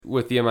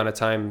with the amount of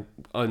time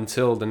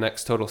until the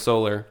next Total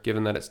Solar,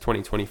 given that it's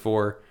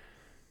 2024,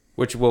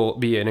 which will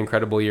be an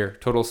incredible year.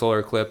 Total solar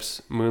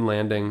eclipse, moon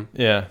landing.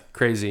 Yeah.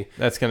 Crazy.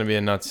 That's going to be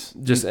a nuts.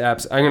 Just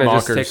apps. I'm going to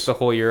just take the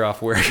whole year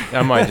off work.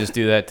 I might just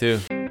do that too.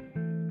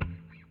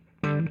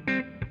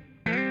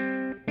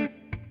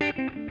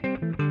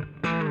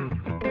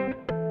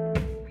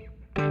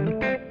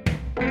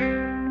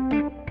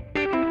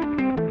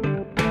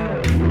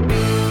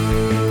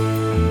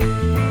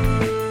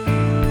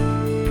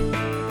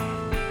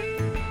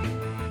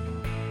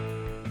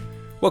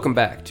 Welcome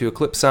back to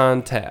Eclipse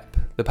on Tap,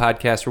 the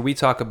podcast where we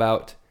talk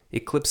about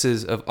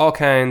eclipses of all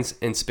kinds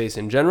and space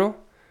in general.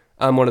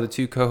 I'm one of the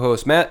two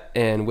co-hosts, Matt,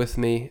 and with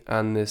me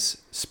on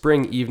this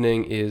spring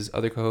evening is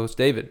other co-host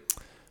David.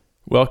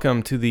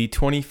 Welcome to the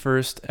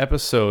 21st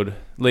episode,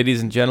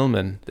 ladies and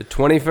gentlemen. The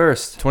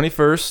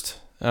 21st.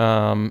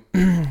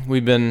 21st.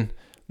 We've been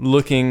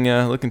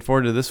looking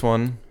forward to this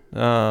one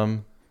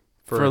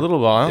for a little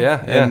while.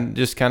 Yeah. And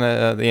just kind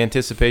of the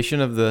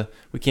anticipation of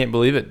we can't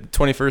believe it,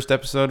 21st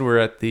episode. We're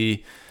at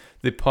the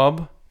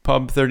pub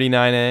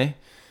 39A.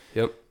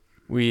 Yep.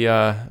 We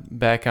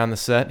back on the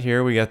set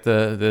here. We got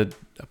the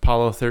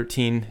Apollo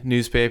 13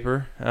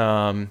 newspaper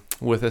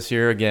with us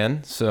here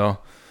again. So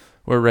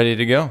we're ready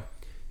to go.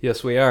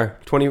 Yes, we are.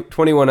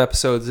 21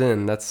 episodes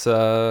in. That's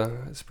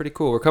pretty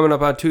cool. We're coming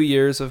up on 2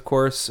 years, of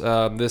course.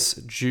 This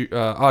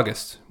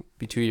August will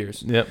be 2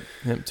 years. Yep,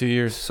 2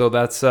 years. So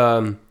that's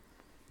going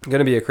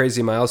to be a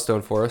crazy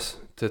milestone for us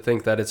to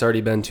think that it's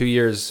already been 2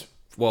 years,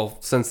 well,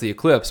 since the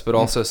eclipse, but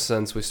also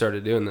since we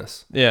started doing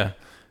this. Yeah.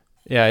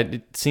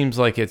 It seems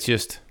like it's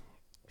just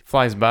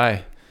flies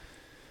by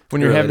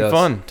when you're having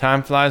fun.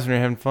 Time flies when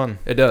you're having fun.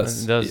 It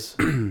does. It does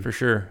for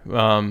sure.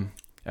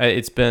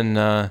 It's been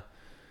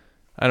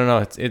I don't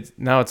know. It's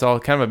now it's all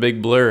kind of a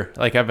big blur.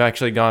 Like I've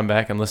actually gone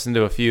back and listened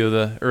to a few of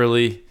the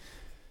early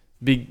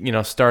big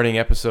starting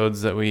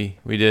episodes that we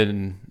did,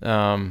 and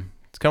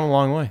it's come a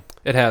long way.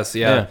 It has.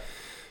 Yeah.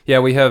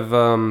 We have.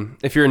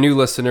 If you're a new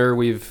listener,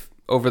 we've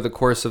over the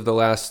course of the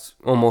last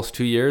almost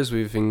 2 years,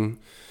 we've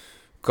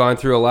gone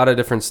through a lot of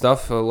different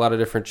stuff, a lot of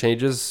different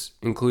changes,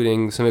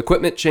 including some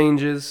equipment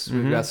changes.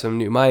 Mm-hmm. We've got some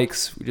new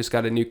mics. We just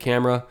got a new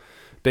camera.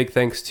 Big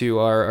thanks to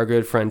our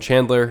good friend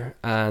Chandler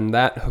on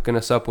that, hooking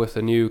us up with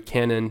a new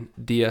Canon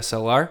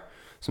DSLR.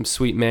 Some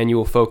sweet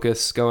manual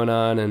focus going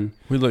on, and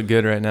we look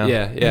good right now.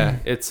 Yeah.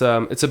 It's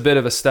a bit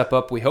of a step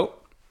up, we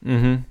hope.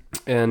 Mm-hmm.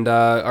 And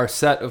our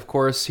set, of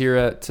course, here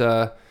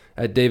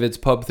at David's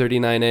Pub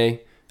 39A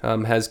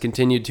has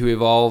continued to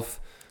evolve.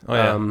 Oh,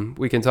 yeah.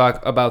 We can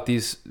talk about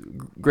these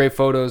great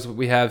photos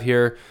we have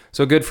here.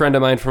 So a good friend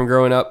of mine from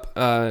growing up,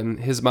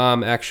 his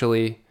mom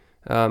actually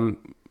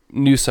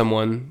knew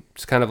someone.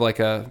 It's kind of like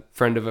a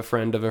friend of a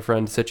friend of a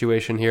friend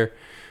situation here,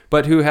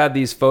 but who had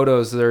these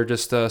photos. They're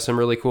just some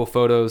really cool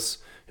photos.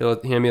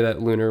 He'll hand me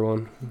that lunar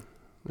one.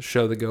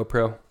 Show the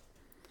GoPro.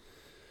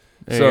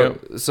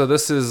 So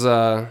this is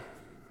I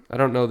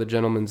don't know the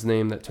gentleman's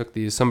name that took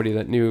these. Somebody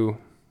that knew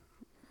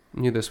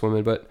this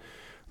woman, but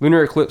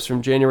lunar eclipse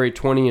from January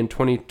 20 and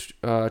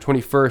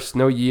 21st,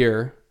 no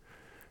year,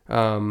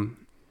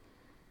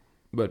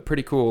 but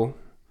pretty cool.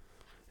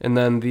 And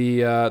then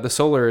the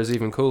solar is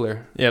even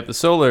cooler. Yeah, the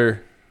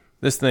solar.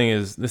 This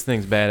thing's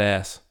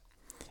badass.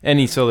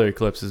 Any solar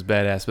eclipse is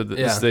badass, but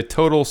this is the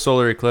total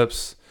solar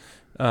eclipse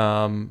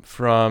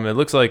from it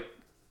looks like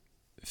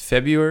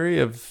February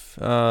of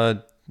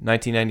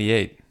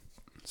 1998.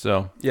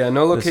 So yeah,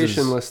 no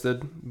location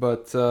listed,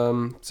 but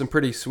some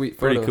pretty sweet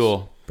photos.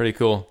 Pretty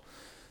cool.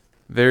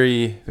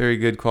 Very, very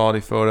good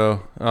quality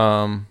photo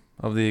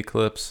of the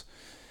eclipse.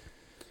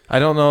 I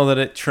don't know that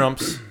it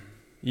trumps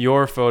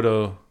your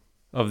photo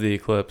of the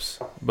eclipse,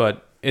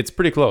 but it's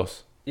pretty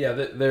close. Yeah,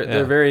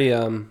 they're very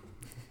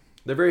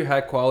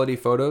high quality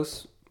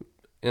photos,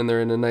 and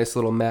they're in a nice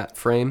little matte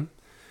frame.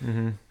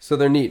 Mm-hmm. So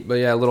they're neat, but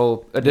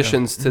little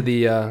additions to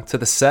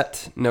the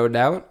set, no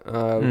doubt. We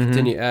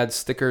continue to add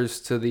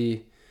stickers to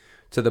the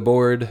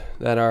board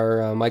that our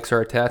mics are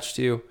attached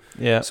to.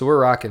 Yeah. So we're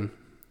rocking.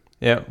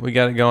 Yeah, we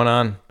got it going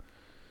on.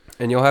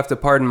 And you'll have to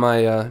pardon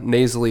my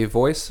nasally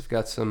voice. I've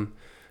got some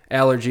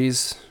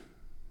allergies.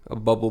 A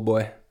bubble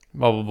boy.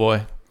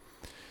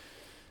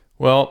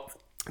 Well,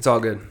 it's all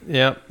good.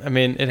 Yeah, I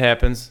mean, it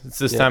happens. It's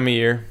this time of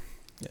year.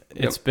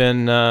 It's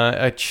been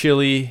a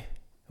chilly,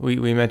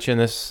 we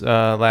mentioned this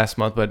last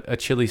month, but a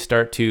chilly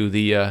start to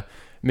the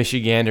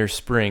Michigander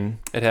spring.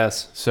 It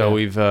has. So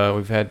we've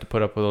had to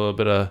put up with a little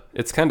bit of...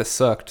 It's kind of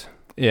sucked.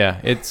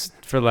 Yeah, it's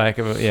for lack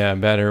of a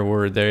better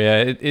word there.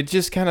 Yeah,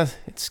 it's kind of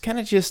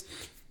just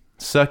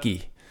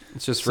sucky.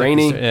 It's just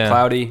rainy,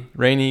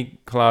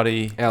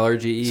 cloudy,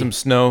 allergy, some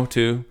snow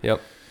too.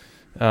 Yep.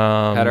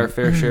 Had our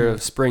fair share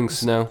of spring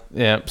snow.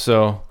 Yeah.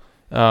 So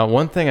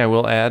one thing I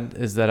will add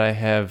is that I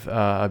have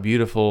a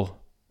beautiful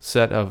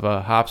set of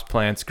hops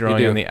plants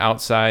growing on the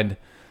outside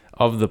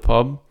of the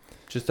pub.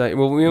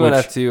 We might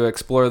have to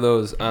explore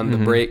those on the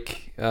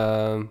break.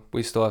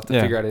 We still have to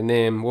figure out a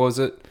name. What was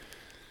it?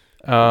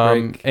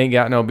 Ain't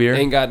Got No Beer.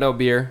 Ain't Got No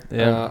Beer.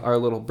 Yeah. Our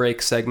little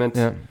break segment.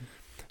 Yeah.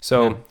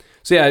 So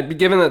So yeah,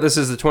 given that this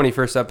is the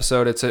 21st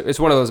episode, it's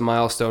one of those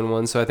milestone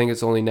ones. So I think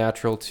it's only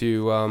natural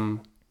to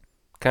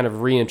kind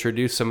of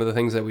reintroduce some of the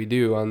things that we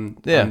do on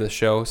the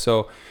show.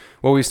 So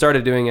what we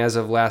started doing as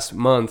of last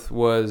month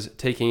was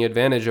taking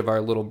advantage of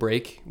our little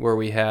break where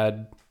we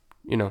had,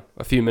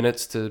 a few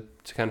minutes to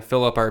kind of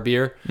fill up our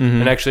beer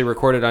and actually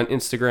record it on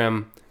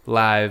Instagram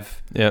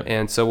Live. Yep.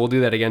 And so we'll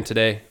do that again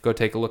today. Go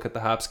take a look at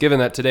the hops, given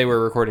that today we're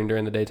recording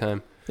during the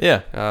daytime.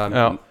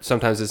 Yeah.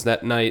 Sometimes it's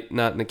that night,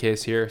 not in the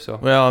case here. So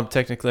well,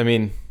 technically, I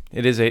mean,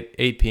 it is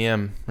 8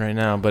 p.m. right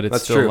now, but it's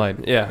that's still true.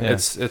 light. Yeah.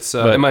 It's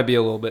it might be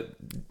a little bit.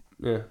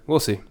 Yeah, we'll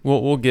see.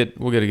 We'll get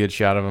a good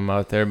shot of them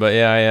out there. But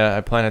yeah,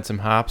 I planted some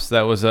hops.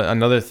 That was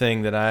another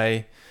thing that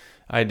I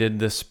did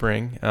this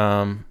spring,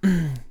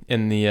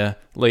 in the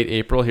late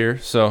April here.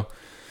 So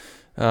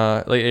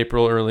late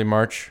April, early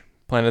March,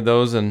 planted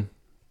those, and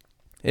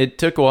it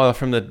took a while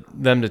from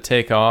them to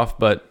take off.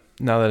 But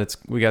now that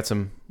we got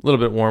some little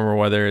bit warmer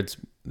weather,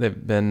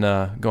 they've been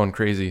going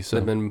crazy. So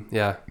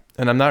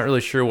and I'm not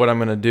really sure what I'm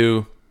gonna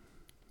do,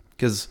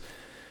 because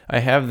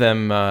I have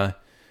them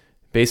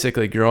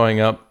basically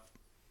growing up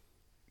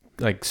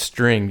like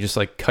string, just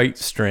like kite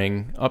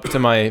string, up to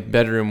my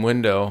bedroom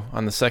window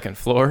on the second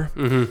floor.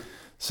 Mm-hmm.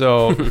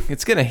 So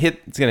it's gonna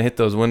hit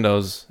those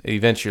windows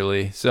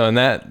eventually. So and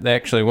that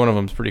actually one of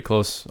them's pretty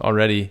close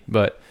already,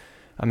 but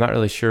I'm not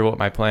really sure what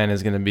my plan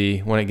is gonna be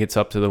when it gets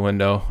up to the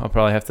window. I'll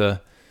probably have to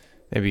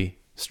maybe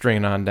string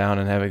it on down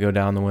and have it go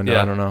down the window.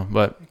 Yeah. I don't know,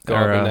 but go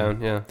up and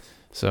down. Yeah.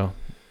 So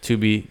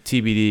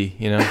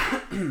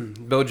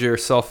TBD. Build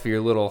yourself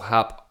your little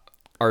hop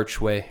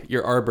archway,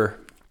 your arbor.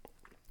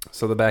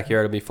 So the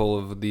backyard will be full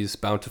of these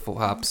bountiful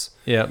hops.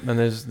 Yeah, and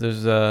there's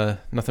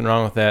nothing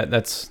wrong with that.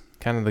 That's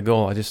kind of the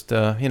goal. I just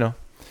kind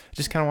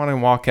of want to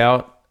walk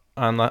out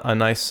on a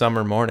nice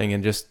summer morning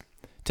and just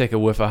take a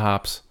whiff of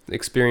hops.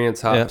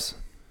 Experience hops.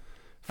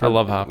 Yeah. I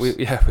love hops.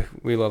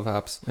 We love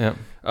hops. Yeah.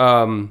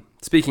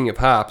 Speaking of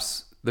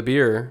hops, the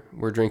beer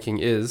we're drinking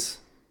is...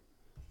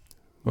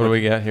 What do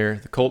we got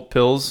here? The Colt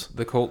Pills.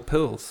 The Colt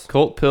Pills.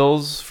 Colt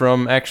Pills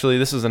from, actually,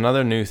 this is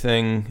another new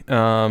thing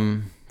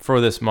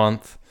for this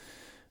month.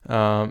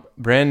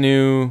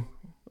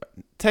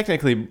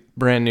 Technically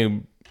brand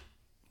new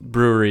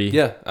brewery.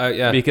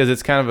 Yeah. Because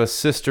it's kind of a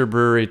sister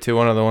brewery to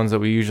one of the ones that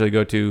we usually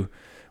go to,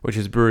 which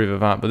is Brewery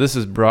Vivant. But this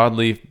is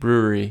Broadleaf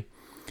Brewery,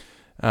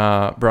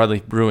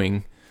 Broadleaf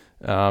Brewing.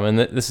 And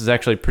this is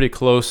actually pretty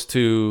close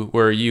to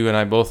where you and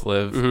I both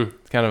live. Mm-hmm.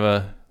 It's kind of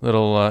a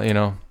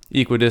little,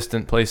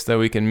 equidistant place that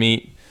we can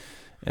meet.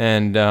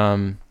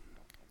 And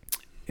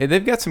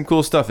they've got some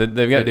cool stuff.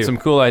 They've got some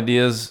cool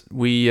ideas.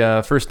 We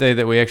first day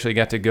that we actually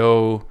got to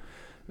go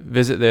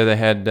visit there, they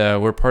had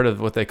we're part of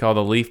what they call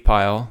the Leaf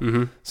Pile.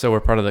 Mm-hmm. So we're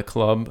part of the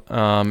club.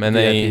 And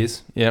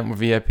VIPs. we're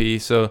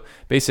VIP. So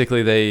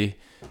basically they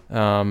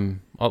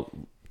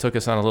took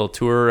us on a little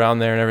tour around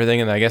there and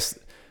everything. And I guess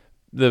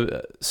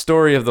the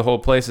story of the whole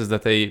place is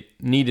that they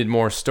needed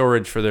more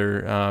storage for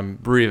their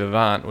Brewery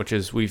Vivant, which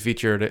is, we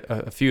featured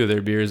a few of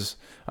their beers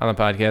on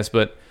the podcast,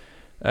 but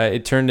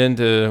it turned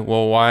into,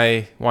 well,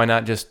 why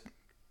not just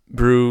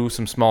brew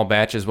some small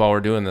batches while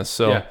we're doing this?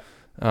 So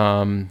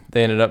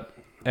they ended up,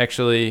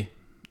 actually,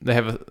 they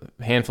have a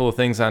handful of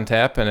things on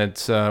tap, and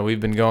it's we've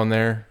been going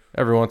there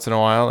every once in a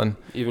while, and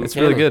it's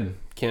really good.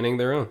 Canning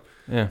their own.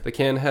 Yeah. The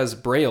can has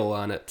Braille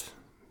on it.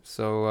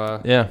 So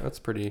that's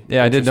pretty.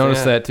 Yeah, I did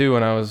notice that too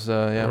when I was.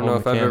 I don't know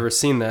if I've ever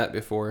seen that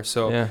before.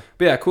 So,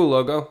 but yeah, cool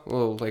logo.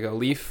 Well, like a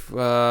leaf,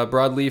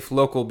 broadleaf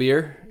local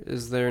beer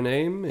is their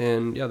name,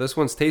 and yeah, this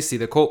one's tasty.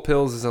 The Colt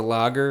Pills is a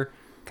lager,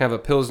 kind of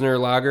a pilsner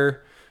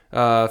lager,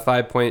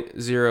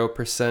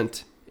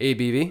 5.0%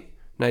 ABV.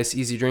 Nice,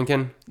 easy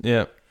drinking.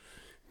 Yeah.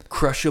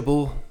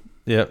 Crushable.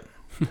 Yep.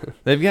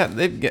 They've got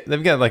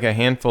like a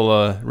handful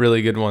of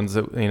really good ones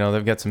that,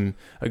 they've got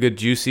a good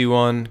juicy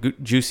one,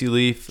 Juicy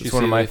Leaf. It's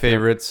one of my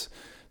favorites. Yeah.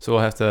 So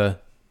we'll have to,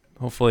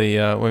 hopefully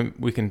when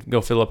we can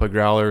go fill up a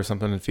growler or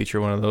something and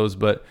feature one of those.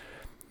 But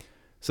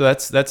so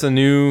that's a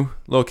new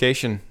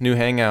location, new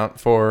hangout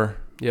for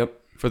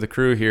the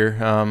crew here.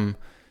 And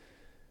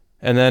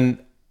then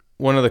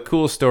one of the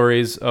cool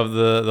stories of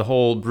the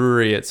whole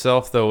brewery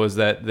itself, though, was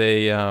that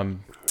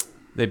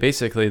they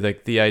basically,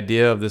 like, the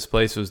idea of this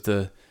place was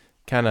to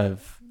kind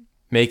of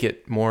make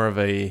it more of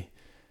a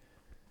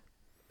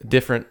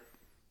different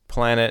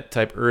planet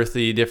type,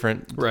 earthy,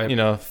 different,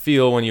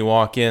 feel when you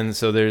walk in.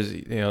 So there's,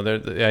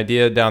 the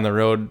idea down the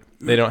road,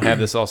 they don't have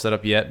this all set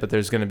up yet, but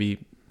there's going to be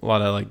a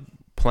lot of like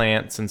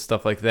plants and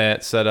stuff like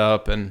that set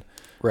up, and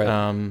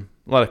a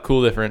lot of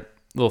cool different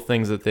little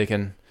things that they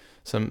can.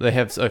 They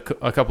have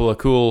a couple of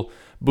cool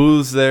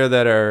booths there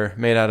that are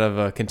made out of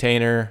a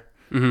container,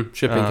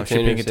 shipping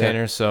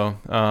containers. Yeah.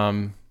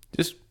 So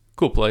just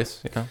cool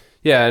place,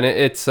 Yeah, and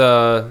it's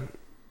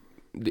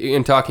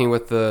in talking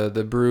with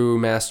the brew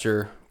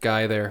master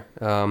guy there,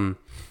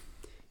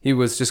 he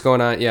was just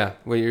going on,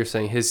 what you're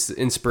saying. His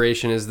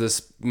inspiration is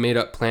this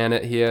made-up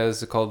planet he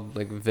has called,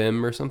 like,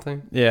 Vim or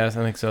something. Yeah, I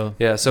think so.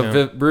 Yeah,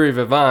 so Brewery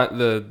Vivant,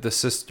 the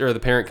sister, or the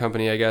parent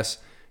company, I guess,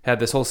 had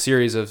this whole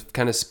series of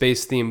kind of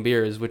space-themed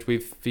beers, which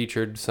we've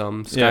featured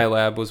some.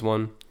 Skylab was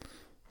one.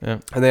 Yeah.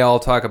 And they all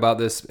talk about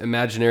this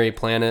imaginary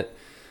planet,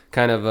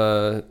 kind of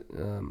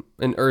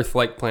an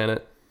Earth-like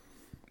planet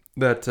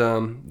that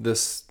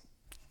this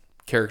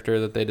character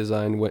that they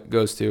designed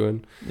goes to.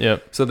 And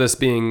Yep. so this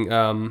being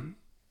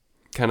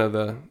kind of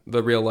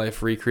the real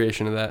life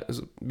recreation of that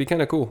would be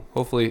kind of cool.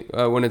 Hopefully,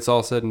 when it's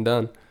all said and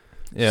done.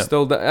 Yeah.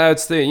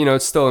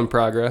 It's still in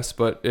progress,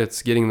 but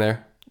it's getting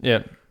there.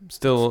 Yeah.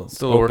 Still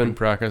a work in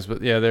progress,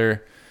 but yeah,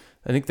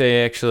 I think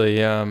they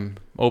actually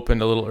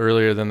opened a little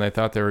earlier than they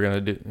thought they were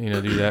going to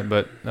do that,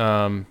 but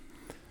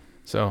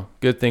so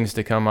good things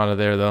to come out of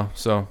there though.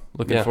 So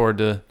looking forward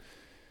to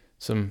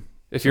some.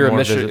 If you're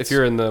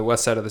in the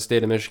west side of the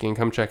state of Michigan,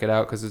 come check it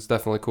out because it's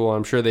definitely cool.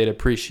 I'm sure they'd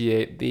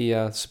appreciate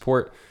the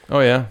support. Oh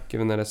yeah,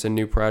 given that it's a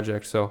new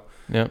project. So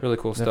yeah, really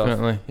cool stuff.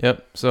 Definitely.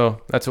 Yep.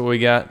 So that's what we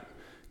got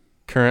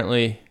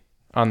currently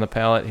on the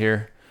pallet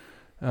here.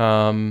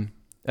 And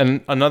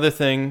another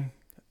thing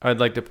I'd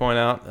like to point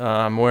out,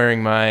 I'm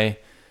wearing my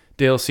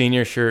Dale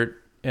Senior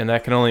shirt, and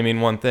that can only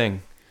mean one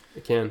thing.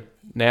 It can.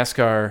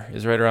 NASCAR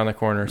is right around the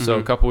corner. So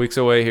a couple weeks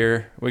away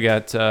here, we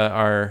got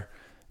our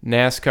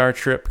NASCAR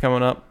trip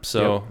coming up.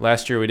 So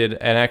last year we did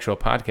an actual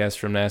podcast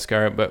from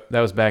NASCAR, but that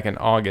was back in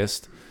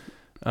August.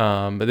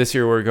 But this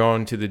year we're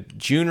going to the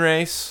June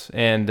race,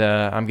 and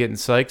I'm getting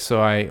psyched, so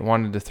I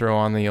wanted to throw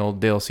on the old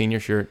Dale Senior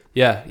shirt.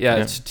 Yeah.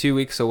 It's 2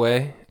 weeks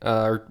away.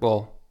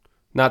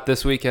 Not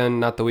this weekend,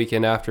 not the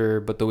weekend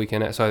after, but the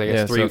weekend. So I think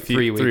it's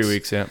 3 weeks. 3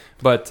 weeks, yeah.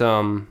 But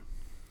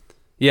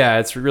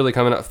it's really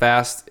coming up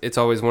fast. It's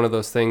always one of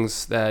those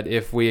things that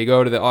if we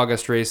go to the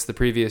August race the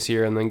previous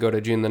year and then go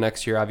to June the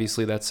next year,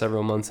 obviously that's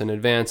several months in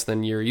advance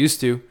than you're used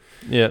to.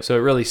 Yeah. So it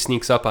really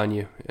sneaks up on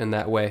you in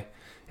that way.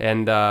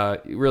 And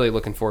really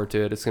looking forward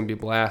to it. It's going to be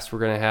a blast. We're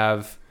going to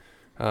have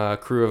a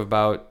crew of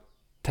about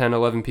 10,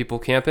 11 people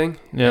camping,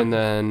 and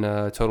then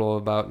a total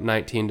of about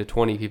 19 to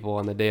 20 people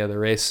on the day of the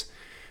race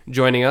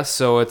joining us.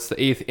 So it's the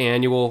 8th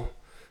annual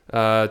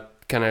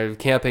kind of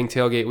camping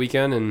tailgate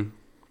weekend. And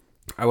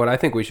what I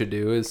think we should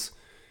do is,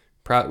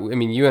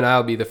 you and I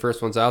will be the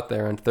first ones out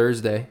there on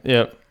Thursday.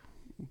 Yep.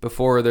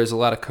 Before there's a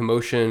lot of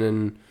commotion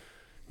and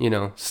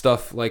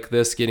stuff like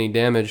this getting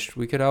damaged,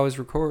 we could always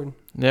record.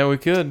 Yeah, we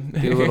could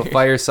do a little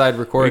fireside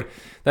record.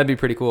 That'd be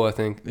pretty cool, I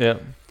think. Yeah,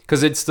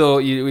 because we'd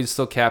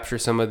still capture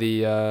some of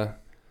the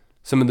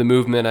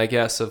movement, I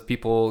guess, of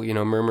people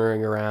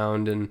murmuring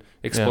around and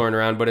exploring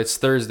around. But it's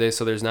Thursday,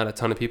 so there's not a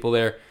ton of people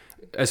there.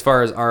 As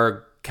far as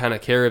our kind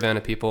of caravan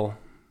of people,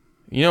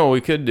 what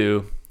we could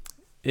do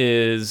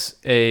is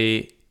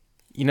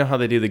how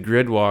they do the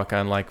grid walk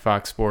on like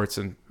Fox Sports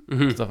and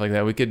stuff like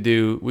that. We could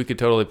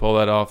totally pull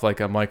that off,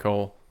 like a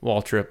Michael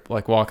Waltrip,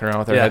 like walking around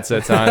with our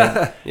headsets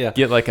on.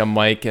 Get like a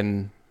mic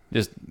and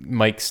just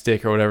mic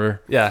stick or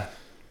whatever. Yeah,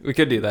 we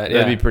could do that.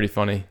 That'd be pretty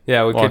funny.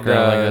 Yeah, we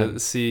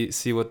could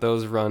see what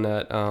those run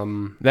at.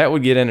 That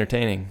would get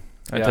entertaining.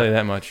 I tell you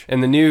that much.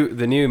 And the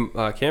new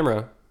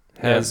camera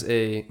has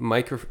a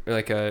micro,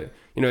 like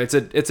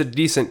it's a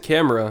decent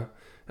camera.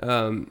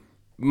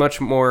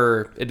 Much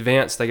more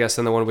advanced, I guess,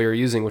 than the one we were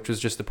using, which was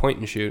just a point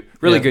and shoot.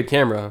 Really good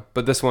camera,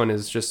 but this one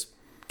is just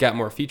got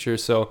more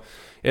features. So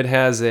it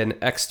has an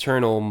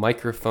external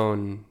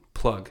microphone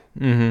plug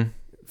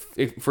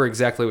for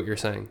exactly what you're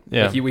saying.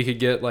 Yeah, like we could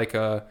get it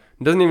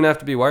doesn't even have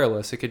to be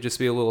wireless. It could just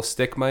be a little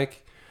stick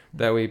mic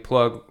that we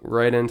plug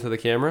right into the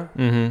camera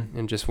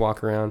and just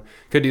walk around.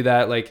 Could do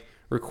that, like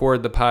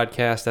record the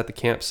podcast at the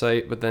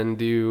campsite, but then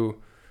do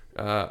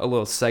a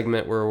little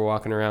segment where we're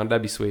walking around.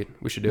 That'd be sweet.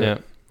 We should do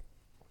it.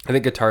 I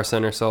think Guitar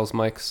Center sells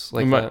mics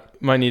like that.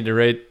 Might need to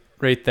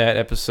rate that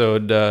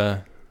episode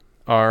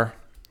R.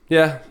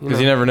 Yeah.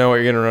 Because you never know what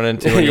you're going to run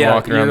into when you're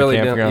walking around the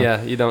campground.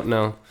 Yeah, you don't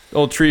know.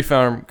 Old Tree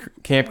Farm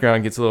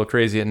campground gets a little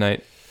crazy at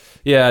night.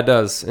 Yeah, it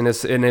does. And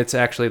it's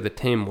actually the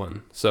tame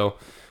one. So,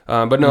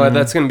 but no,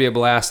 that's going to be a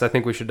blast. I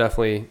think we should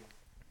definitely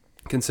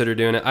consider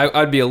doing it.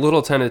 I'd be a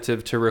little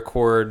tentative to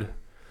record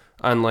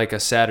on like a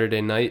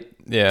Saturday night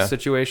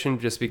situation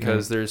just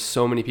because there's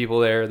so many people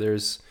there.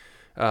 There's...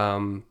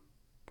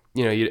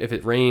 if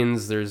it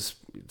rains, there's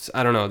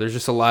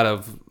just a lot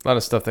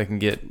of stuff they can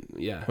get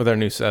with our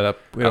new setup.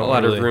 We don't a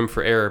lot of room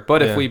for error.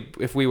 But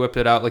if we whip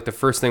it out, like the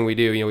first thing we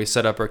do, we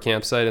set up our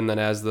campsite, and then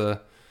as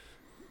the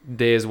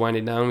day is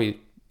winding down,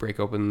 we break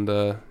open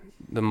the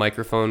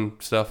microphone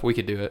stuff. We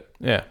could do it.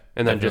 Yeah.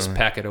 And then just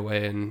pack it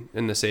away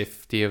in the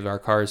safety of our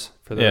cars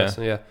for the rest.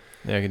 So, yeah,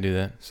 I can do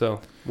that. So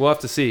we'll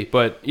have to see.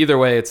 But either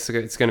way, it's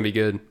going to be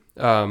good.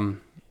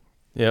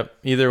 Yep.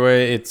 Either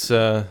way, it's...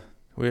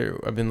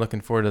 I've been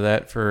looking forward to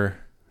that for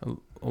a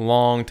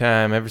long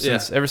time, ever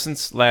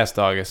since last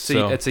August.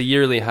 So it's a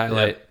yearly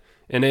highlight,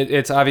 and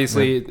it's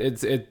obviously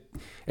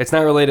it's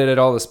not related at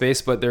all to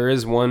space, but there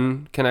is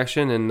one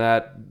connection, and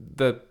that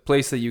the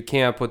place that you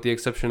camp, with the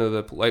exception of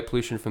the light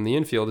pollution from the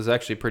infield, is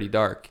actually pretty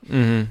dark.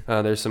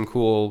 There's some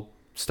cool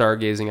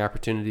stargazing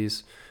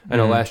opportunities. I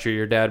know last year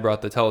your dad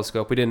brought the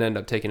telescope. We didn't end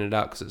up taking it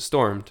out because it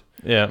stormed.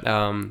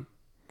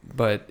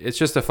 But it's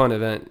just a fun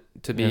event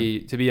to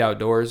be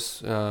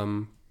outdoors.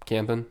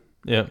 Camping.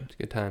 Yep. It's a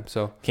good time.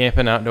 So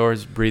camping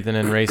outdoors, breathing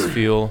in race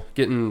fuel,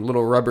 getting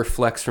little rubber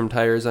flecks from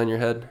tires on your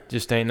head.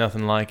 Just ain't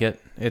nothing like it.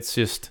 It's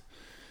just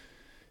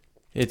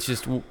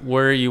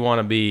where you want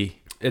to be.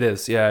 It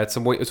is. Yeah. It's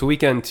a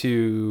weekend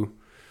to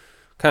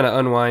kind of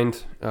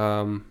unwind.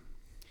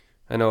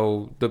 I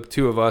know the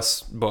two of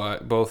us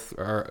both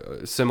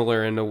are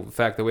similar in the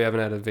fact that we haven't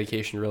had a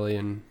vacation really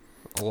in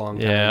a long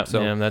time.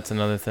 Yeah, that's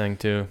another thing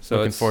too. So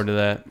looking forward to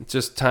that. It's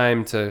just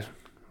time to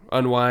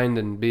unwind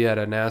and be at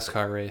a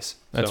NASCAR race.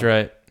 That's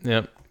right.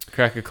 Yep.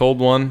 Crack a cold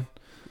one.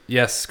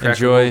 Yes.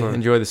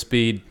 Enjoy the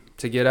speed.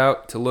 To get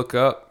out, to look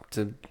up,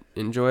 to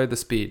enjoy the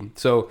speed.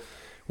 So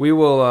we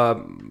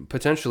will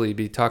potentially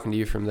be talking to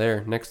you from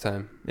there next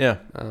time. Yeah.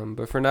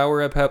 But for now,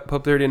 we're at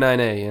Pub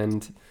 39A,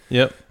 and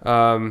yep.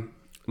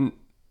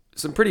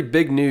 Some pretty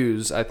big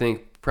news. I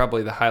think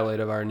probably the highlight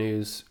of our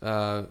news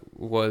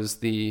was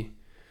the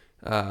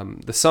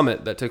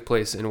summit that took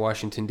place in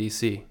Washington,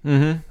 D.C.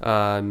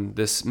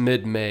 This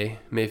mid-May,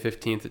 May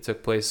 15th, it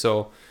took place.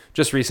 So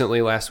just recently,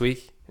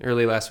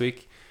 early last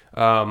week.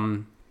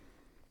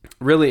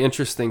 Really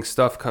interesting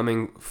stuff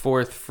coming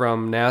forth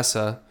from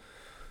NASA.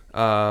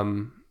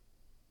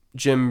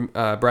 Jim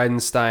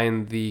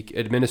Bridenstine, the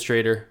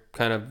administrator,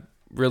 kind of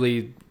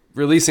really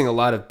releasing a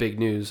lot of big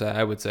news,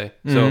 I would say.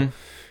 So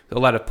a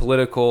lot of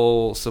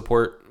political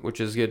support, which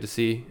is good to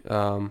see.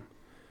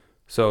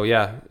 So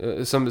yeah,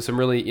 some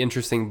really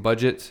interesting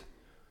budget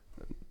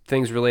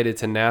things related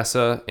to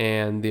NASA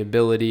and the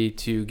ability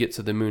to get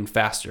to the moon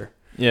faster.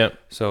 Yeah.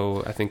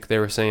 So I think they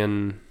were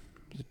saying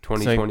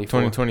 2024.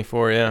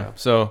 2024, yeah.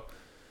 So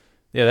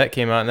yeah, that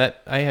came out, and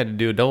that I had to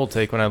do a double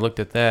take when I looked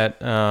at that.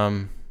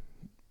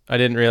 I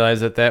didn't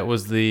realize that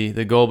was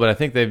the goal, but I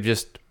think they've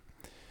just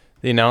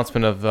the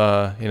announcement of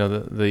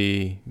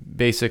the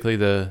basically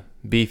the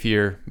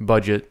beefier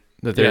budget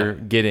that they're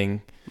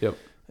getting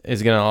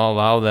is going to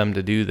allow them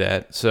to do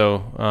that.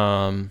 So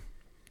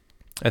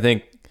I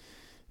think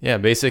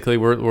basically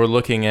we're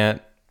looking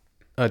at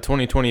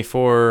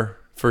 2024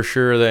 for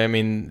sure.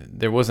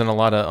 There wasn't a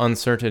lot of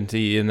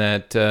uncertainty in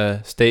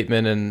that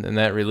statement and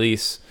that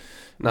release,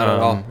 not at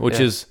all, which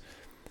is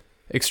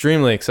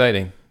extremely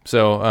exciting.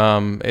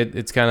 So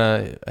it's kind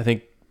of, I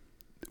think,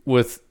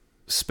 with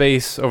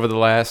space over the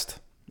last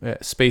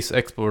space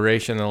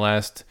exploration the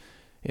last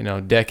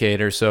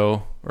decade or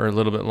so, or a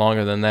little bit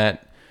longer than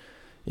that,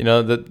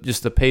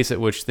 just the pace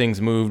at which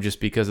things move, just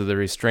because of the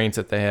restraints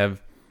that they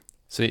have.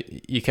 So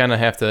you kind of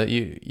have to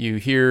you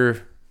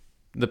hear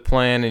the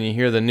plan and you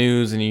hear the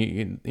news and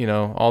you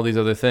know all these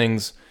other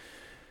things,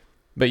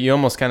 but you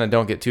almost kind of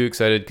don't get too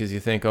excited because you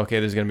think, okay,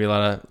 there's going to be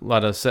a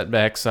lot of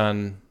setbacks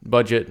on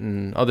budget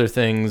and other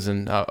things,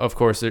 and of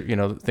course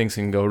things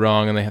can go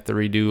wrong and they have to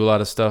redo a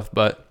lot of stuff.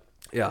 But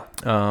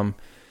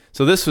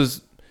so this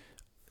was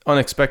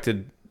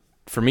unexpected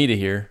for me to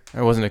hear.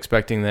 I wasn't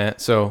expecting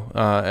that. So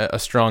a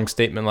strong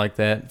statement like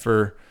that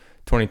for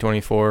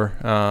 2024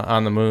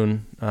 on the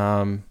moon,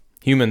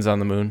 humans on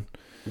the moon.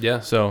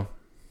 Yeah. So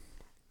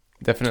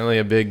definitely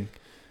a big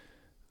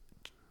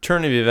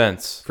turn of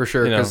events. For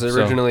sure, because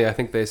originally I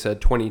think they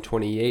said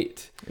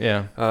 2028.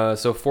 Yeah.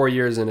 So 4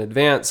 years in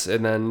advance,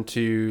 and then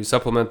to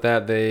supplement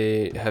that,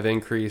 they have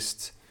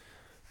increased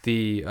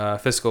the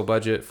fiscal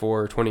budget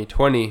for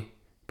 2020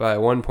 by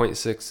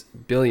 1.6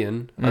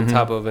 billion on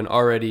top of an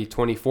already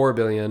 24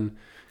 billion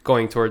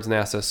going towards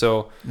NASA.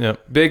 So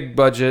big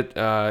budget.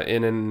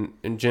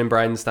 And Jim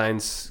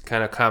Bridenstine's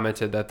kind of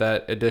commented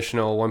that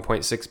additional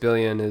 1.6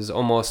 billion is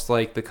almost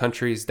like the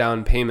country's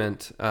down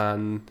payment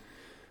on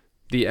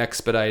the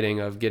expediting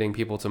of getting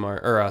people to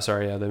Mars,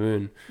 the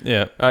moon.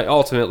 Yeah.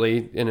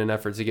 Ultimately, in an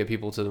effort to get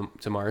people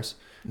to Mars.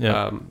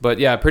 Yeah. But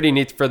yeah, pretty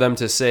neat for them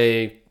to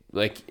say,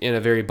 like, in a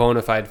very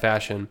bona fide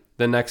fashion,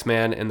 the next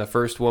man and the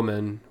first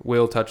woman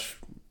will touch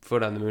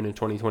foot on the moon in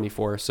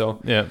 2024. So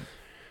yeah,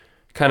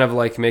 kind of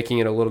like making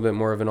it a little bit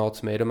more of an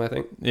ultimatum, I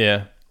think.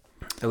 Yeah.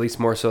 At least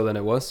more so than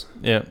it was.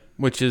 Yeah.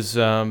 Which is,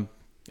 I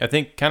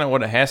think, kind of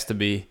what it has to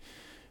be.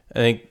 I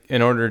think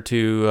in order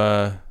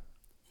to,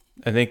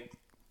 I think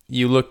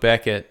you look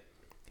back at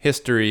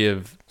history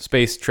of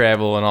space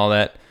travel and all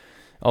that,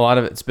 a lot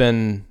of it's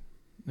been,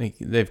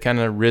 they've kind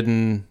of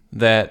ridden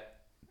that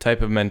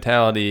type of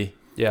mentality.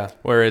 Yeah.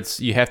 Where it's,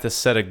 you have to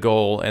set a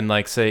goal and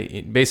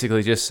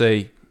basically just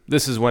say,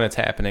 this is when it's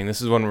happening.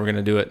 This is when we're going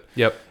to do it.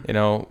 Yep.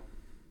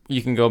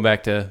 You can go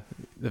back to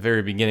the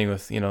very beginning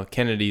with,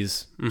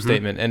 Kennedy's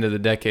statement, end of the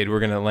decade, we're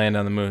going to land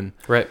on the moon.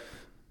 Right.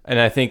 And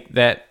I think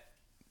that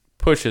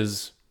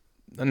pushes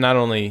not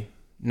only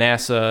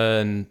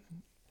NASA and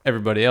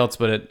everybody else,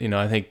 but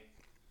I think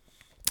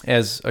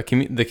as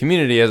the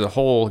community as a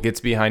whole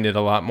gets behind it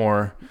a lot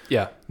more.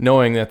 Yeah.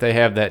 Knowing that they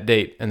have that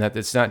date and that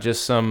it's not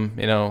just some,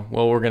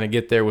 we're going to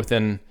get there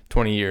within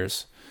 20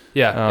 years.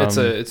 Yeah.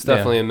 It's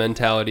definitely a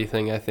mentality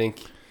thing, I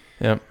think.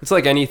 Yeah. It's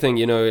like anything,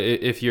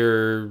 if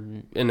you're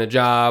in a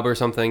job or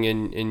something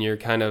and you're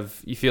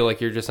you feel like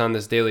you're just on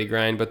this daily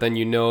grind, but then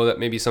that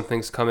maybe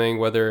something's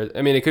coming,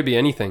 it could be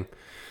anything.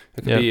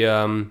 It could be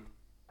a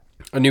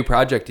new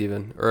project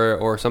even,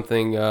 or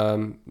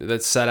something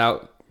that's set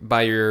out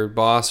by your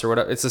boss or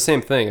whatever. It's the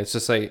same thing. It's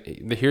just like,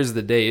 here's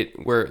the date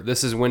where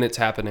this is when it's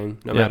happening,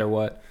 no matter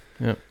what.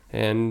 Yeah.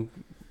 And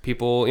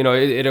people,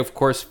 it of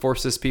course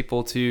forces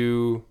people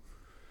to,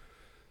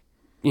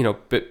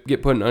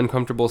 get put in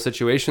uncomfortable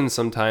situations.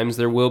 Sometimes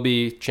there will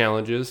be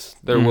challenges.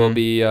 There will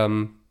be,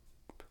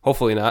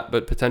 hopefully not,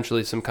 but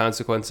potentially some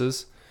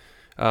consequences.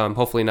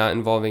 Hopefully not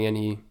involving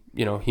any,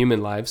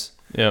 human lives.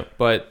 Yeah.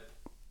 But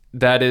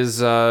that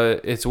is,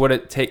 it's what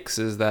it takes,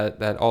 is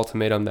that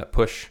ultimatum, that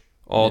push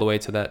all the way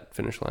to that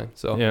finish line.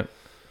 So yeah,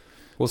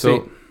 we'll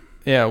see.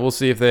 Yeah, we'll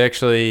see if they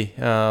actually,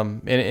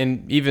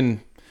 and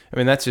even, I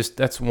mean, that's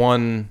just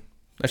one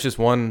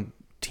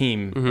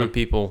team of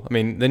people. I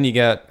mean, then you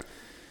got,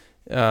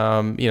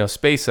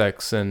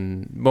 SpaceX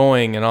and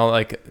Boeing and all,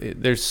 like,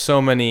 there's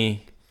so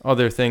many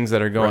other things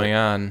that are going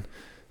on.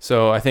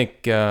 So I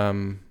think,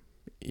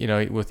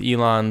 with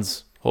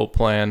Elon's whole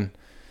plan,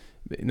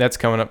 that's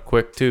coming up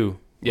quick too.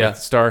 Yeah. With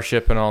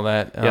Starship and all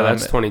that. Yeah,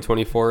 that's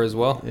 2024 as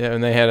well. Yeah,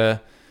 and they had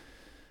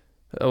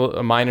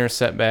a minor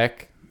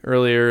setback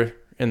earlier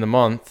in the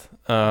month,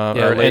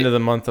 end of the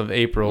month of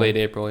April. Late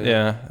April,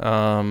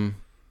 yeah.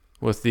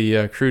 With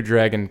the Crew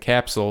Dragon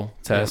capsule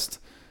test,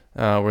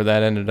 where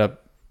that ended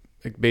up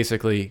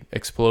basically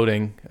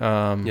exploding.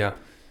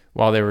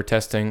 While they were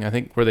testing, I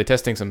think, were they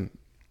testing some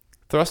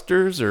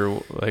thrusters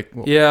or like?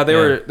 Yeah, they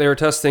were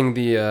testing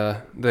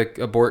the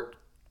abort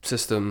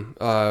system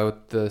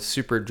with the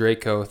Super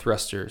Draco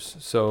thrusters.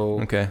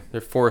 So there are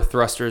 4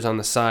 thrusters on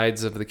the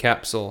sides of the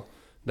capsule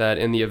that,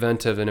 in the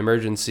event of an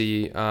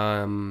emergency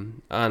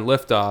on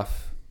liftoff,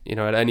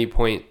 at any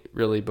point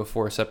really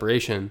before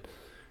separation,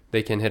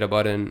 they can hit a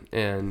button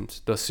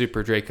and the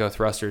Super Draco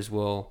thrusters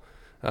will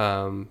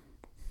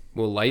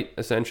light,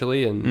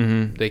 essentially,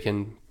 and they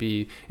can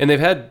be. And they've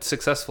had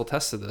successful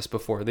tests of this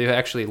before. They've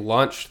actually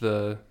launched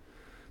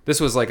this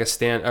was like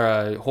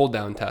a hold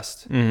down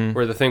test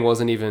where the thing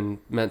wasn't even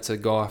meant to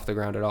go off the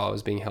ground at all. It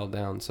was being held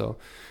down. So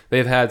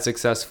they've had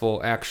successful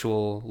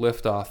actual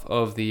liftoff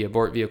of the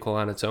abort vehicle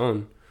on its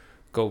own,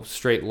 go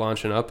straight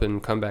launching up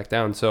and come back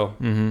down. So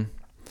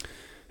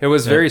it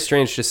was very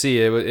strange to see.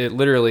 It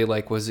literally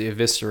was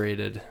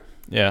eviscerated.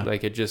 Yeah.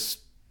 Like, it just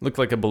looked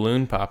like a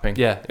balloon popping.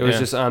 Yeah. It was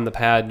just on the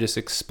pad, just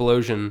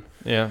explosion.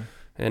 Yeah.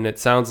 And it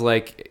sounds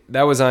like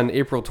that was on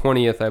April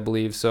 20th, I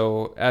believe.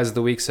 So as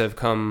the weeks have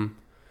come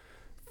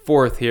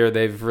forth here,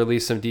 they've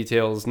released some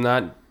details,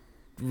 not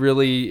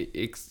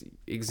really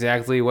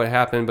exactly what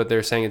happened, but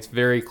they're saying it's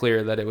very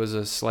clear that it was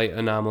a slight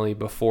anomaly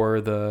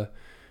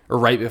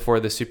right before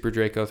the Super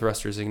Draco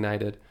thrusters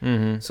ignited.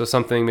 So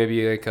something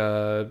maybe like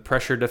a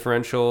pressure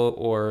differential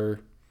or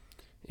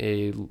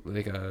a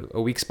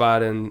weak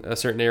spot in a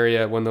certain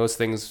area. When those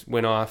things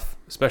went off,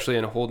 especially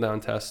in a hold down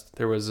test,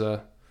 there was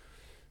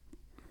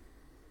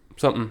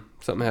something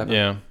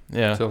happened.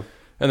 Yeah. So,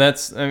 and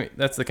that's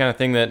the kind of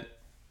thing that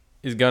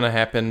is going to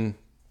happen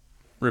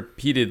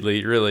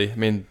repeatedly, really. I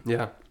mean,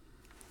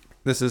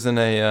 this isn't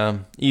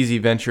a easy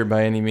venture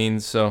by any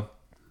means. So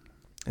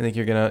I think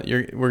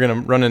we're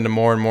gonna run into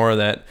more and more of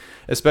that,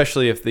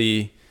 especially if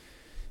the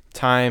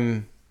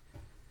time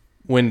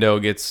window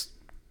gets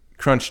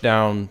crunched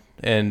down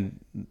and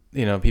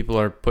people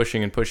are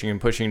pushing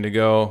to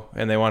go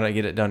and they want to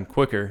get it done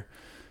quicker.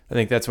 I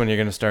think that's when you're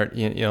going to start,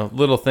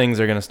 little things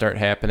are going to start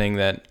happening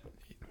that,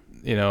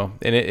 and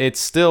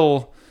it's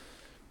still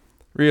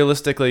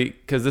realistically,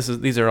 because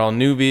these are all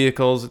new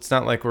vehicles. It's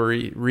not like we're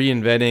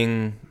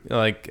reinventing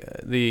like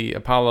the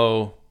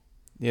Apollo,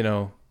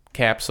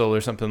 capsule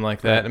or something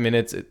like that. I mean,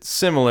 it's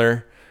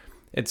similar.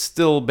 It's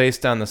still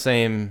based on the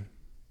same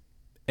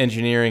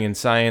engineering and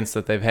science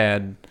that they've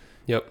had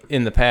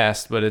in the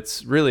past, but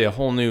it's really a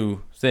whole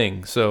new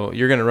thing. So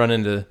you're going to run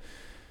into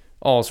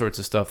all sorts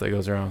of stuff that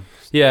goes wrong.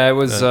 Yeah, it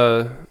was.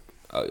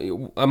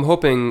 I'm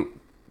hoping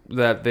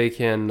that they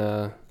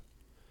can.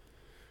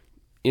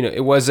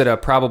 Was it a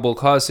probable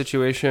cause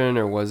situation,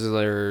 or was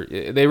there?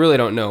 They really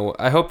don't know.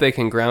 I hope they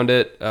can ground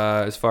it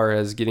as far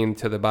as getting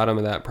to the bottom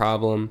of that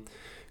problem,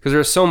 because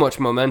there's so much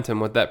momentum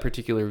with that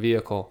particular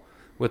vehicle,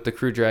 with the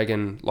Crew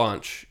Dragon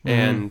launch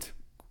and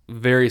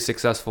very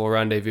successful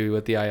rendezvous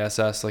with the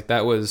ISS. Like,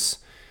 that was,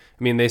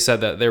 they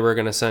said that they were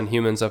going to send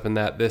humans up in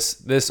that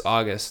this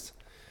August.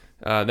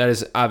 That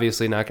is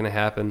obviously not going to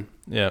happen.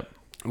 Yeah.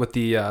 With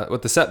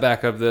the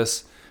setback of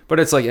this, but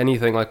it's like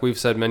anything. Like we've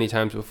said many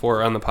times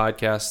before on the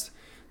podcast,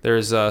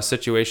 there's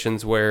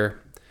situations where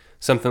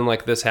something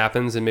like this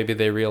happens, and maybe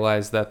they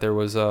realize that there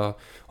was a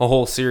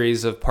whole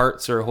series of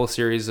parts or a whole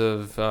series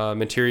of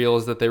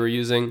materials that they were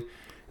using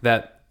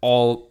that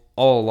all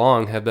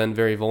along have been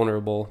very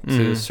vulnerable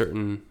to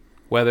certain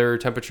weather,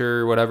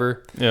 temperature,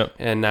 whatever. Yeah.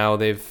 And now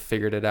they've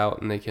figured it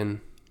out and they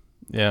can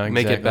make it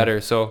exactly. better.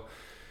 So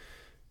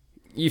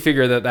you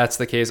figure that that's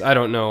the case. I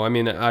don't know.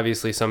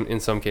 Obviously in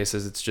some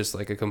cases it's just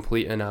like a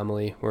complete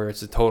anomaly where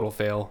it's a total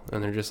fail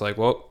and they're just like,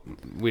 well,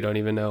 we don't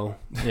even know.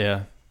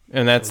 Yeah.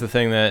 And that's the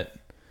thing that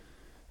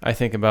I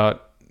think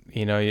about,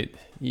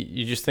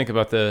 you just think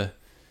about the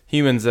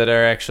humans that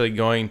are actually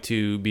going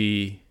to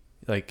be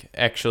like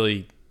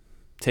actually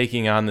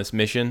taking on this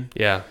mission.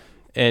 Yeah.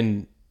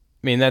 And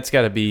that's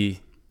got to be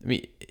I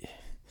mean,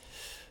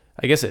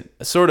 I guess it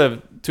sort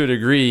of, to a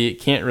degree, it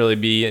can't really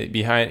be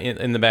behind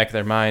in the back of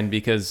their mind,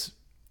 because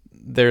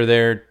they're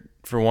there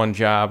for one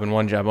job and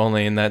one job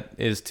only, and that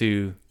is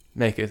to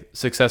make a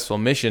successful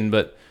mission.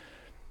 But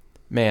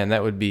man,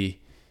 that would be,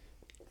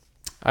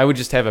 I would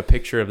just have a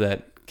picture of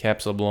that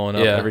capsule blowing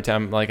up every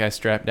time like I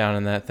strap down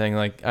in that thing.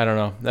 Like, I don't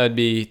know, that'd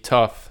be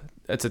tough.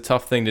 That's a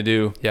tough thing to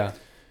do. Yeah.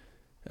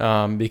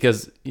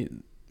 Because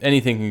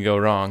anything can go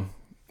wrong,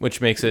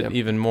 which makes it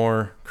even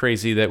more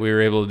crazy that we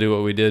were able to do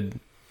what we did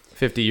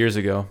 50 years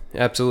ago.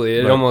 Absolutely.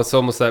 It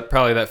almost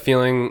that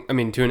feeling, I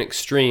mean, to an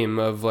extreme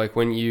of like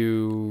when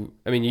you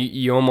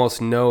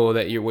almost know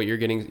that what you're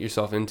getting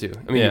yourself into.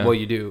 I mean, well,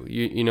 you do.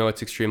 You know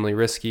it's extremely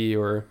risky,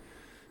 or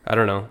I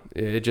don't know.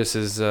 It just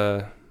is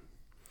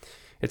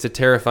it's a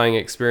terrifying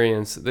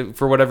experience.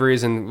 For whatever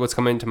reason, what's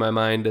coming to my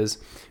mind is,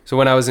 so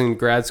when I was in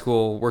grad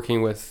school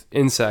working with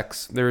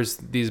insects, there's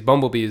these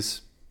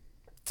bumblebees.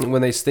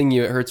 When they sting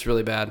you, it hurts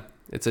really bad.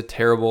 It's a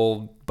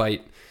terrible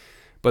bite.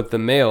 But the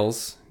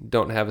males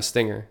don't have a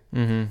stinger.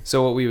 Mm-hmm.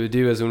 So what we would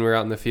do is when we were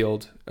out in the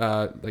field,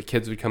 like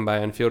kids would come by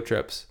on field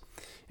trips,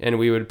 and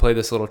we would play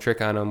this little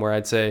trick on them where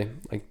I'd say,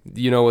 like,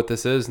 you know what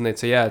this is? And they'd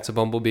say, yeah, it's a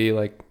bumblebee.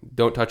 Like,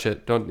 don't touch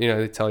it. Don't,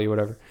 they tell you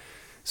whatever.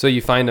 So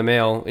you find a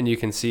male and you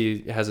can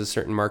see it has a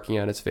certain marking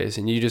on its face,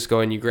 and you just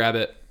go and you grab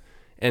it,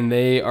 and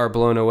they are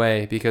blown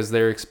away because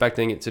they're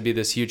expecting it to be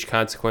this huge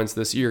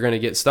consequence. You're going to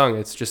get stung.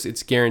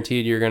 It's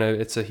guaranteed.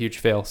 It's a huge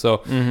fail.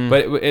 So,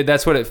 but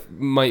that's what it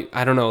might,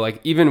 I don't know,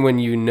 like even when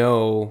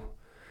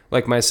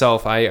like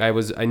myself,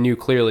 I knew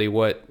clearly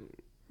what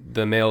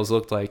the males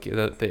looked like,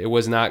 that it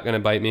was not going to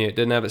bite me. It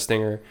didn't have a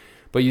stinger,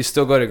 but you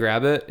still go to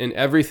grab it, and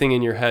everything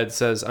in your head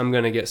says, I'm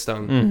going to get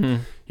stung.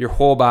 Mm-hmm. Your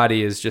whole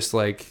body is just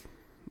like,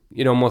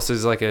 it almost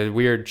is like a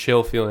weird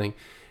chill feeling.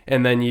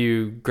 And then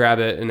you grab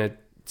it and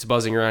it's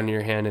buzzing around in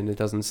your hand and it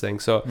doesn't sting.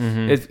 So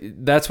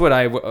that's what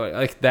I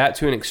like, that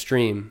to an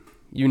extreme.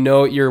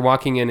 You're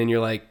walking in and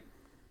you're like,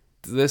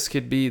 this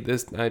could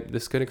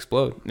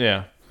explode.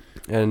 Yeah.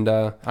 And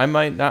I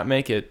might not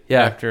make it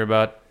after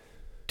about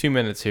 2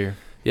 minutes here.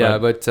 Yeah,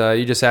 but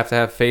you just have to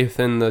have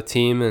faith in the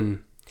team.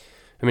 And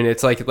I mean,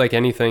 it's like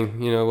anything,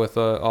 with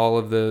all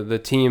of the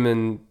team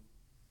and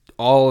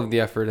all of the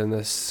effort and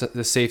the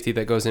safety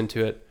that goes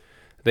into it.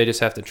 They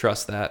just have to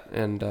trust that,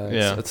 and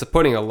it's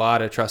putting a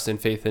lot of trust and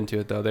faith into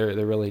it. Though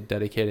they're really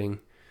dedicating.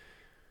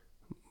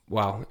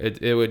 Wow,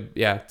 it would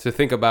to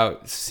think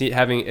about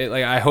having it.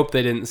 Like, I hope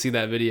they didn't see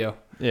that video.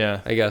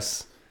 Yeah, I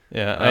guess.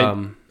 Yeah,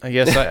 I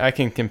guess I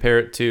can compare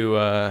it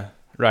to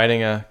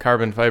riding a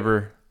carbon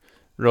fiber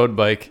road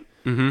bike,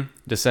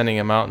 descending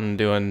a mountain,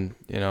 doing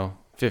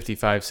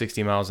 55,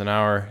 60 miles an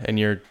hour, and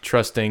you're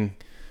trusting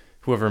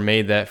whoever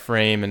made that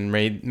frame and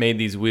made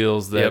these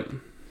wheels that. Yep.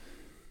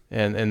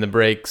 And the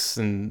brakes,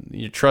 and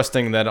you're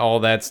trusting that all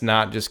that's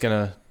not just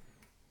gonna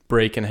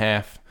break in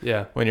half.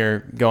 Yeah. When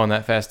you're going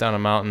that fast down a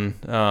mountain,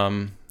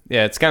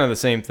 it's kind of the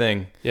same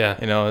thing. Yeah.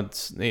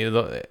 It's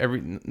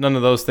none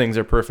of those things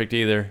are perfect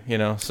either.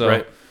 So.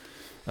 Right.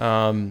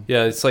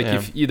 It's like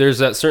if there's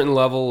that certain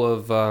level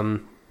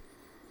of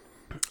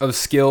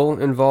skill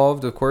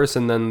involved, of course,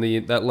 and then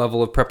that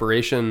level of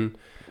preparation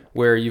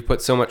where you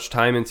put so much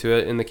time into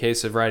it. In the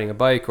case of riding a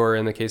bike, or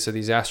in the case of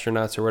these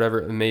astronauts, or whatever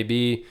it may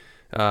be.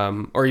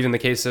 Or even the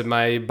case of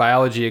my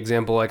biology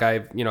example, like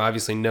I,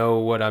 obviously know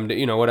what I'm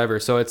doing, whatever.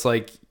 So it's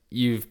like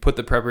you've put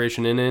the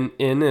preparation in,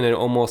 and it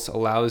almost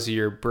allows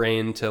your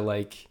brain to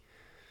like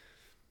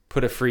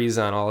put a freeze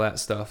on all that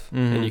stuff,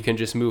 and you can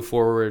just move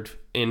forward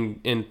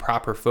in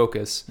proper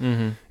focus.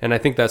 And I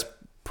think that's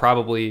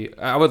probably,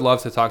 I would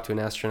love to talk to an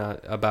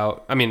astronaut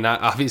about, I mean,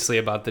 not obviously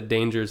about the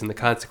dangers and the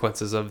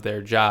consequences of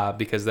their job,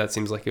 because that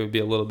seems like it would be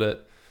a little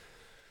bit,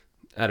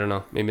 I don't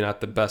know, maybe not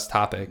the best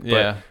topic,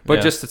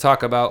 but just to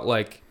talk about,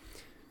 like,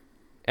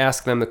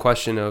 ask them the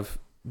question of,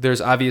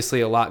 there's obviously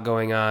a lot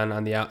going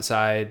on the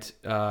outside,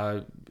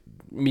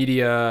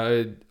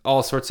 media,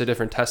 all sorts of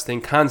different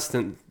testing,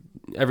 constant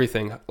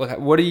everything.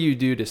 What do you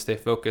do to stay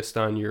focused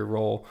on your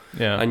role,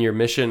 on your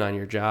mission, on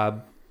your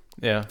job?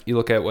 Yeah. You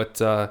look at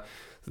what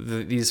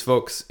these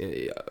folks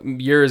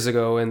years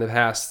ago in the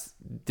past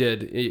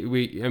did.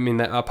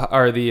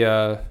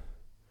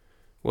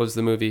 What was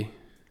the movie?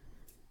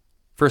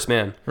 First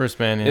Man. First.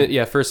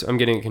 I'm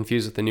getting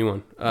confused with the new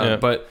one.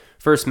 But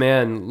First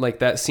Man, like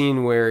that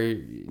scene where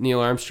Neil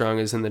Armstrong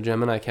is in the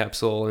Gemini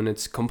capsule and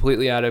it's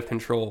completely out of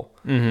control.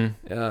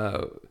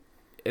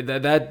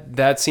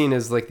 That scene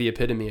is like the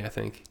epitome, I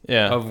think,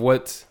 of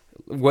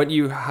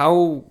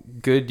how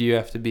good do you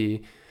have to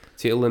be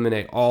to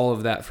eliminate all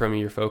of that from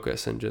your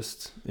focus and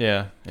just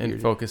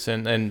focus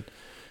in. And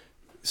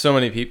so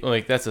many people,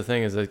 like, that's the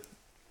thing, is like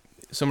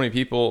so many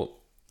people,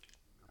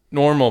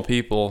 normal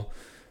people,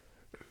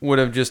 would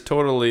have just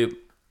totally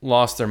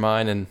lost their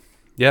mind and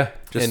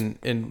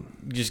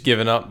just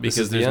given up,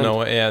 because there's no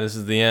way. Yeah, this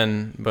is the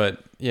end.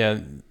 But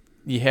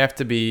you have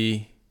to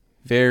be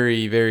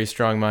very, very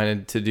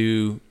strong-minded to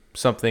do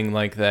something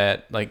like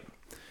that. Like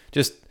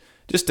just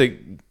to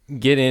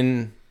get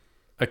in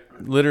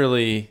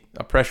literally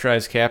a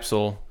pressurized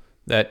capsule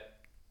that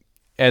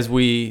as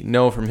we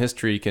know from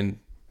history, can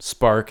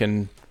spark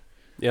and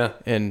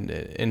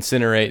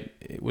incinerate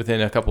within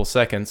a couple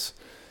seconds.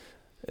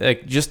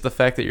 Like, just the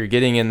fact that you're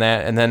getting in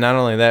that, and then not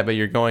only that, but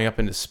you're going up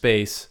into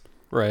space.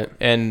 Right.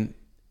 And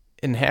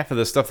in half of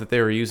the stuff that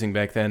they were using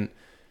back then,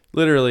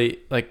 literally,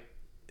 like,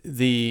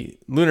 the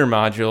lunar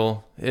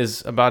module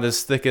is about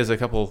as thick as a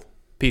couple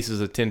pieces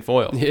of tin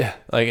foil. Yeah.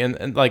 Like,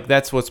 and like,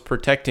 that's what's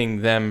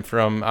protecting them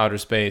from outer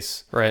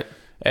space. Right.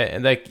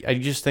 And like, I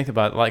just think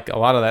about like a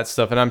lot of that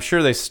stuff, and I'm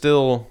sure they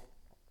still,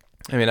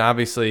 I mean,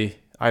 obviously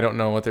I don't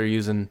know what they're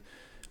using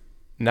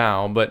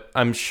now, but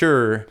I'm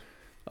sure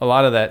a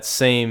lot of that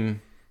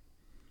same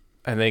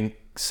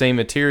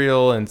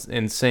material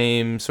and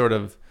same sort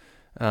of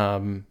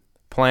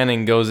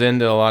planning goes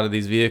into a lot of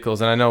these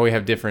vehicles. And I know we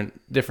have different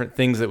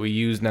things that we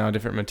use now,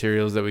 different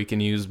materials that we can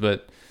use,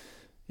 but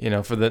you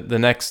know, for the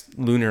next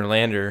lunar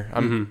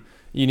lander,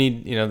 you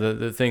need, you know,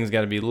 the thing's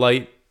got to be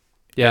light.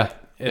 Yeah.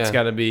 It's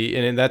got to be,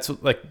 and that's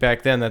like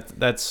back then,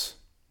 that's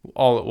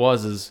all it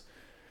was, is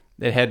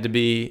it had to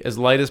be as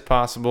light as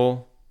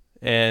possible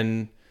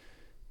and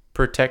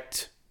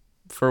protect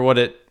for what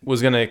it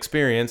was going to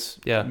experience.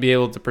 Yeah. Be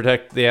able to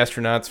protect the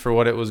astronauts for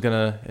what it was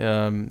going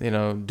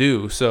to,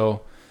 do.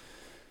 So,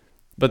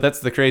 but that's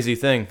the crazy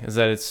thing, is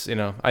that it's, you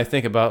know, I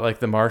think about like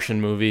the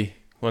Martian movie,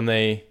 when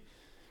they,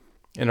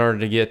 in order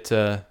to get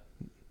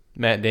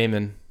Matt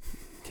Damon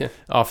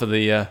off of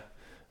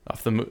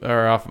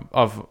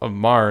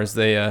Mars,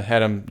 they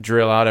had him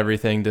drill out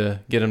everything to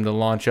get him to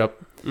launch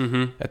up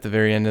at the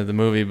very end of the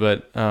movie.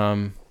 But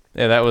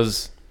that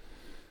was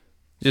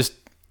just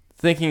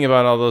thinking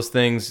about all those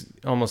things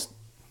almost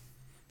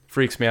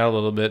freaks me out a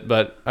little bit.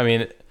 But I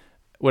mean,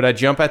 would I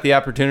jump at the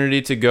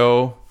opportunity to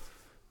go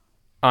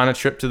on a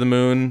trip to the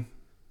moon,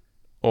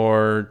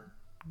 or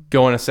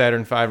go in a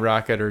Saturn V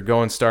rocket, or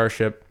go in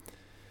Starship?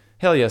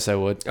 Hell yes, I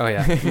would. Oh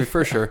yeah,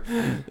 for sure.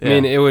 I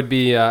mean, it would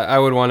be. I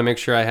would want to make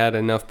sure I had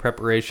enough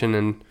preparation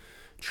and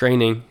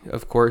training,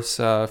 of course,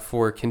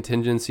 for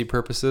contingency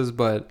purposes.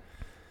 But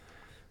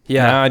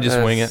yeah, I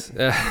just wing it.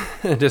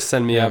 Just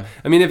send me up.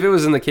 I mean, if it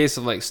was in the case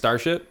of like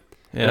Starship,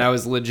 and I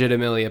was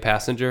legitimately a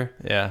passenger,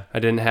 I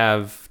didn't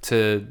have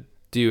to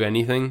do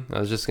anything. I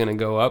was just gonna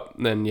go up.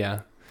 Then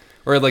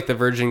or like the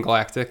Virgin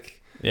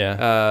Galactic.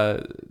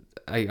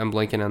 I'm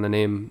blanking on the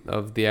name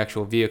of the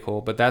actual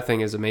vehicle, but that thing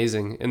is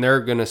amazing, and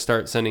they're gonna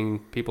start sending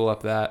people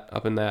up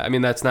in that. I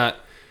mean,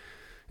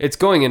 it's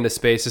going into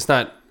space. It's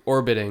not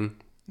orbiting.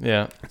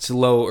 Yeah, it's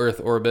low Earth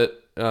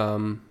orbit,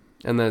 and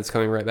then it's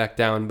coming right back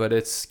down. But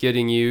it's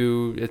getting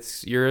you.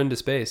 You're into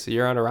space.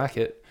 You're on a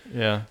rocket.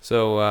 Yeah.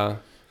 So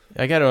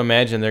I got to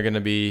imagine they're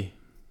gonna be,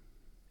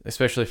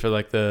 especially for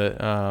like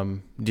the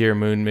Dear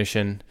Moon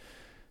mission,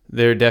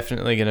 they're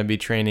definitely gonna be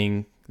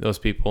training those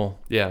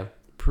people. Yeah.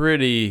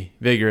 Pretty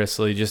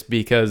vigorously, just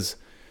because,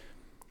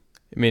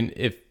 I mean,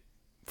 if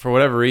for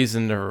whatever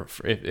reason, or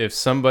if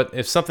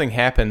something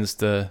happens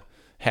to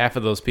half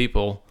of those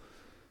people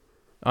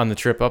on the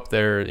trip up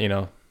there, you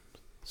know,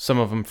 some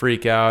of them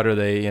freak out, or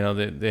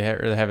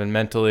they're having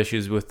mental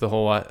issues with the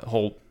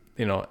whole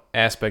you know,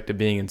 aspect of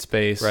being in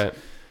space, right,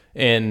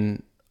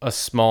 in a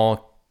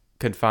small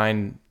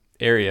confined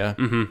area,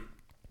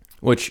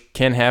 which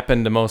can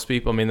happen to most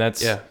people. I mean,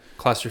 that's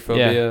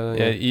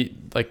claustrophobia.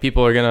 Like,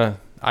 people are gonna.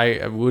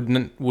 I would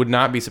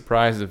not be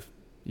surprised if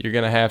you're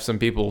gonna have some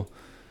people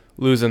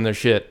losing their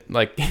shit.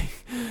 Like,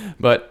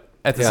 but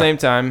at the same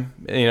time,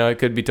 you know, it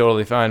could be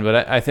totally fine.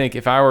 But I think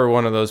if I were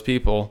one of those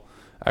people,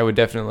 I would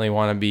definitely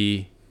want to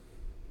be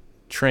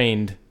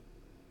trained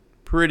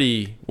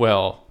pretty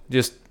well,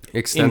 just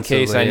in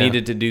case I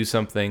needed to do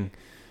something,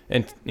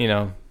 and you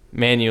know,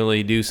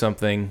 manually do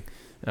something.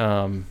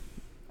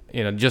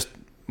 You know, just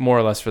more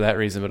or less for that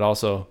reason, but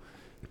also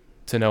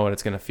to know what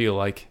it's gonna feel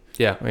like.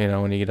 Yeah, you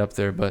know, when you get up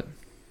there, but.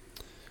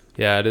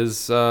 Yeah, it is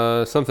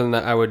something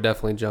that I would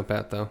definitely jump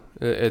at, though.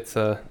 It's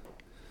an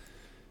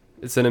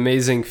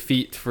amazing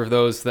feat for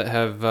those that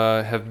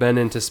have been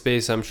into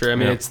space, I'm sure. I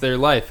mean, it's their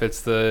life. It's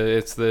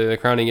the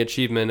crowning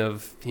achievement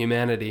of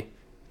humanity.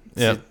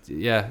 To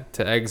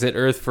exit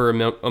Earth for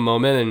a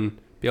moment and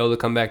be able to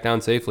come back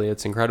down safely.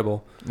 It's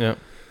incredible. Yeah.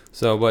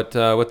 So, but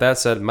with that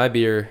said, my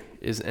beer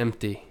is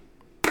empty.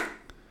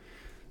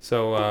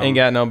 So ain't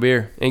got no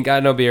beer.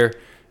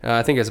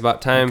 I think it's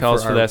about time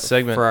for that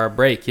segment, for our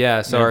break.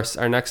 Yeah. So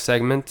our next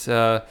segment,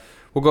 we'll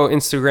go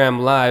Instagram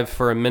Live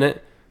for a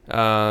minute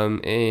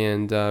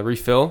and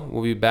refill.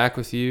 We'll be back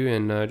with you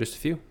in just a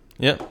few.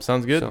 Yep.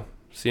 Sounds good. So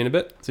see you in a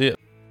bit. See ya.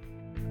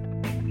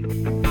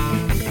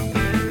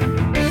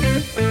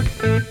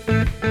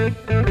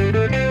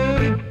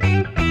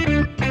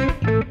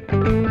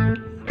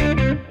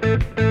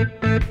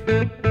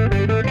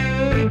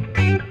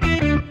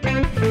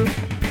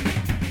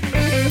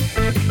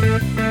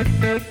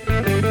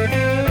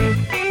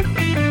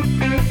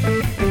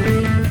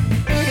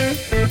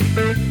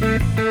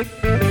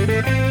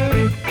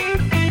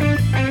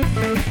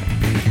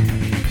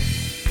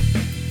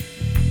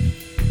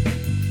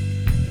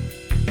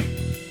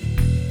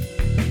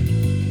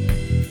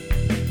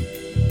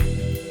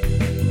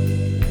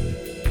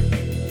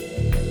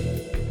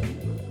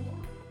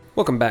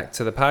 Welcome back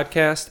to the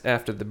podcast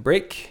after the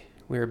break.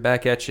 We're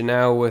back at you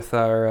now with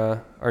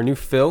our new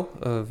fill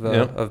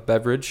of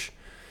beverage.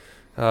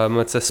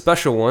 It's a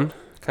special one,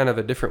 kind of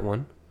a different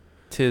one.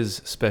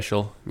 'Tis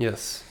special.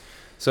 Yes.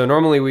 So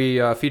normally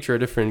we feature a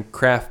different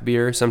craft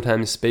beer,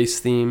 sometimes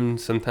space themed,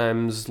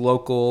 sometimes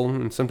local,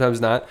 and sometimes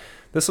not.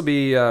 This will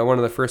be one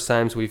of the first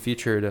times we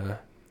featured an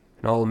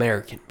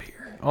all-American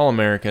beer.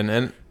 All-American.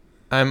 And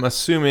I'm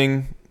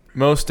assuming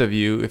most of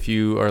you, if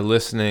you are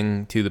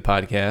listening to the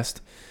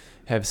podcast,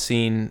 have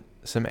seen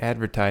some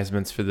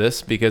advertisements for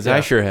this, because I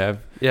sure have.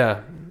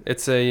 Yeah.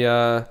 It's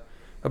a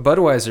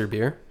Budweiser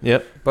beer.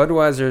 Yep.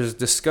 Budweiser's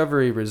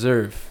Discovery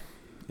Reserve.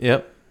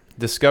 Yep.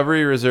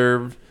 Discovery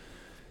Reserve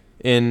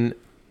in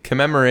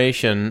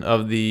commemoration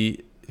of the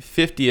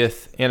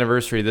 50th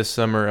anniversary this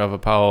summer of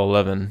Apollo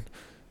 11.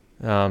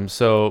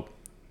 So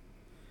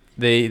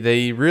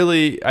they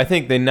really, I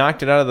think they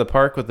knocked it out of the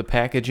park with the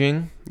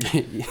packaging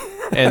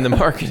and the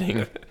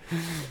marketing.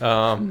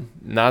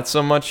 Not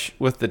so much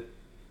with the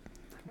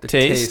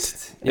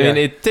taste. Yeah. I mean,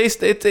 it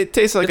tastes like It's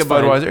a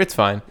Budweiser. It's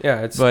fine.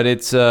 Yeah, But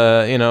it's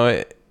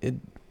I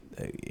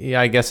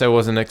guess I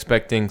wasn't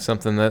expecting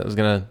something that was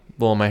gonna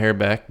blow my hair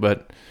back,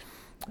 but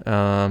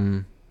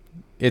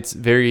it's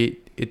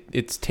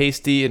it's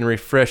tasty and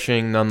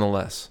refreshing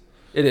nonetheless.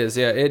 It is,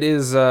 yeah. It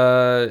is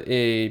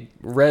a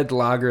red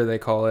lager, they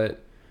call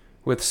it,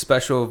 with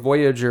special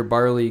Voyager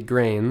barley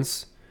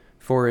grains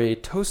for a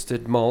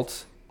toasted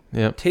malt.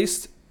 Yep.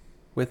 Taste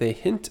with a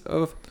hint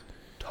of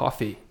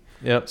toffee.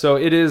 Yep. So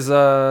it is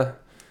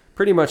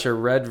pretty much a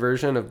red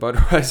version of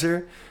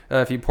Budweiser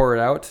if you pour it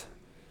out.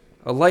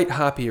 A light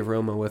hoppy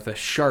aroma with a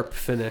sharp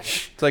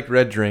finish. It's like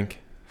red drink.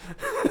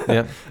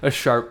 Yep. A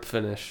sharp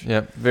finish.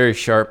 Yep. Very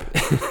sharp.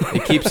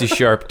 It keeps you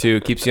sharp too.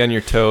 It keeps you on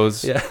your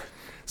toes. Yeah.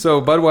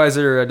 So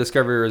Budweiser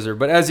Discovery Reserve,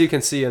 but as you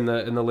can see in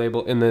the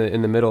label in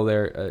the middle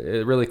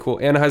there, really cool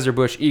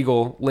Anheuser-Busch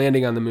Eagle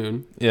landing on the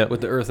moon. Yep.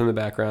 With the Earth in the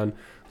background.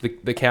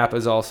 The cap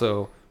is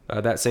also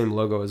that same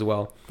logo as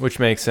well. Which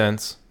makes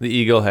sense. The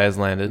eagle has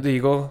landed. The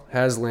eagle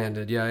has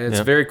landed. Yeah, it's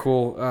Yep. very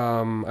cool.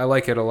 I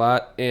like it a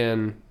lot,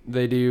 and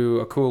they do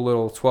a cool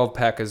little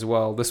 12-pack as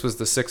well. This was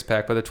the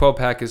 6-pack, but the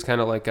 12-pack is kind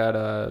of like got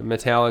a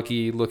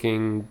metallic-y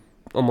looking,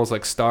 almost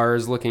like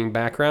stars looking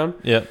background.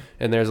 Yep.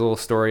 And there's a little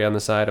story on the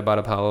side about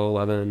Apollo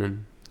 11,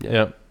 and yeah,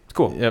 Yep. it's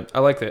cool. Yep. I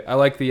like it. I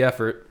like the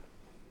effort.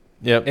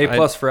 Yep.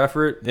 A+ for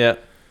effort.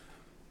 Yep.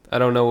 I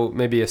don't know,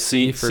 maybe a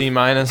C for C-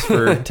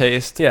 for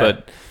taste. Yeah.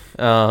 But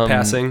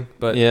passing,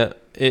 but yeah,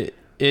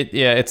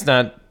 it's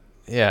not.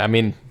 Yeah, I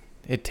mean,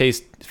 it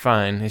tastes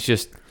fine. It's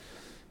just,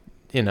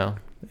 it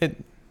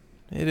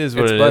is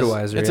what It's it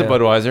Budweiser, is. It's yeah. a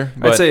Budweiser. I'd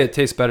But say it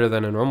tastes better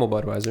than a normal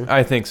Budweiser.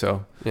 I think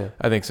so. Yeah.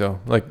 I think so.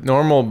 Like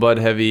normal Bud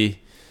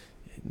Heavy,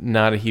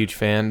 not a huge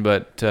fan,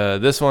 but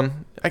this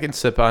one I can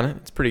sip on it.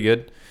 It's pretty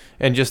good,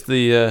 and just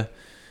the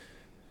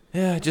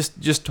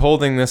just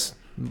holding this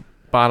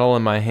bottle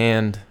in my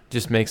hand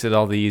just makes it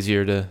all the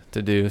easier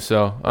to do.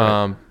 So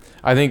Right.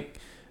 I think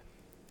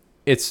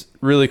it's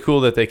really cool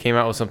that they came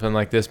out with something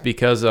like this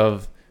because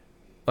of,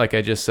 like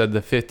I just said, the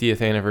 50th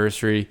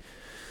anniversary.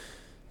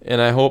 And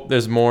I hope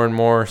there's more and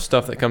more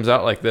stuff that comes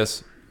out like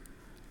this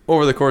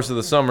over the course of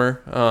the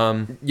summer.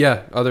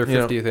 Yeah, other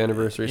 50th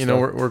anniversary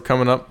stuff. We're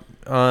coming up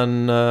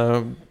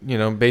on,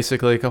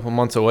 basically a couple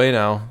months away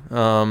now,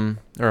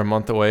 or a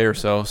month away or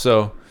so.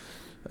 So,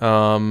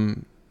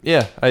 I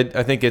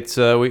think it's,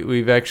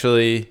 we've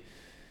actually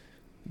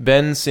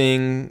been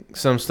seeing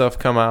some stuff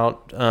come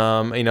out.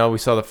 We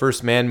saw the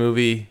first Man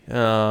movie.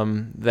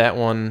 That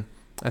one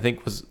I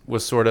think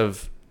was sort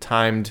of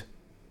timed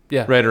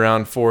right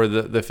around for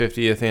the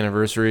 50th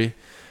anniversary.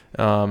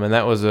 And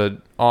that was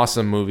an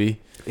awesome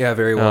movie. Yeah,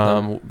 very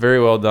well done. Very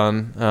well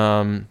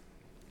done.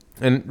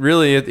 And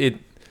really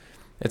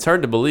it's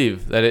hard to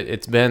believe that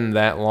it's been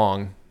that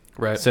long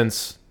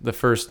since the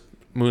first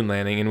moon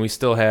landing, and we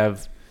still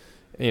have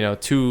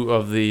two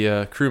of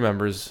the crew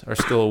members are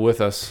still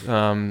with us,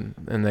 and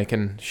they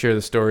can share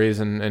the stories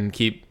and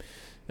keep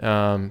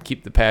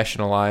the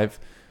passion alive.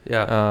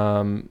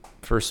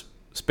 For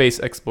space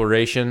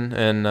exploration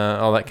and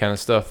all that kind of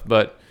stuff.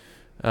 But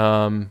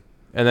and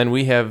then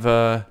we had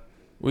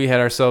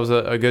ourselves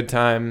a good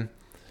time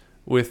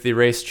with the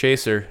Race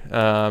Chaser,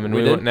 and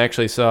we went and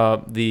actually saw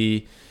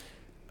the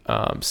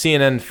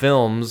CNN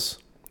Films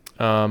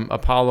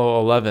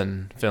Apollo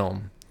 11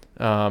 film.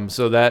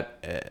 So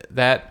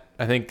that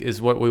I think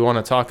is what we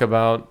want to talk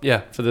about.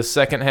 Yeah, for the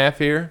second half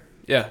here.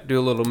 Yeah, do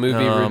a little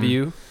movie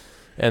review.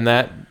 And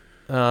that,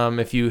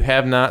 if you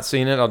have not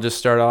seen it, I'll just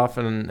start off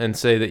and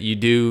say that you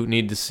do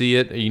need to see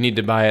it. You need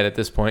to buy it at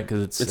this point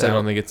because I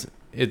don't think it's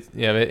and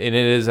it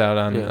is out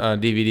on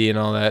DVD and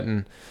all that,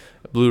 and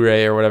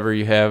Blu-ray or whatever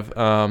you have.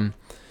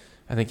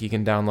 I think you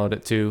can download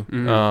it too.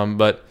 Mm-hmm.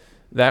 But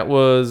that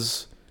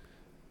was,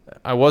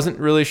 I wasn't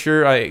really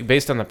sure.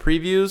 Based on the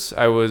previews,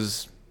 I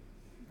was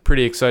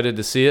pretty excited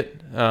to see it.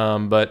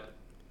 But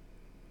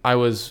I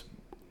was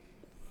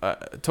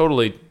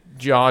totally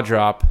jaw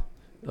drop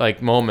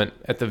moment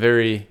at the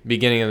very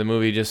beginning of the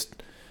movie.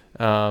 Just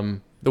the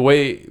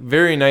way,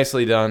 very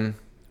nicely done.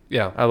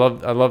 Yeah. I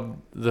love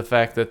the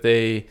fact that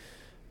they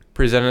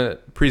presented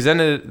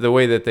it the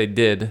way that they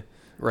did.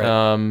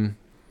 Right.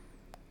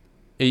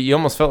 You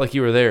almost felt like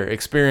you were there,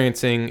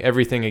 experiencing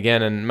everything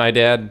again. And my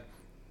dad,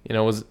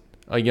 was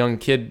a young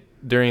kid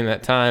during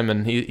that time,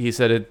 and he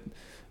said it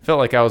felt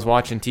like I was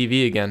watching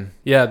TV again.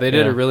 Yeah, they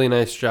did a really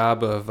nice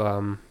job of.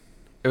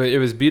 It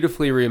was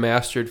beautifully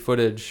remastered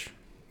footage.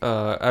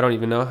 I don't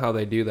even know how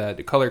they do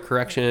that. Color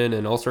correction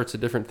and all sorts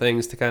of different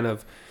things to kind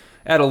of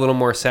add a little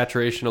more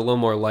saturation, a little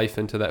more life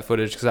into that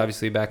footage. Because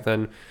obviously back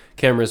then,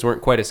 cameras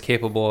weren't quite as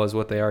capable as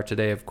what they are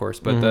today, of course.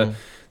 But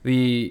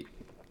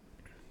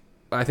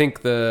I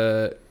think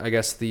the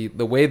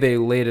way they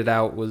laid it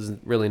out was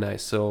really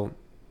nice. So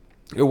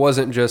it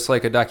wasn't just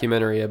like a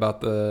documentary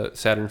about the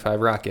Saturn V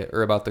rocket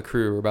or about the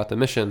crew or about the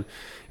mission.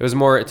 It was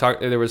more,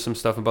 there was some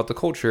stuff about the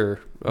culture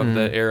of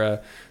the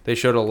era. They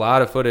showed a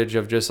lot of footage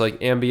of just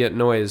like ambient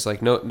noise.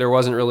 Like there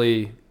wasn't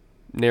really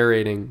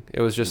narrating.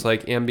 It was just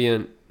like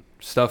ambient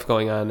stuff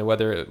going on,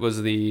 whether it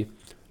was the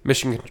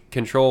mission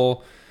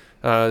control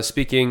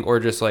speaking or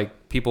just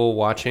like people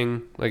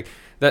watching. Like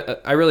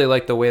that, I really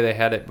liked the way they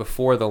had it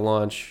before the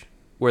launch,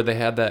 where they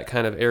had that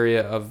kind of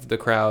area of the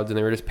crowds and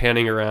they were just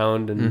panning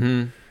around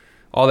and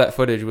all that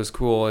footage was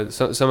cool. And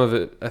some of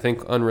it, I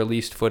think,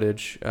 unreleased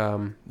footage.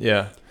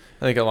 Yeah.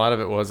 I think a lot of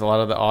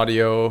the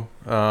audio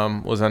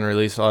was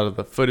unreleased. A lot of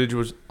the footage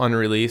was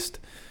unreleased.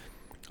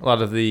 A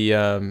lot of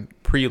the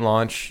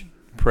pre-launch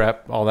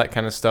prep, all that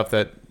kind of stuff,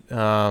 that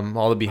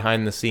all the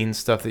behind-the-scenes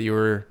stuff that you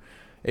were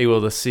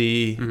able to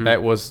see,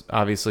 that was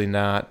obviously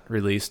not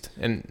released,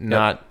 and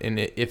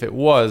if it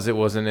was, it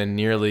wasn't in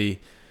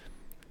nearly,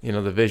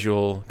 the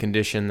visual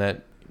condition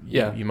that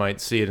you might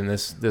see it in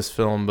this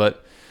film.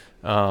 But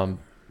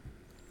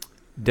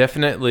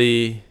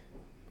definitely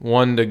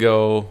one to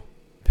go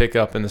pick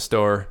up in the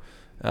store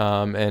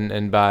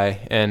and buy,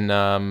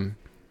 and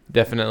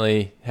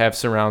definitely have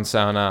surround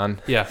sound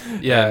on.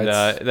 And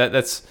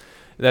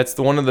that's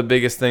one of the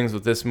biggest things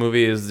with this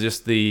movie is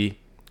just the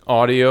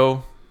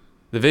audio,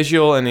 the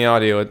visual and the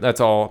audio.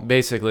 That's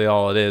basically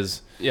all it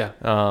is.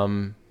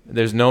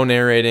 There's no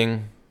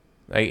narrating.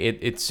 Like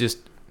it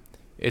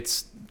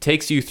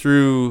takes you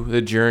through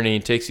the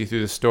journey, takes you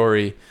through the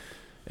story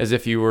as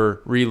if you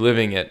were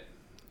reliving it.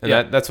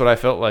 And that's what I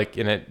felt like,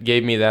 and it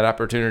gave me that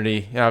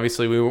opportunity.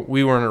 Obviously,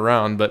 we weren't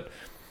around, but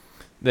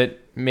that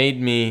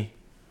made me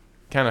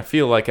kind of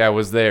feel like I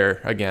was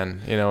there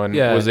again, and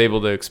was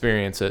able to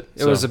experience it.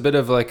 It was a bit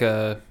of like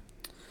a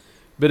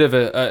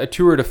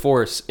tour de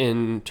force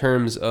in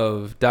terms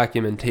of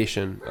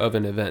documentation of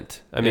an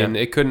event. I mean,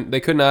 they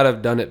could not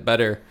have done it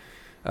better.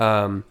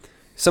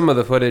 Some of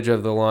the footage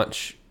of the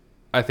launch,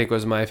 I think,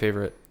 was my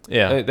favorite.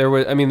 Yeah, there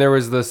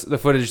was the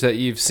footage that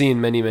you've seen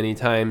many, many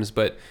times,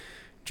 but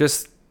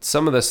just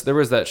some of this, there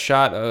was that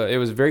shot. It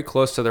was very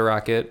close to the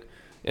rocket,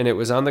 and it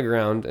was on the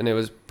ground, and it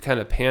was kind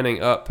of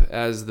panning up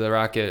as the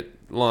rocket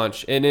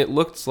launched, and it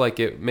looked like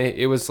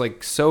it was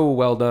like so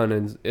well done,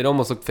 and it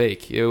almost looked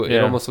fake. It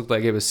almost looked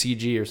like it was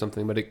CG or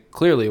something, but it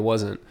clearly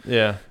wasn't.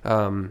 Yeah.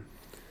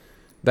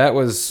 That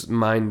was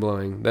mind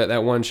blowing.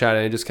 That one shot,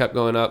 and it just kept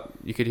going up.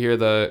 You could hear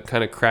the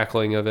kind of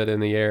crackling of it in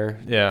the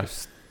air. Yeah.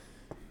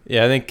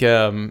 I think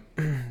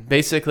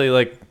basically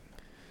like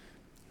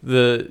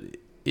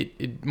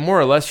it more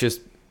or less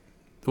just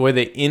the way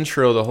they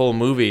intro the whole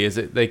movie is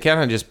they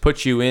kind of just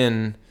put you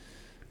in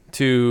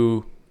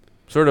to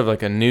sort of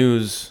like a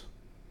news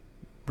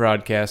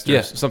broadcast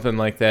or something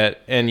like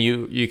that, and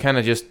you kind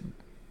of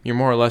you're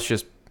more or less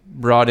just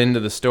brought into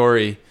the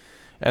story.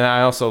 And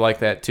I also like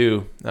that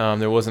too.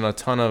 There wasn't a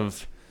ton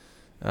of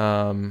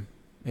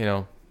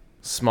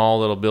small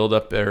little build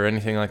up or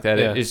anything like that.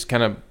 It just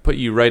kind of put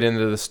you right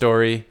into the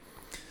story,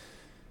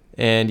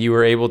 and you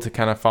were able to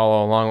kind of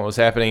follow along what was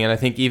happening. And I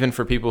think even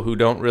for people who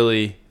don't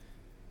really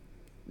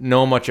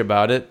know much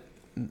about it,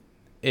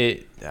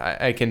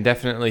 I can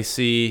definitely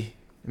see.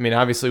 I mean,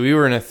 obviously, we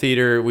were in a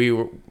theater. We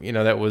were,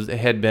 it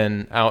had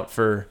been out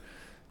for,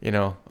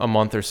 a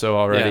month or so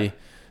already. Yeah.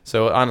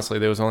 So honestly,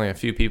 there was only a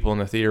few people in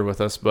the theater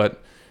with us,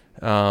 but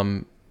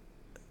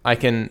I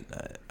can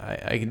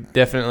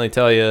definitely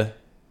tell you,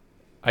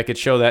 I could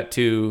show that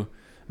to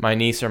my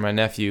niece or my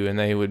nephew, and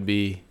they would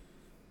be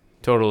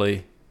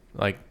totally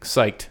like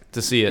psyched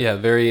to see it. Yeah,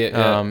 very.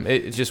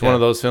 It's just one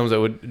of those films that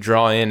would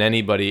draw in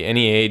anybody,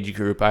 any age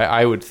group.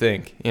 I would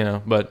think,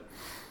 but.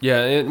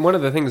 Yeah, and one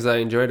of the things I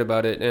enjoyed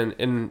about it,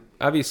 and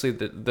obviously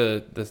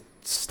the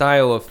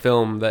style of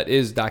film that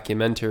is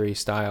documentary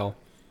style,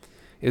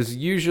 is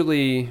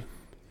usually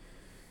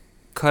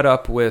cut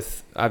up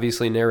with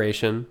obviously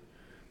narration,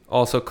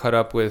 also cut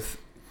up with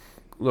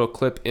little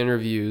clip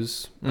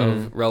interviews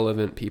of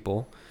relevant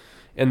people,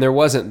 and there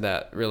wasn't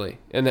that really,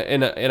 and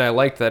I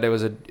liked that it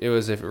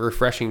was a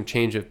refreshing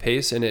change of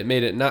pace, and it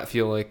made it not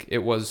feel like it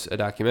was a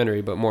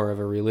documentary but more of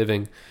a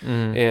reliving,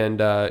 and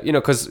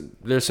because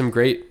there's some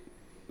great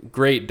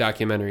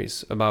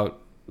documentaries about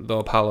the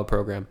Apollo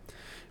program,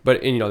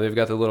 but they've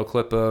got the little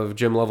clip of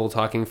Jim Lovell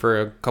talking for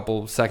a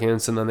couple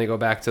seconds, and then they go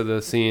back to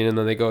the scene, and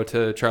then they go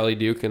to Charlie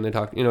Duke and they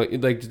talk,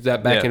 like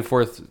that back and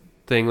forth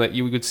thing that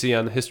you would see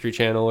on the History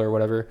Channel or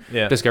whatever,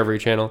 Yeah. Discovery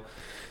Channel.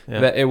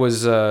 Yeah. That it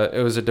was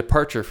a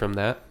departure from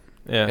that,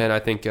 Yeah. and I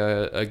think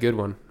a good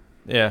one.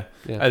 Yeah.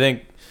 Yeah. I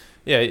think,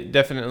 yeah,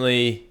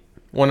 definitely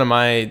one of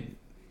my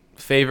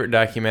favorite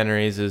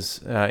documentaries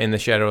is In the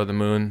Shadow of the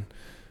Moon,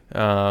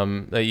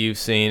 that you've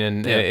seen.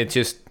 And Yeah. it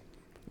just,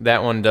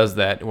 that one does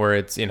that where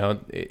it's,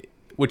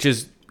 which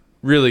is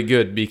really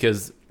good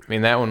because, I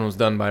mean, that one was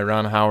done by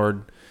Ron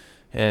Howard.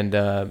 And,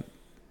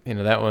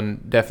 that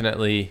one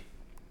definitely,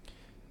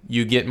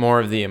 you get more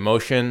of the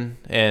emotion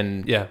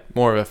and Yeah.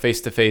 more of a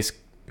face-to-face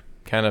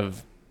kind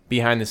of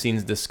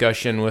behind-the-scenes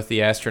discussion with the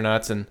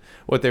astronauts and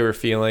what they were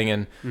feeling.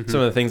 And some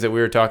of the things that we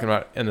were talking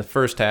about in the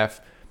first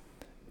half,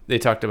 they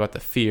talked about the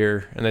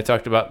fear, and they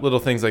talked about little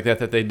things like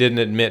that they didn't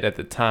admit at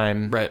the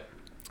time. Right.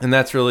 And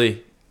that's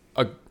really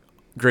a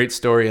great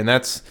story. And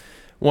that's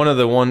one of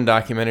the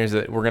documentaries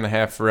that we're going to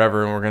have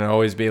forever, and we're going to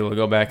always be able to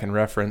go back and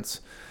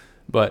reference.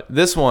 It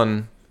this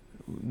one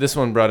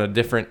brought a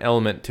different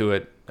element to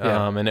it.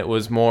 Yeah. And it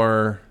was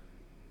more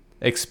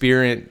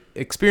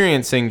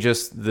experiencing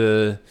just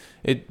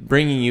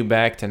bringing you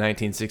back to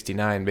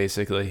 1969,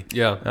 basically.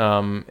 Yeah.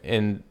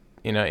 And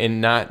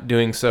in not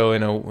doing so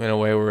in a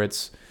way where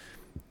it's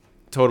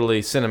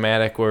totally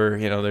cinematic, where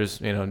there's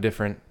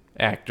different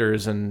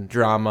actors and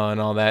drama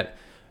and all that.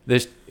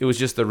 It was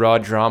just the raw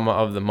drama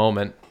of the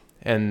moment,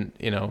 and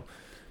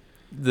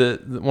the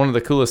one of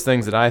the coolest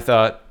things that I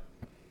thought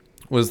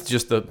was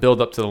just the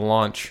build up to the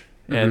launch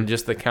and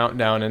just the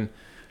countdown. And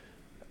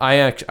I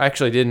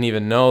actually didn't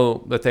even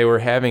know that they were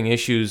having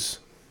issues,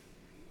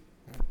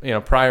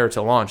 prior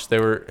to launch.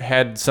 They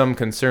had some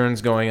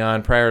concerns going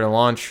on prior to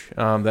launch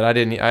that I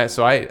didn't.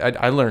 So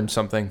I learned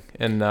something.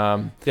 And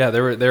yeah,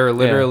 they were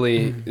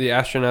literally the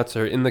astronauts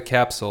are in the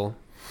capsule,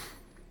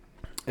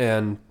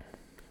 and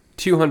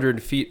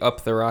 200 feet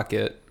up the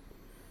rocket.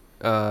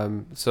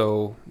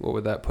 So what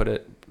would that put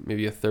it?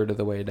 Maybe a third of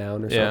the way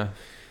down or something.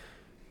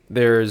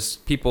 There's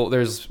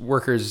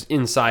workers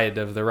inside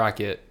of the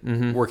rocket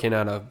working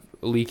on a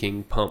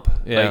leaking pump.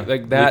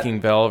 Like that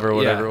leaking valve or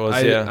whatever it was.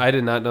 I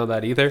did not know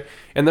that either.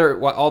 And they're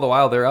all the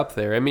while they're up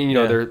there. I mean,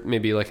 they're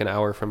maybe like an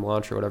hour from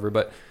launch or whatever,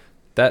 but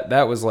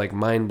that was like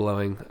mind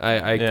blowing.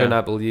 I could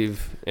not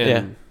believe.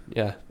 And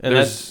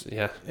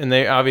and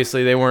they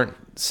obviously they weren't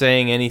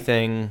saying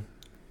anything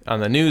on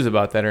the news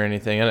about that or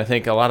anything. And I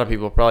think a lot of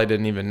people probably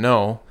didn't even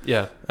know.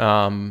 Yeah.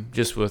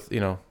 Just with,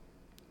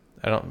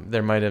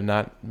 there might have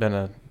not been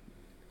a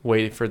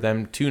way for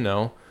them to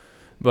know,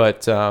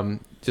 but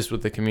just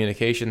with the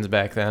communications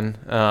back then.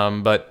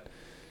 But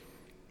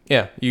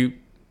yeah,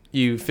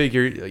 you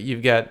figure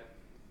you've got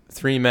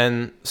 3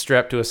 men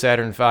strapped to a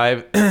Saturn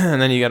V,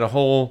 and then you got a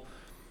whole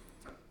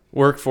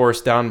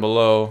workforce down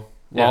below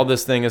while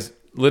this thing is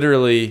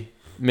literally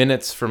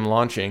minutes from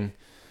launching.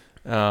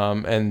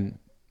 And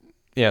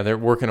yeah, they're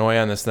working away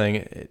on this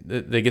thing.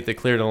 They get the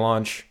clear to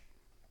launch.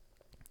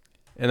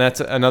 And that's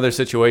another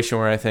situation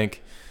where I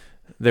think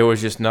there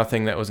was just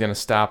nothing that was going to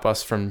stop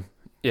us from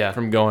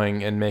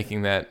going and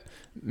making that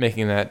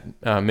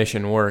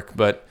mission work.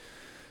 But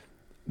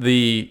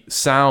the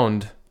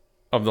sound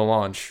of the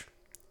launch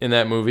in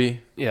that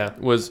movie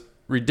was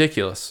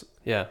ridiculous.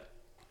 Yeah.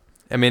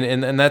 I mean,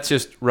 and that's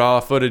just raw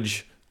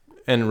footage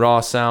and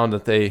raw sound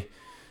that they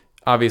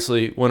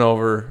obviously went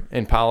over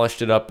and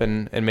polished it up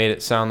and made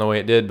it sound the way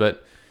it did.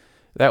 But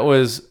that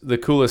was the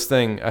coolest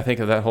thing, I think,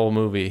 of that whole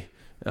movie,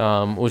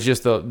 was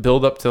just the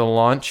build up to the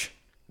launch.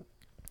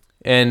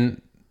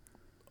 And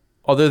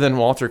other than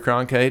Walter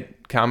Cronkite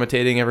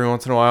commentating every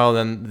once in a while,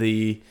 then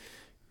the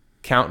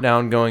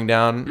countdown going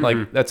down,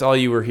 like that's all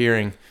you were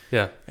hearing.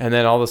 Yeah. And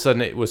then all of a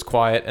sudden it was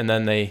quiet, and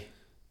then they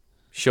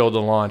showed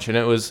the launch, and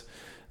it was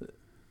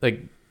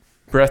like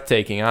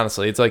breathtaking.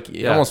 Honestly, it's like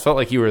it almost felt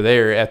like you were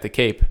there at the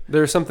Cape.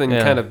 There's something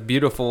kind of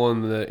beautiful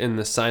in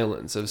the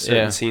silence of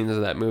certain scenes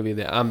of that movie,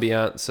 the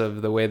ambiance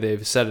of the way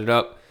they've set it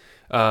up.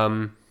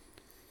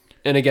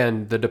 And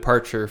again, the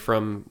departure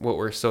from what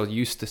we're so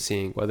used to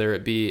seeing, whether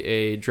it be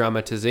a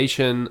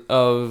dramatization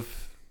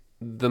of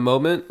the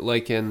moment,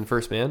 like in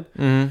First Man,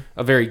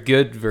 a very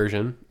good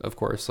version, of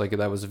course, like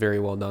that was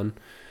very well done.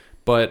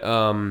 But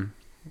and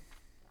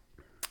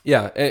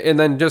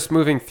then just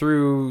moving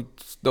through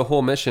the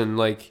whole mission,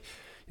 like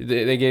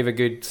they gave a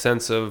good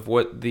sense of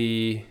what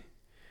the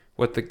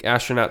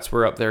astronauts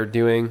were up there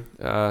doing.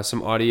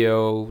 Some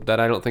audio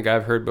that I don't think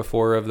I've heard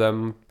before of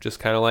them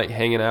just kind of like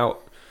hanging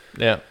out.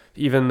 Yeah.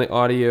 Even the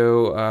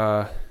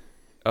audio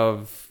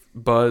of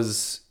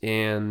Buzz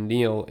and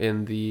Neil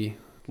in the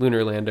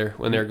lunar lander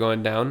when they're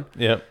going down.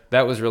 Yeah.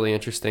 That was really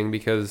interesting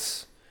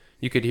because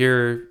you could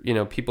hear,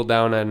 people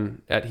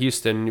down at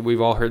Houston.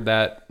 We've all heard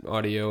that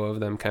audio of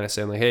them kind of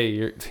saying like, "Hey,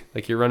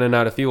 you're running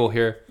out of fuel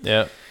here."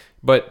 Yeah.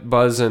 But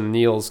Buzz and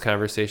Neil's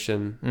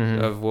conversation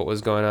of what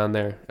was going on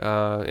there,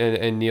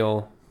 and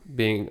Neil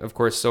being, of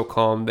course, so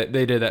calm, that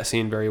they did that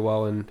scene very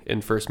well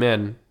in First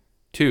Man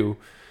too.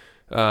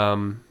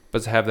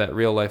 But to have that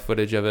real life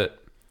footage of it,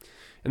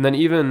 and then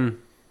even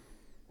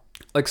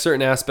like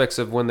certain aspects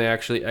of when they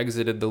actually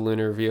exited the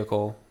lunar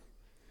vehicle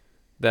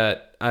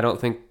that I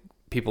don't think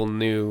people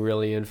knew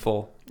really in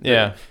full.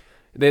 Yeah.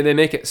 they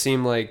make it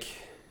seem like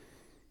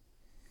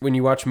when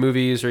you watch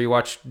movies or you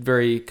watch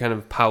very kind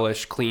of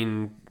polished,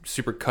 clean,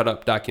 super cut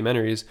up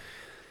documentaries,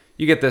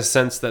 you get this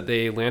sense that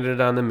they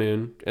landed on the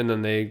moon and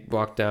then they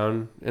walked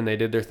down and they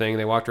did their thing.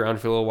 They walked around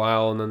for a little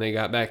while and then they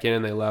got back in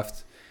and they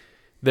left.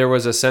 There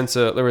was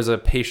a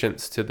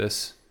patience to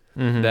this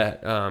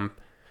that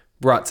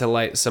brought to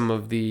light some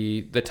of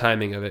the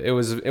timing of it. It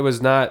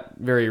was not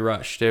very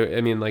rushed.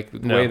 The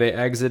way they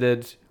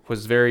exited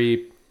was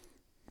very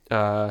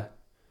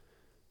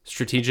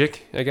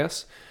strategic, I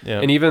guess.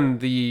 Yeah. And even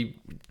the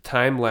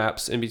time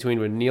lapse in between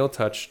when Neil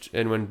touched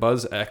and when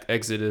Buzz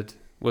exited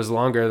was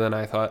longer than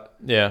I thought.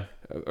 Yeah.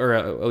 Or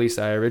at least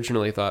I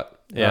originally thought.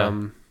 Yeah.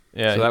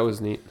 So that was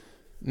neat.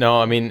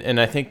 No, I mean, and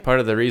I think part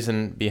of the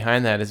reason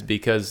behind that is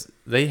because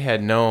they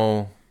had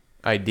no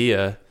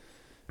idea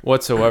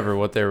whatsoever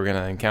what they were going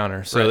to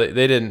encounter. So Right.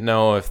 they didn't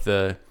know if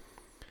the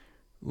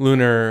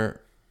lunar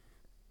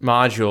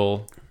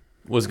module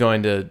was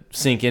going to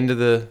sink into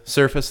the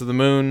surface of the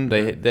moon.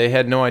 They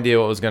had no idea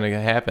what was going to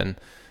happen.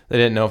 They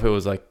didn't know if it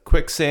was like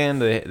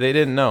quicksand. They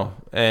didn't know.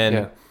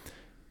 And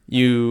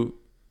you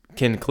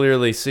can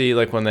clearly see,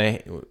 like,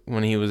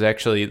 when he was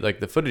actually, like,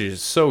 the footage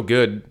is so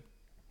good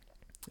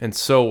and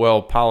so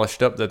well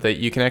polished up that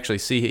you can actually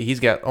see he's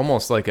got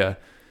almost like a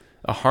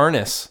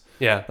harness,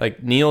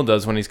 like Neil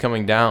does when he's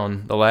coming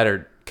down the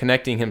ladder,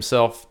 connecting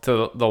himself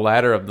to the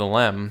ladder of the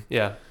LEM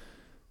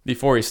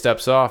before he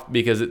steps off,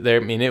 because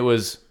it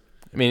was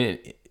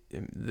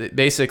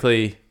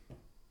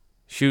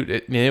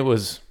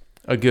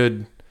a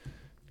good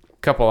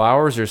couple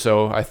hours or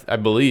so, I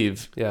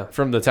believe,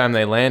 from the time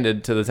they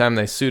landed to the time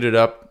they suited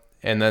up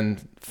and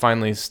then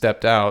finally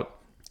stepped out.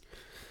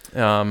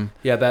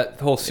 That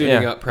whole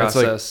suiting up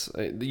process,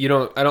 I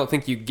don't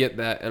think you get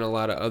that in a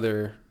lot of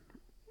other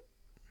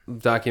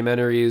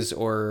documentaries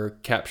or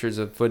captures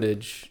of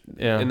footage.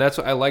 And that's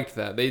what I liked,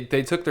 that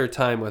they took their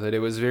time with it.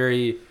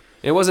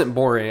 It wasn't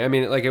boring. I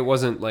mean, like, it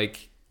wasn't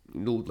like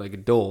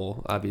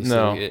dull, obviously.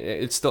 No.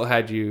 It still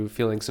had you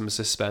feeling some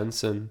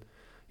suspense, and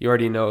you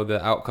already know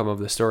the outcome of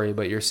the story,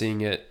 but you're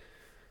seeing it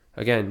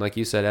again, like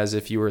you said, as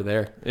if you were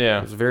there.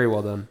 It was very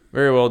well done.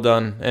 Very well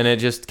done. And it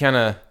just kind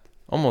of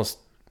almost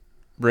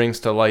brings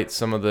to light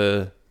some of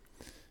the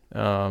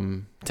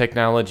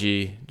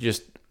technology,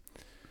 just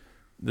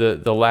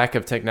the lack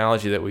of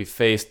technology that we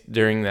faced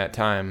during that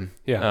time.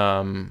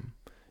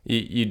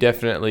 You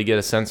definitely get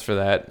a sense for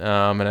that,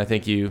 and I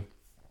think you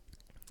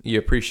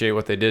appreciate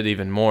what they did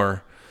even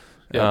more,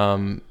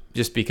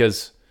 just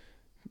because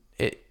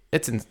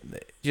it's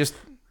just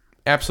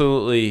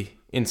absolutely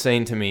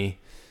insane to me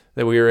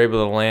that we were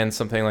able to land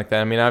something like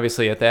that. I mean,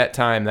 obviously at that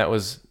time that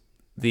was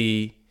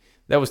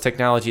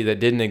technology that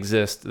didn't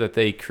exist, that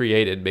they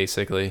created,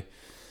 basically.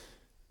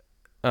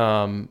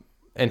 And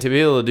to be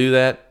able to do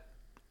that,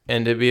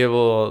 and to be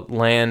able to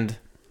land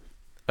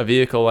a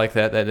vehicle like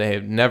that they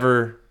have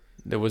never,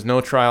 there was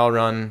no trial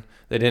run.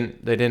 They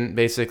didn't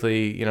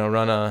basically,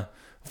 run a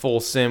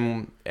full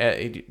sim,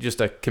 just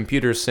a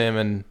computer sim,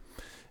 and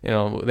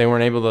they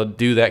weren't able to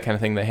do that kind of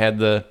thing. They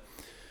had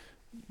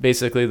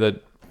basically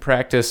the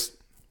practice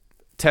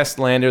test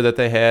lander that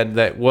they had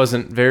that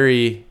wasn't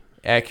very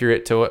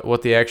accurate to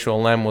what the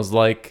actual LEM was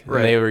like, right,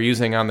 and they were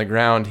using on the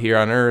ground here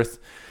on Earth.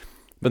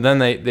 But then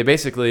they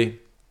basically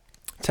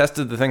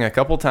tested the thing a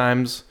couple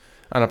times.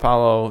 On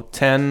Apollo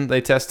 10, they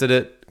tested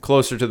it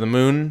closer to the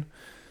moon.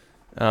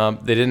 They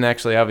didn't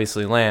actually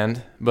obviously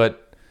land,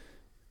 but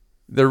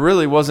there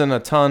really wasn't a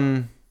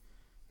ton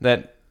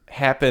that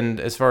happened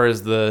as far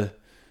as the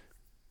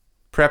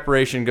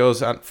preparation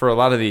goes for a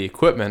lot of the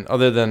equipment,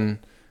 other than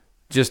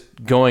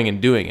just going and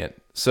doing it.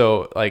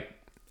 So, like,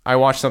 I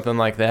watched something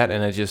like that,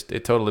 and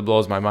it totally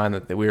blows my mind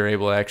that we were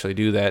able to actually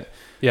do that.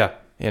 Yeah.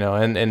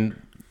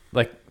 And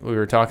like we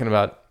were talking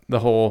about, the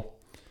whole,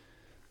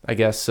 I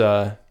guess,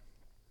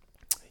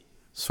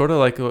 sort of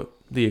like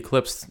the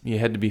eclipse, you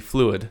had to be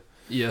fluid.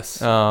 Yes,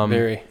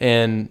 very.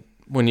 And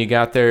when you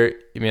got there,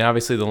 I mean,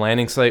 obviously the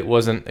landing site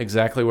wasn't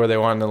exactly where they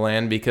wanted to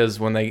land, because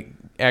when they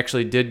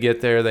actually did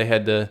get there, they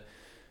had to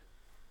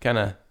kind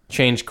of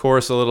change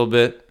course a little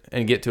bit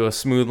and get to a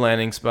smooth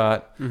landing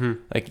spot. Mm-hmm.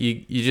 Like,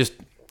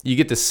 you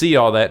get to see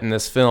all that in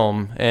this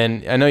film,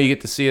 and I know you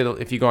get to see it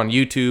if you go on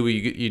YouTube, or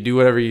you do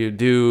whatever you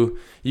do,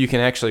 you can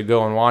actually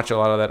go and watch a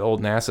lot of that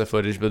old NASA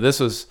footage. But this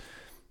was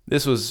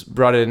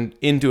brought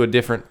into a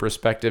different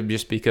perspective,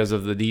 just because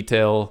of the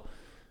detail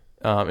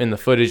in the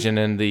footage and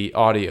in the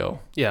audio.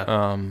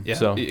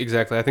 So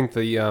exactly. I think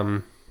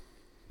the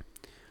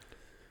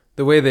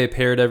way they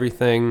paired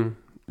everything,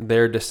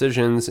 their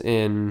decisions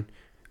in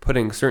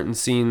putting certain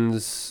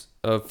scenes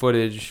of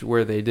footage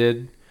where they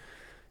did,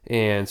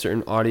 and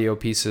certain audio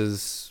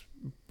pieces,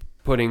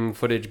 putting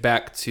footage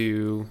back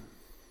to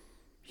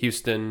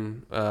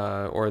Houston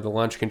or the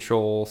Launch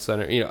Control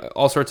Center,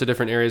 all sorts of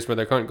different areas where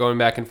they're going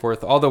back and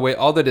forth. All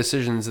the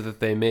decisions that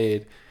they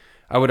made,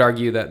 I would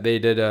argue that they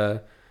did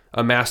a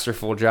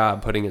masterful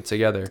job putting it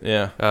together.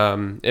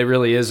 It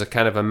really is a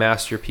kind of a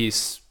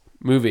masterpiece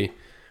movie,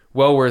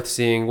 well worth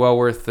seeing, well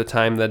worth the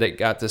time that it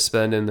got to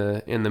spend in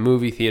the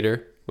movie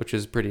theater, which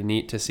is pretty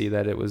neat to see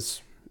that it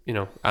was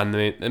on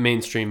the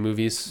mainstream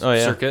movies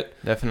circuit.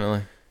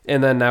 Definitely.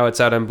 And then now it's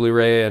out on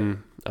Blu-ray,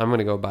 and I'm going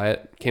to go buy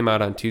it. Came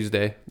out on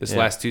Tuesday,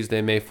 last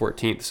Tuesday, May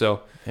 14th.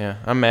 So yeah,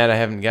 I'm mad I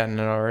haven't gotten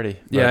it already.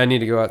 Yeah, I need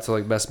to go out to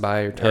like Best Buy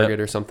or Target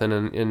or something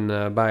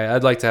and buy it.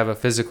 I'd like to have a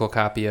physical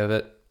copy of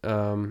it.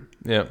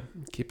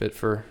 Keep it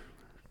for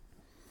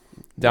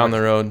down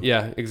the road.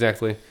 Yeah,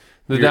 exactly.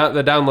 The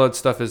download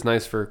stuff is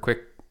nice for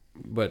quick,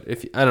 but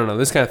I don't know,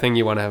 this kind of thing,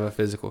 you want to have a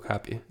physical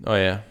copy. Oh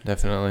yeah,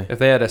 definitely. If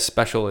they had a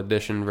special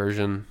edition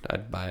version,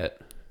 I'd buy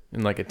it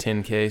in like a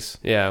tin case.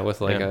 Yeah, with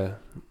like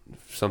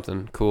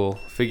something cool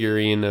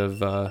figurine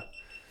of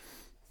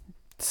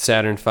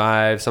Saturn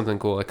V, something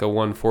cool, like a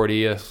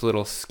 1/40th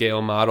little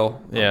scale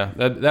model. Yeah,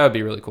 that would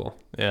be really cool.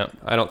 Yeah,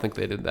 I don't think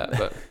they did that,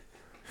 but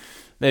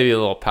maybe a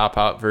little pop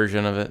out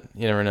version of it.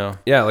 You never know.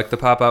 Yeah, like the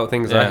pop out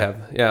things I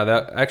have. Yeah,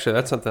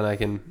 that's something I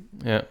can.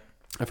 Yeah,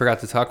 I forgot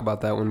to talk about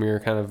that when we were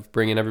kind of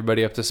bringing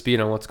everybody up to speed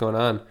on what's going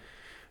on.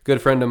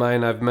 Good friend of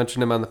mine, I've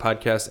mentioned him on the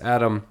podcast,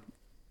 Adam,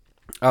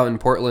 out in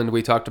Portland.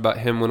 We talked about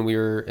him when we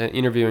were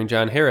interviewing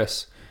John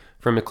Harris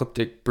from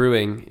Ecliptic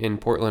Brewing in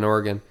Portland,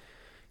 Oregon.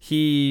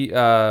 He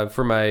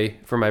for my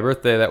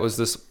birthday, that was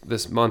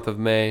this month of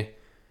May,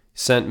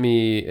 sent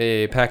me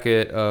a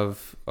packet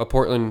of a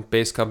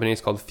Portland-based company.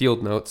 It's called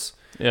Field Notes.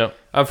 Yeah,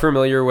 I'm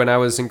familiar. When I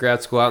was in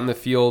grad school, out in the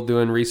field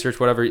doing research,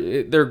 whatever.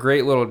 They're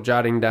great little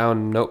jotting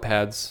down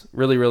notepads.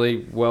 Really,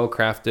 really well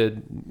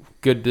crafted,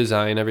 good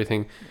design,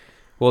 everything.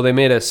 Well, they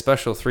made a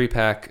special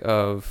 3-pack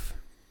of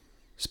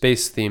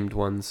space-themed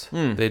ones.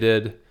 They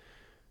did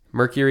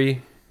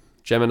Mercury,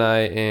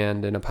 Gemini,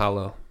 and an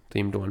Apollo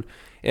themed one.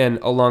 And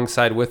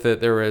alongside with it,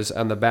 there was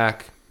on the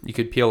back, you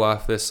could peel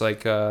off this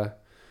like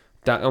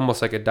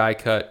almost like a die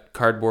cut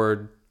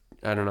cardboard.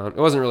 I don't know. It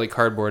wasn't really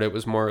cardboard. It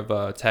was more of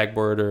a tag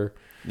board or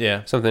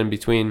something in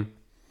between.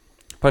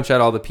 Punch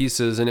out all the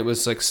pieces, and it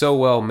was like so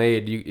well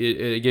made.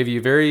 It gave you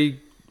very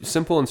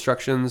simple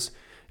instructions.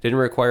 Didn't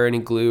require any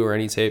glue or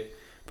any tape,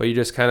 but you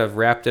just kind of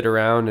wrapped it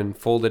around and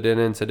folded it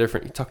into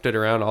different, tucked it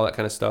around, all that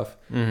kind of stuff.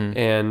 Mm-hmm.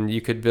 And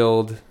you could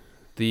build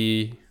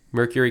the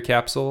Mercury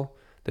capsule,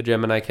 the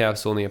Gemini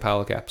capsule, and the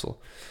Apollo capsule.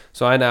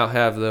 So I now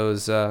have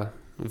those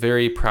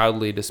very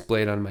proudly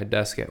displayed on my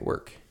desk at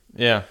work.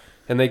 Yeah.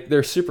 And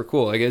they're super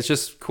cool. Like, it's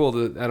just cool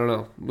to, I don't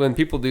know, when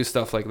people do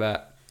stuff like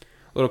that,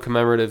 little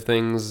commemorative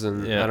things,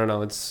 and I don't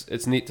know,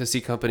 it's neat to see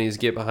companies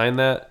get behind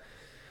that.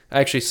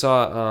 I actually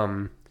saw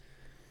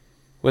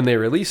when they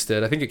released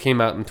it, I think it came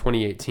out in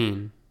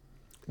 2018.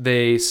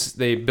 They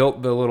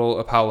built the little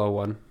Apollo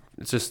one.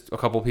 It's just a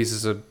couple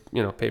pieces of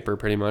paper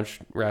pretty much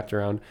wrapped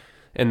around,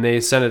 and they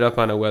sent it up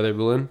on a weather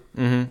balloon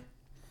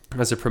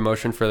as a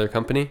promotion for their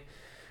company.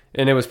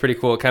 And it was pretty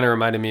cool. It kind of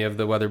reminded me of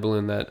the weather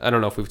balloon that, I don't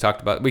know if we've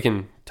talked about. We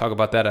can talk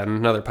about that on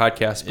another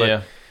podcast.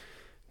 But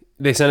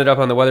they sent it up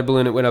on the weather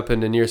balloon. It went up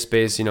into near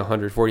space,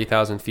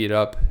 140,000 feet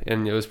up.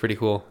 And it was pretty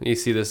cool. You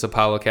see this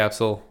Apollo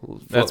capsule.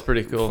 That's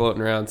pretty cool.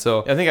 Floating around.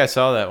 So I think I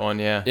saw that one,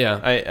 yeah. Yeah.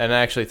 I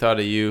actually thought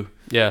of you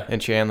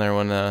and Chandler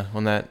when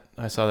that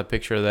I saw the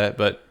picture of that.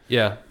 But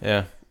yeah,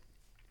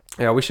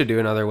 we should do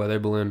another weather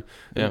balloon.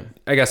 Yeah.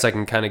 I guess I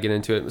can kind of get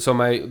into it. So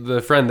the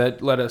friend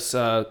that let us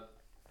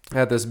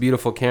had this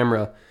beautiful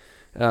camera,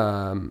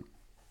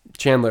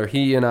 Chandler,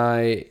 he and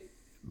I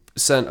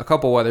sent a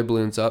couple weather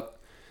balloons up,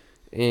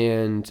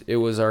 and it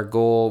was our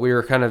goal. We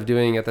were kind of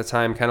doing at the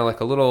time kind of like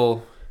a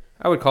little,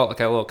 I would call it like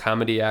a little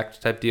comedy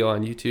act type deal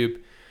on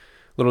YouTube,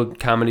 little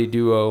comedy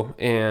duo,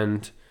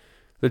 and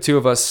the two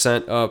of us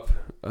sent up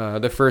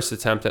the first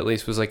attempt at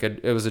least was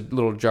it was a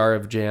little jar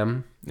of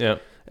jam. Yeah.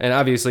 And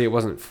obviously it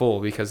wasn't full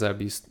because that'd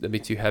be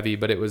too heavy,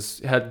 but it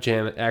had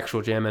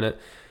actual jam in it.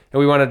 And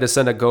we wanted to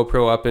send a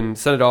GoPro up and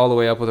send it all the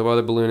way up with a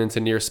weather balloon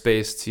into near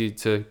space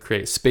to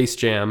create Space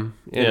Jam,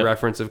 in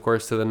reference, of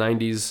course, to the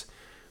 90s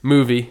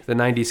movie, the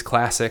 90s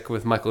classic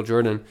with Michael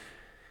Jordan.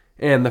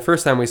 And the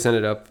first time we sent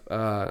it up,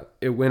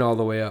 it went all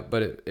the way up,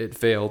 but it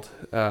failed.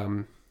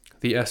 The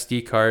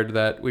SD card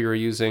that we were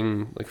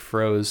using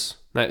froze.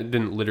 It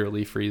didn't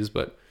literally freeze,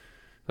 but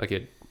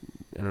it,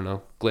 I don't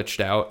know,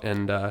 glitched out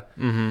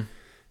and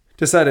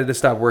decided to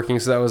stop working.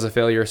 So that was a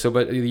failure.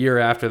 But the year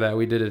after that,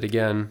 we did it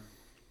again.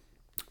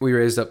 We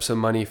raised up some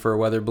money for a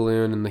weather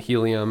balloon and the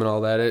helium and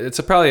all that.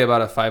 It's probably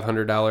about a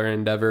 $500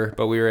 endeavor,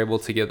 but we were able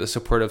to get the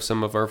support of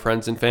some of our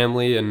friends and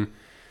family and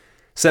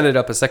send it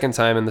up a second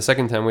time. And the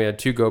second time we had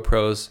 2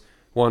 GoPros,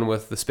 one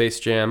with the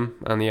Space Jam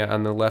on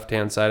the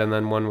left-hand side, and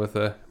then one with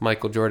a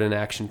Michael Jordan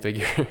action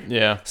figure.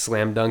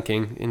 Slam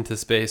dunking into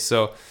space.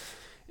 So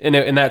in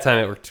that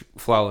time it worked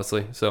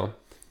flawlessly. So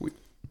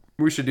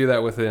we should do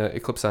that with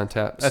Eclipse on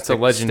Tap. That's a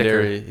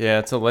legendary sticker. Yeah,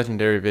 it's a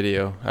legendary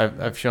video.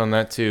 I've shown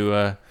that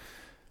to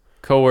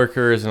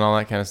coworkers and all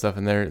that kind of stuff,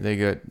 and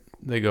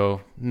they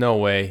go, no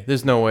way,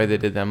 there's no way they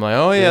did that. I'm like,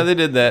 oh yeah, they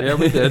did that. Yeah,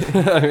 we did.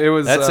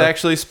 That's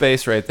actually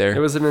space right there. It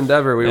was an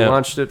endeavor. We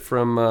launched it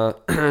from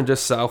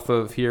just south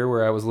of here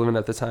where I was living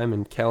at the time,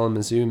 in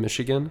Kalamazoo,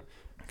 Michigan,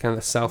 kind of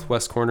the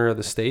southwest corner of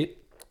the state.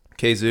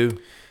 Kazoo,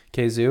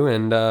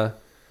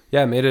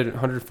 and made it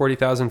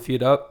 140,000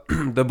 feet up.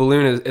 The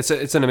balloon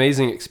it's an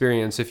amazing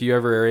experience if you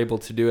ever are able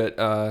to do it.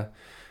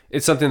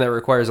 it's something that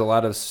requires a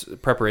lot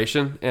of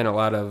preparation and a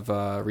lot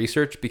of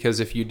research, because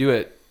if you do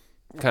it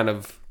kind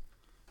of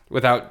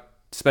without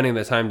spending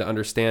the time to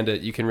understand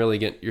it, you can really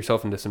get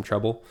yourself into some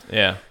trouble.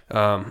 Yeah.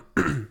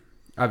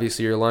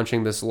 Obviously, you're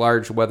launching this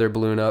large weather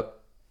balloon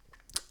up.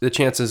 The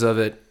chances of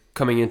it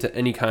coming into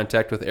any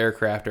contact with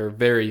aircraft are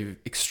very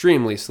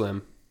extremely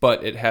slim,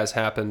 but it has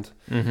happened.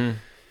 Mm-hmm.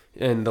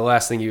 And the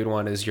last thing you would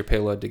want is your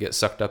payload to get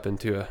sucked up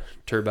into a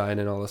turbine,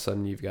 and all of a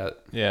sudden you've got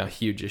a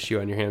huge issue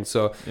on your hands.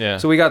 So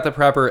we got the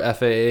proper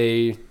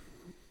FAA,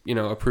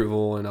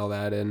 approval and all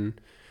that, and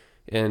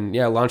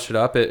launched it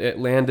up. It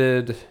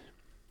landed.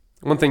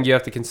 One thing you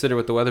have to consider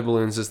with the weather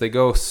balloons is they're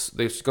going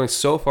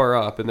so far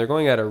up, and they're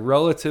going at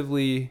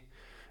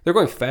they're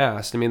going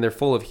fast. I mean, they're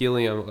full of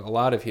helium, a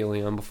lot of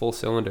helium, a full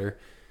cylinder,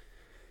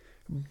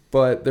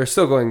 but they're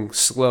still going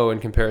slow in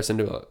comparison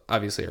to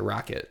obviously a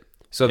rocket.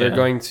 So they're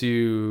going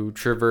to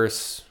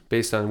traverse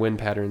based on wind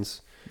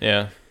patterns.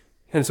 Yeah.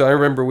 And so I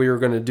remember we were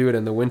going to do it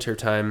in the winter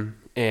time,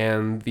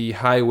 and the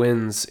high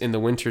winds in the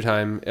winter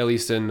time, at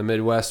least in the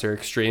Midwest, are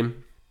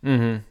extreme.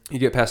 Mm-hmm. You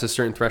get past a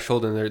certain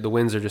threshold, and the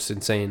winds are just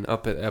insane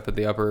up at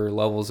the upper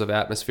levels of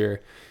atmosphere.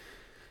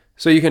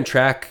 So you can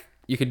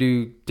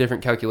do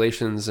different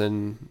calculations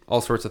and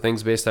all sorts of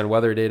things based on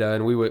weather data.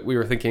 And we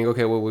were thinking,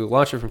 okay, well, we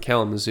launch it from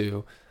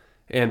Kalamazoo,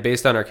 and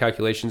based on our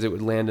calculations, it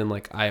would land in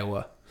like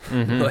Iowa,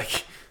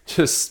 like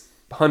just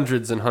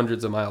hundreds and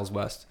hundreds of miles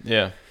west.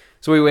 Yeah.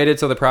 So we waited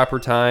till the proper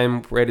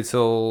time, waited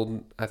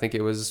till I think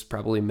it was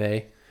probably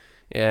May,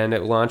 and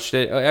it launched.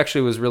 It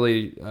actually was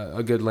really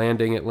a good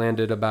landing. It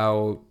landed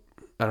about,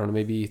 I don't know,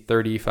 maybe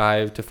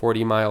 35 to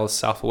 40 miles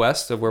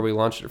southwest of where we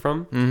launched it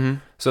from. Mm-hmm.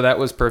 So that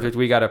was perfect.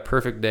 We got a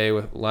perfect day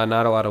with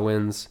not a lot of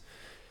winds.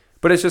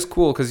 But it's just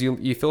cool because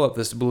you fill up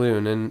this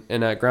balloon,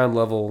 and at ground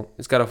level,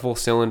 it's got a full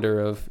cylinder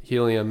of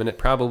helium, and it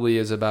probably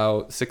is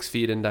about 6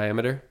 feet in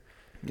diameter.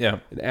 Yeah.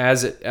 And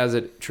as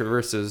it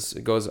traverses,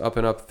 it goes up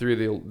and up through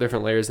the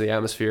different layers of the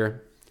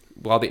atmosphere.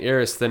 While the air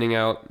is thinning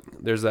out,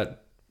 there's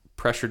that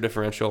pressure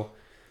differential,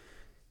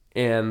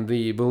 and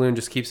the balloon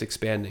just keeps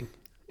expanding.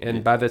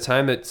 And by the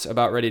time it's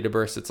about ready to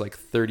burst, it's like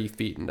 30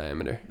 feet in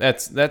diameter.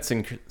 That's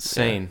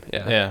insane.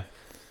 Yeah.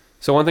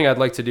 So one thing I'd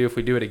like to do if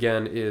we do it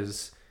again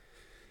is,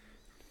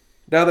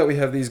 now that we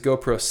have these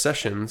GoPro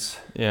Sessions,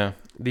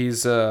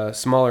 these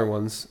smaller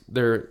ones,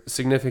 they're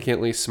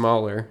significantly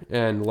smaller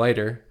and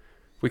lighter.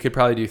 We could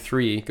probably do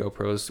 3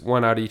 GoPros,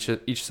 one out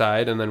each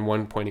side, and then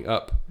one pointing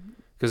up,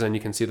 because then you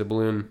can see the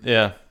balloon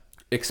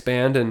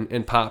expand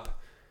and pop.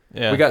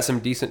 Yeah. We got some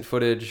decent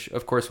footage.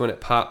 Of course, when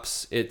it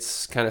pops,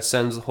 it's kind of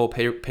sends the whole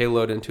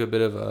payload into a bit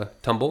of a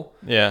tumble.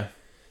 Yeah.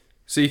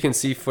 So you can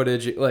see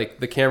footage, like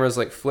the cameras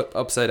like flip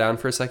upside down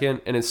for a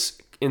second, and it's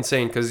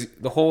insane because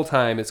the whole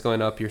time it's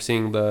going up, you're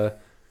seeing the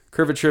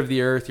curvature of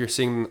the Earth, you're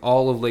seeing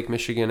all of Lake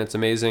Michigan. It's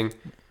amazing.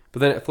 But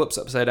then it flips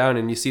upside down,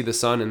 and you see the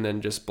sun, and then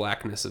just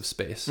blackness of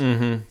space.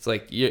 Mm-hmm. It's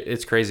like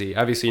it's crazy.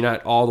 Obviously, you're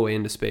not all the way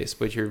into space,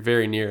 but you're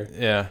very near.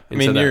 Yeah,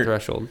 that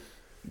threshold.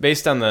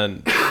 Based on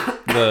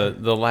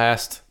the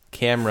last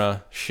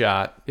camera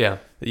shot. Yeah.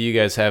 That you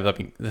guys have up,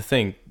 the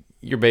thing,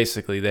 you're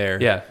basically there.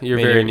 Yeah, you're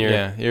very near.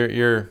 Yeah,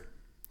 you're.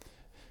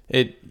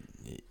 It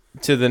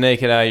to the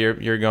naked eye,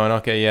 you're going,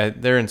 okay, yeah,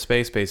 they're in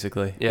space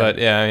basically. Yeah. But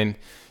yeah, I mean,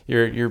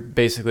 you're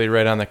basically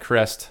right on the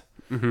crest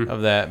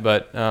of that.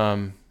 But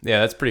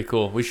yeah, that's pretty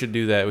cool. We should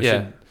do that. We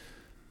should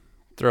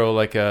throw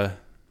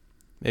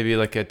maybe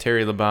like a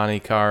Terry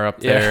Labonte car up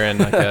there and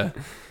like a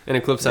an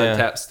Eclipse on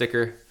Tap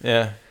sticker.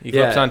 Yeah,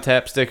 Eclipse on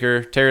Tap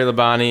sticker, Terry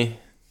Labonte,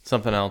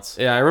 something else.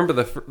 Yeah, I remember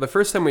the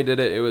first time we did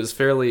it, it was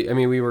fairly. I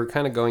mean, we were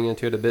kind of going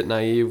into it a bit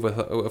naive with,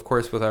 of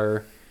course, with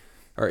our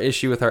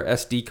issue with our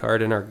SD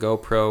card and our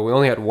GoPro. We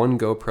only had one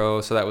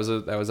GoPro, so that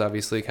was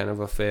obviously kind of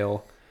a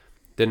fail.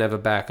 Didn't have a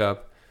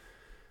backup,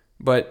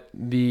 but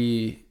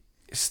the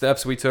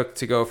steps we took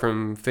to go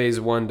from phase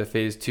 1 to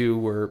phase 2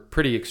 were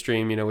pretty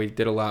extreme. You know, we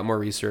did a lot more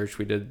research.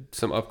 We did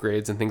some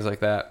upgrades and things like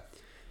that.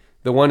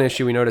 The one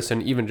issue we noticed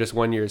in even just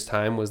 1 year's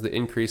time was the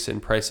increase in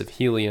price of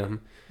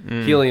helium.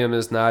 Helium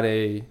is not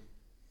you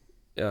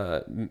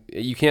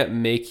can't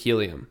make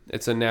helium.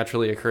 It's a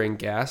naturally occurring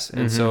gas.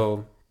 And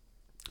so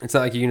it's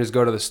not like you can just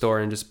go to the store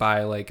and just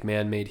buy like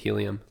man-made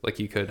helium, like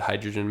you could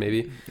hydrogen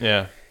maybe.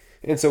 Yeah.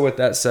 And so with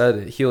that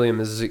said,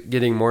 helium is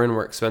getting more and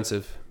more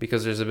expensive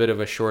because there's a bit of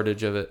a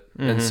shortage of it.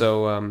 And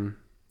so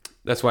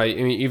that's why, I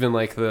mean, even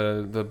like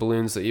the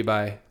balloons that you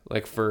buy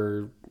like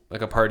for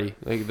like a party,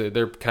 like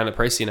they're kind of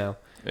pricey now.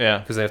 Yeah.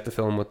 Because they have to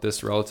fill them with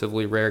this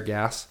relatively rare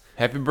gas.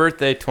 Happy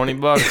birthday,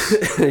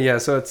 $20. Yeah,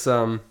 so it's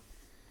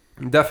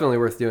definitely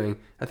worth doing.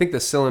 I think the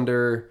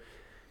cylinder,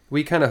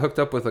 we kind of hooked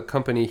up with a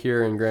company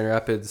here in Grand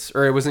Rapids,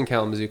 or it was in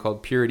Kalamazoo,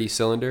 called Purity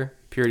Cylinder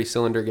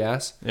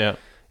Gas. Yeah.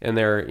 And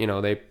they're,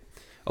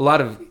 a lot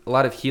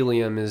of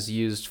helium is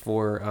used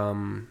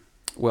for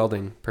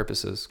welding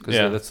purposes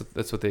because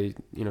that's what they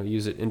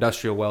use it,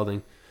 industrial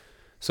welding.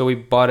 So we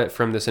bought it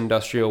from this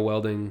industrial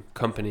welding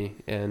company,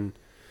 and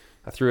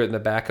I threw it in the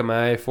back of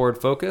my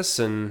Ford Focus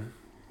and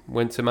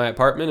went to my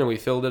apartment and we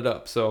filled it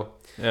up. So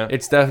Yeah.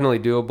 it's definitely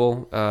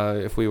doable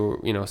if we were,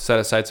 set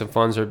aside some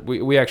funds. Or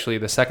we actually,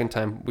 the second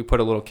time, we put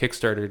a little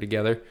Kickstarter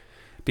together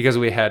because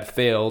we had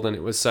failed and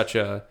it was such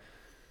a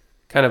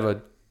kind of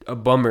a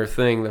bummer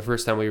thing the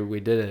first time we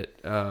did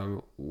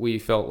it. We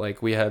felt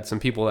like we had some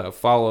people that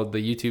followed the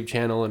YouTube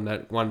channel and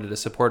that wanted to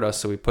support us,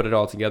 so we put it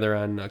all together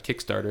on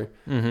Kickstarter.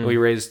 Mm-hmm. We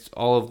raised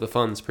all of the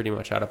funds pretty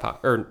much out of pocket,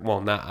 or well,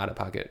 not out of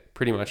pocket,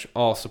 pretty much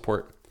all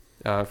support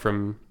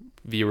from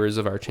viewers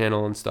of our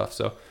channel and stuff.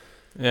 So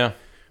Yeah.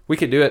 we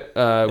could do it.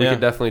 We Yeah. could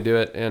definitely do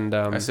it. And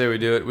I say we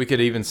do it. We could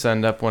even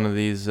send up one of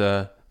these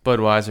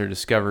Budweiser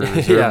Discovery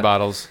Reserve Yeah.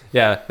 bottles.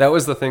 yeah, that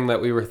was the thing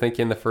that we were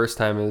thinking the first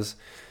time is,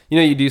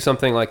 you do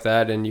something like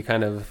that and you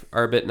kind of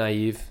are a bit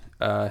naive.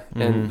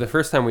 And the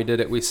first time we did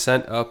it, we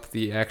sent up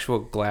the actual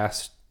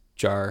glass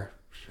jar,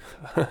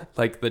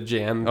 like the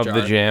jam Of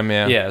jar. the jam,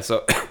 yeah. Yeah,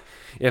 so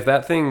if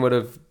that thing would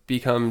have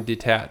become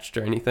detached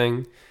or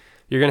anything,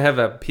 you're going to have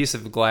a piece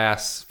of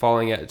glass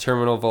falling at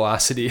terminal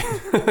velocity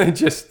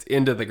just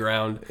into the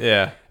ground.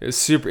 Yeah.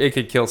 It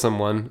could kill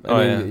someone. Oh,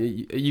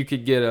 You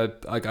could get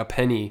a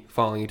penny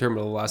falling at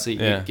terminal velocity.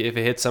 Yeah. If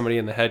it hits somebody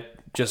in the head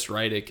just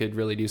right, it could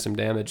really do some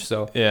damage.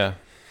 So Yeah.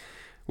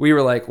 we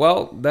were like,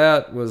 well,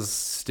 that was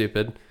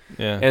stupid.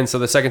 Yeah. And so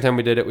the second time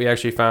we did it, we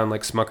actually found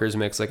like Smucker's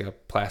Mix, like a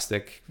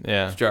plastic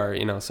Yeah. jar,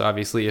 So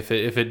obviously if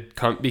it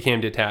became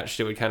detached,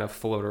 it would kind of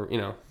float, or,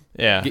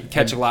 Yeah.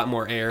 catch a lot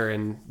more air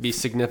and be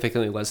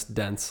significantly less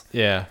dense.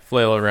 Yeah.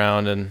 Flail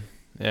around and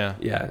Yeah.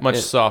 much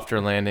And- softer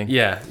landing.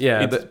 Yeah.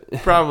 Yeah.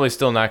 You'd probably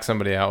still knock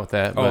somebody out with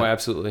that. Oh, But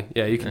absolutely.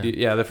 Yeah, you could do.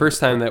 Yeah, the first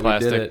time that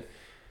Plastic. we did it,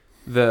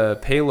 the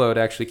payload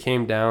actually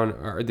came down,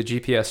 or the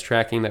GPS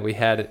tracking that we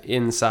had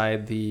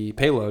inside the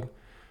payload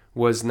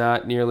was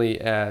not nearly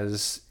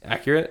as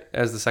accurate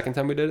as the second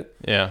time we did it.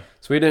 Yeah.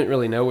 So we didn't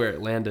really know where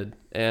it landed,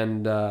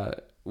 and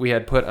we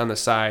had put on the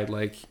side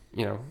like,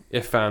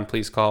 if found,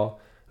 please call.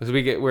 Because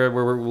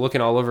we're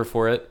looking all over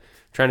for it,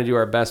 trying to do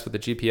our best with the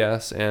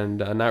GPS, and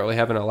not really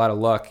having a lot of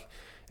luck.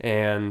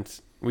 And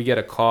we get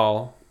a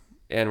call,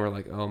 and we're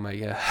like, oh my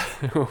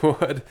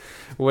god,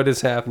 what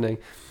is happening?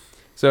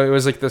 So it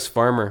was like this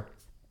farmer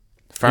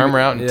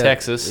Out in Yeah.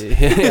 Texas.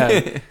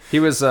 Yeah,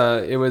 he was.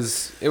 It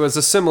was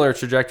a similar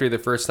trajectory the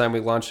first time we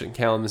launched it in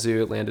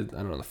Kalamazoo. It landed, I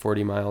don't know,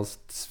 40 miles,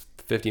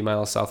 50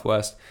 miles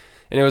southwest,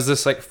 and it was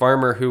this like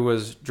farmer who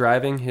was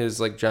driving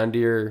his like John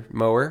Deere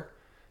mower,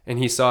 and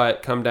he saw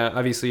it come down.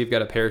 Obviously, you've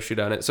got a parachute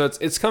on it, so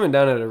it's coming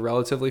down at a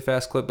relatively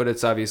fast clip, but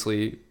it's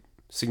obviously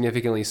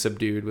significantly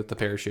subdued with the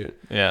parachute.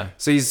 Yeah.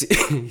 So he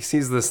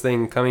sees this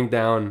thing coming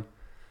down,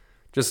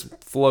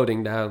 just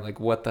floating down. Like,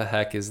 what the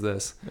heck is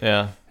this?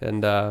 Yeah.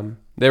 And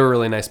they were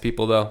really nice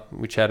people, though.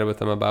 We chatted with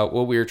them about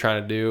what we were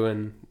trying to do,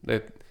 and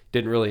they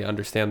didn't really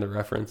understand the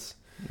reference.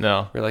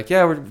 No. We're like,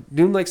 yeah, we're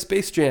doing like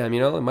Space Jam,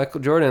 like Michael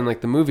Jordan, like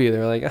the movie.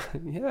 They're like,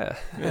 yeah,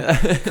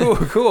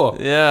 cool.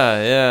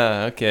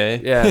 Yeah. Okay.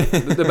 Yeah.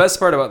 The best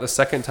part about the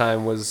second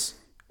time was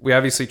we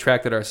obviously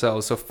tracked it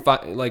ourselves. So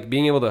like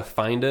being able to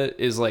find it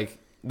is like,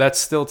 that's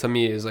still to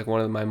me is like one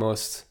of my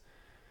most.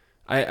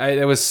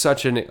 It was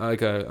such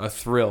a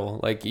thrill.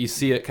 Like you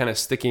see it kind of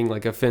sticking,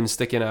 like a fin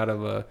sticking out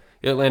of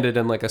it landed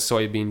in like a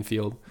soybean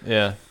field.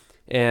 Yeah.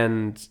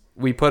 And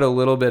we put a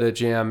little bit of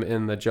jam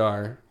in the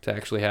jar to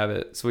actually have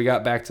it. So we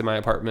got back to my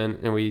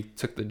apartment and we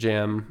took the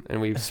jam and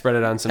we spread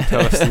it on some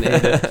toast and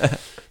ate it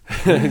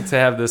to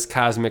have this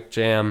cosmic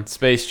jam.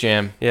 Space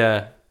Jam.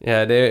 Yeah.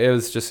 Yeah. It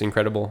was just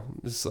incredible.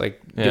 It's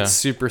like, It's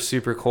super,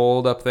 super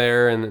cold up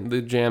there and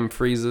the jam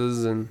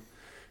freezes and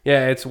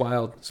yeah, it's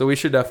wild. So we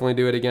should definitely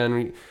do it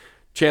again.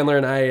 Chandler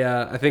and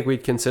I think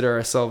we'd consider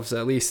ourselves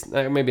at least,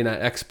 maybe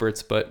not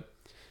experts, but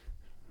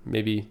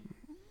maybe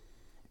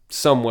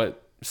somewhat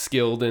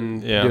skilled in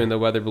doing the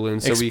weather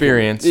balloons. So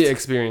Experienced.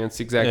 Experienced,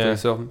 exactly. Yeah.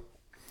 So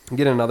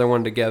get another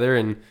one together,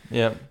 and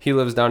he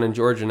lives down in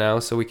Georgia now,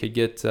 so we could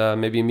get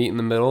maybe meet in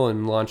the middle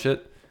and launch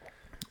it.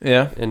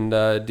 Yeah. And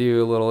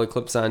do a little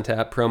Eclipse on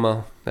Tap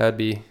promo. That'd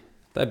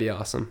be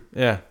awesome.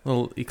 Yeah.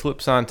 Little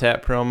Eclipse on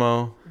Tap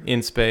promo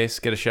in space.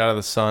 Get a shot of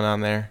the sun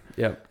on there.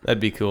 Yep. That'd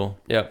be cool.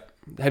 Yep.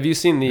 Have you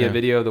seen the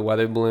video of the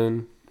weather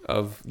balloon?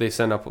 They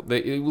sent up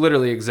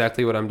literally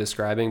exactly what I'm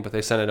describing, but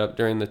they sent it up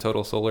during the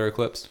total solar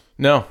eclipse.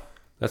 No.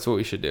 That's what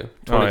we should do,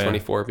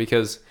 2024,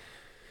 because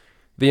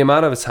the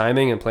amount of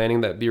timing and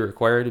planning that be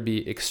required to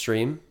be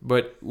extreme,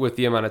 but with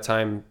the amount of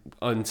time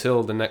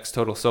until the next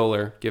total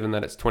solar, given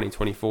that it's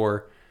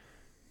 2024,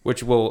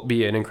 which will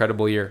be an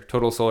incredible year.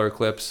 Total solar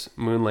eclipse,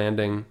 moon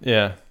landing.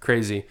 Yeah.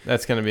 Crazy.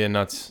 That's going to be a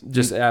nuts.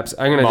 Just apps.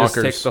 I'm going to just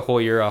take the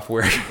whole year off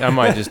work. I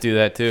might just do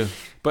that too.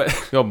 But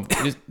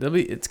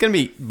it's going to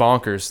be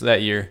bonkers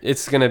that year.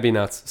 It's going to be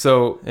nuts.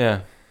 So,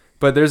 yeah.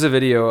 But there's a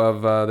video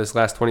of this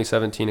last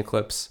 2017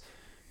 eclipse,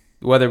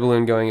 weather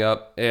balloon going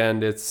up,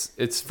 and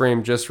it's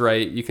framed just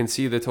right. You can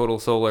see the total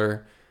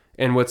solar,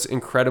 and what's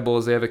incredible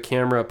is they have a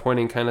camera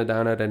pointing kind of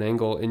down at an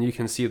angle, and you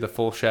can see the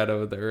full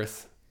shadow of the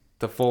Earth,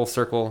 the full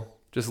circle,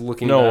 just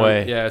looking down. No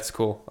way. Yeah, it's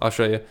cool. I'll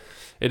show you.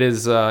 It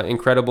is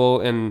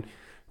incredible, and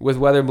with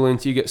weather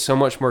balloons, you get so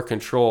much more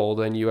control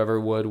than you ever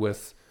would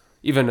with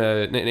even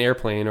an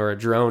airplane or a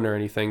drone or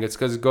anything. It's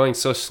because it's going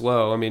so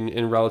slow. I mean,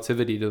 in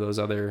relativity to those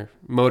other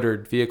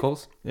motored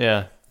vehicles.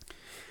 Yeah.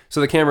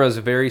 So the camera is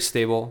very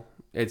stable.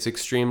 It's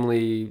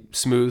extremely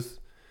smooth.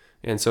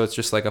 And so it's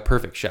just like a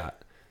perfect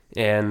shot.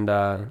 And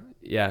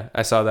yeah,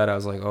 I saw that. I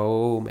was like,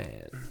 oh,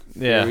 man.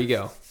 Yeah. Here we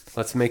go.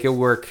 Let's make it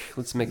work.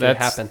 Let's make it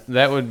happen.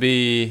 That would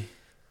be...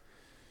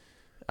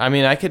 I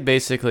mean, I could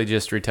basically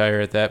just retire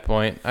at that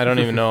point. I don't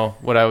even know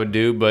what I would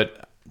do,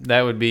 but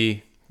that would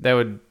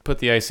put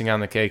the icing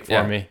on the cake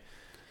for me.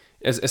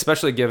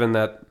 Especially given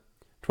that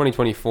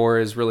 2024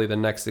 is really the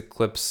next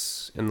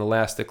eclipse and the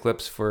last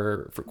eclipse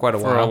for quite a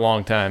while. For a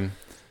long time.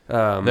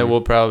 That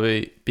we'll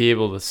probably be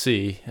able to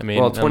see. I mean,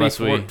 well,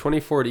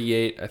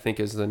 2048, I think,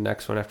 is the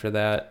next one after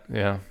that.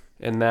 Yeah.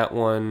 And that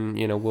one,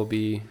 will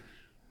be...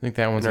 I think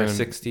that one's in our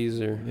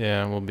 60s or...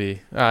 Yeah, we'll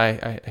be...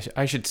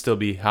 I should still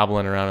be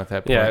hobbling around at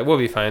that point. Yeah, we'll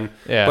be fine.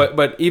 Yeah.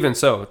 But even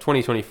so,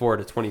 2024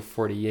 to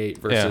 2048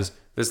 versus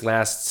this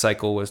last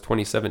cycle was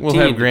 2017 We'll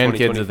have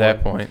grandkids at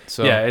that point.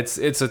 So yeah, it's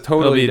a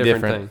totally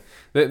different thing.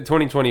 The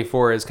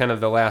 2024 is kind of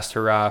the last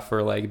hurrah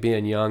for like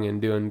being young and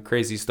doing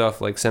crazy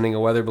stuff like sending a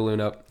weather balloon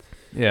up.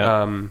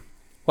 Yeah.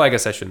 Well, I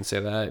guess I shouldn't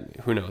say that.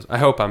 Who knows? I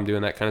hope I'm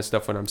doing that kind of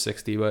stuff when I'm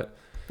 60, but...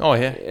 Oh,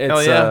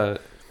 yeah.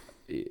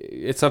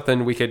 It's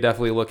something we could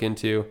definitely look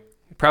into.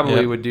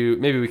 Probably would do.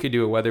 Maybe we could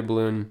do a weather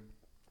balloon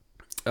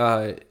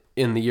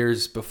in the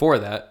years before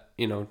that,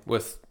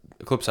 with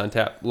Eclipse on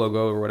Tap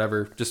logo or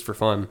whatever, just for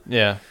fun.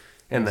 Yeah,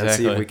 and then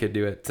see if we could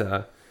do it.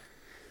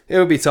 It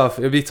would be tough.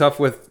 It would be tough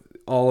with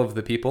all of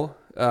the people.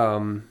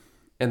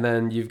 And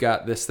then you've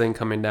got this thing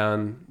coming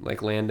down,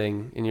 like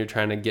landing, and you're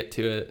trying to get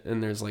to it,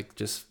 and there's like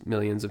just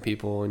millions of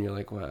people, and you're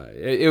like, wow.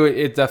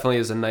 It definitely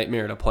is a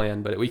nightmare to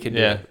plan, but we could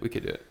do it. We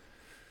could do it.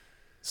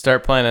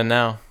 Start planning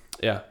now.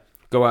 Yeah.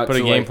 Go out. Put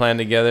a game plan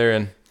together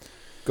and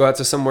go out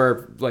to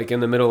somewhere like in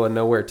the middle of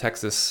nowhere,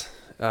 Texas.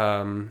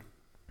 It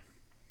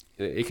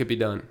could be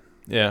done.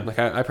 Yeah. Like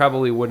I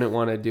probably wouldn't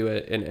want to do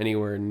it in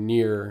anywhere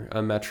near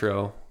a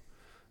metro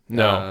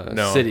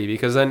city,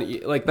 because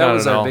then like that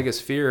was our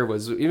biggest fear,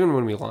 was even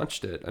when we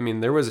launched it. I mean,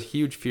 there was a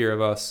huge fear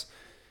of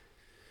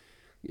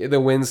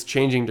the wind's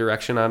changing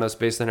direction on us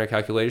based on our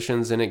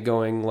calculations and it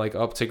going like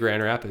up to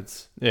Grand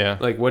Rapids. Yeah.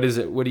 Like what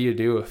do you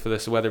do if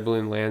this weather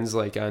balloon lands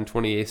like on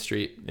 28th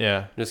Street?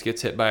 Yeah. Just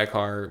gets hit by a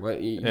car.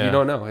 You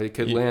don't know. It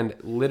could land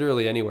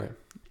literally anywhere.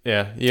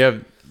 Yeah.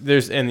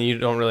 And you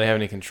don't really have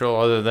any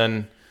control other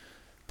than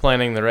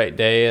planning the right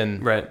day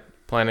and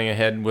planning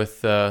ahead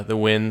with the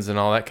winds and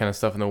all that kind of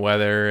stuff and the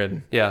weather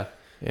and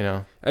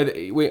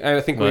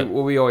I think what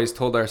we always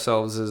told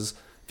ourselves is,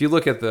 if you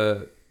look at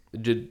the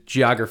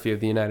geography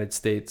of the United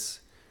States,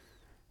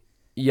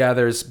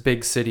 there's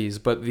big cities,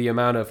 but the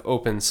amount of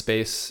open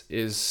space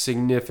is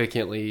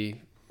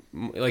significantly,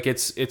 like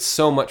it's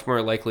so much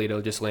more likely to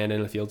just land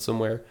in a field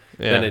somewhere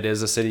than it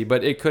is a city,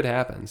 but it could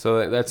happen.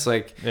 So that's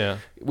like,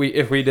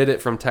 if we did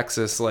it from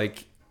Texas,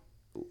 like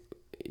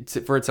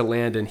for it to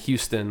land in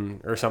Houston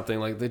or something,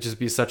 like that'd just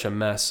be such a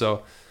mess.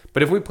 So,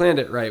 but if we planned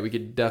it right, we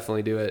could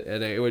definitely do it,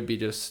 and it would be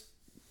just,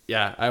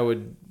 I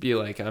would be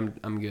like,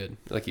 I'm good.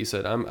 Like you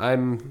said,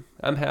 I'm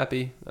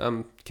happy.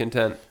 I'm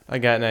content. I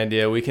got an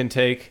idea. We can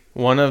take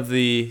one of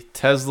the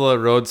Tesla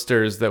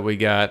Roadsters that we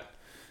got,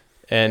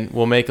 and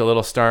we'll make a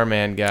little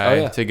Starman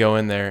guy to go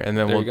in there, and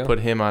then we'll put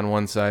him on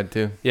one side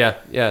too. Yeah.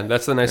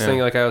 That's the nice thing.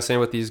 Like I was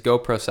saying with these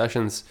GoPro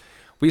sessions,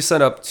 we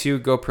set up 2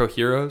 GoPro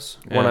Heroes,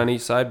 one on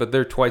each side, but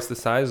they're twice the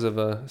size of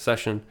a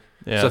session.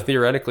 Yeah. So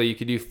theoretically, you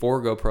could do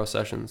 4 GoPro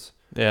sessions.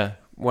 Yeah.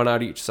 One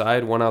out each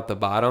side, one out the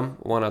bottom,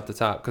 one out the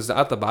top. Because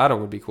out the bottom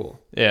would be cool.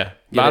 Yeah.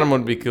 Bottom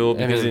would be cool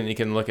because then you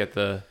can look at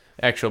the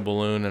actual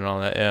balloon and all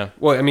that. Yeah.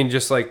 Well, I mean,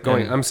 just like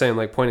I'm saying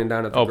like pointing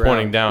down at the ground.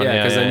 Pointing down.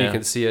 Yeah, because then you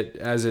can see it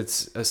as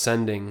it's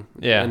ascending.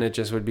 Yeah. And it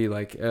just would be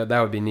like, that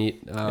would be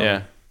neat.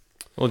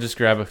 We'll just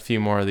grab a few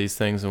more of these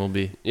things and we'll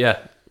be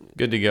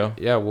good to go.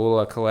 Yeah,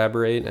 we'll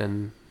collaborate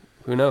and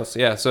who knows.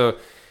 Yeah, so,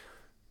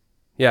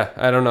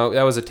 I don't know.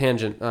 That was a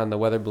tangent on the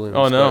weather balloons.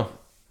 Oh, no.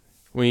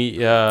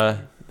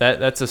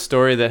 That's a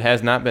story that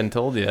has not been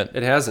told yet.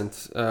 It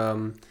hasn't.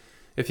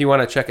 If you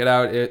want to check it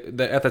out,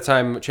 at the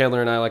time,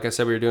 Chandler and I, like I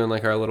said, we were doing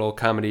like our little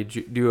comedy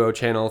duo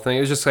channel thing. It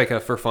was just like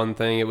a for fun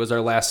thing. It was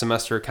our last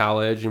semester of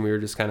college, and we were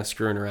just kind of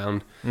screwing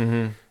around.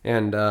 Mm-hmm.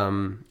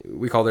 And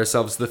we called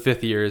ourselves the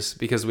Fifth Years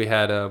because we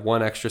had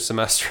one extra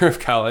semester of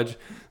college.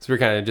 So we were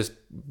kind of just,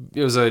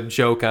 it was a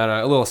joke on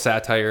a little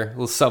satire, a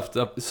little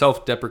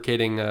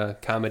self-deprecating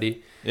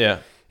comedy. Yeah.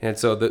 And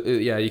so,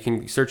 you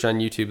can search on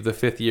YouTube, The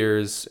Fifth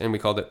Years, and we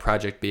called it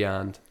Project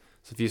Beyond.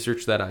 So if you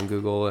search that on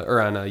Google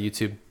or on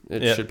YouTube,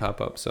 it should pop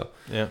up. So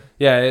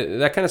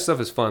that kind of stuff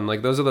is fun.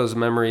 Like those are those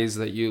memories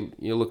that you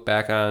look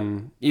back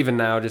on even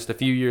now, just a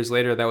few years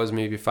later. That was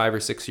maybe 5 or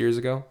 6 years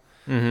ago.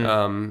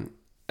 Mm-hmm.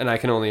 And I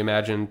can only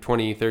imagine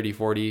 20, 30,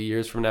 40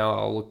 years from now,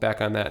 I'll look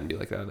back on that and be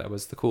like, oh, that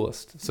was the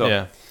coolest. So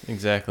yeah,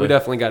 exactly. We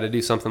definitely got to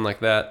do something like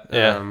that.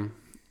 Yeah.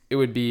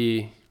 It'd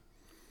be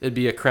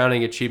a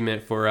crowning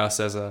achievement for us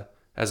as a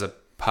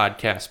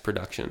podcast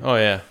production. Oh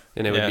yeah.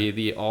 And it would be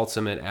the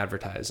ultimate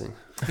advertising.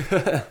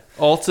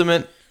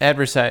 Ultimate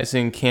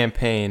advertising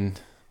campaign.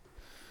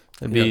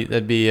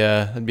 That'd be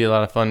a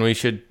lot of fun. We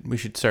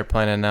should start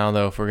planning now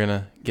though if we're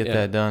gonna get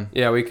that done.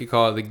 Yeah, we could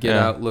call it the Get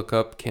Out Look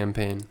Up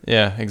campaign.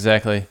 Yeah,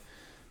 exactly.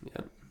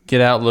 Yeah.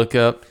 Get out, look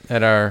up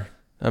at our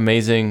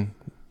amazing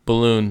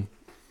balloon.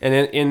 And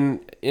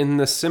in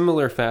the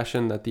similar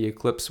fashion that the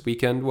Eclipse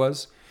weekend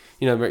was,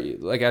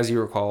 like as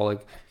you recall,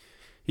 like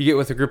you get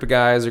with a group of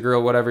guys or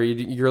girl, whatever,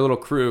 you're a little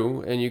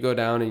crew, and you go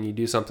down and you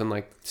do something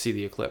like see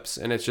the eclipse,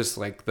 and it's just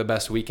like the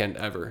best weekend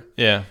ever.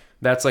 Yeah.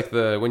 That's like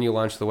when you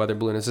launch the weather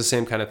balloon, it's the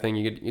same kind of thing.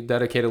 You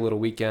dedicate a little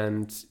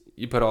weekend,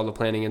 you put all the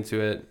planning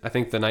into it. I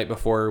think the night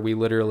before we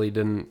literally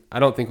I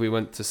don't think we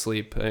went to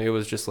sleep. It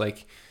was just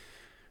like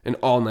an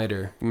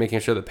all-nighter, making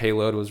sure the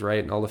payload was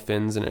right and all the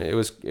fins, and it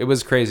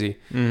was crazy.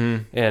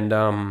 Mm-hmm. And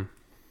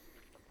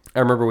I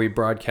remember we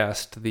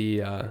broadcast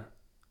the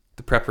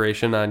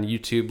preparation on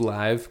YouTube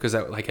Live because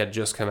that like had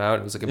just come out.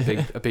 It was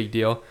like a big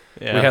deal.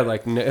 Yeah. We had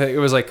it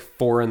was like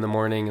 4 a.m.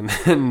 and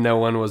then no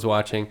one was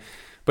watching.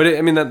 But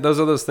those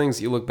are those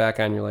things you look back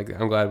on. You're like,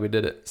 I'm glad we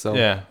did it. So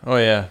yeah, oh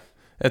yeah,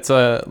 it's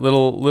a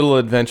little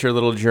adventure,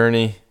 little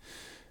journey.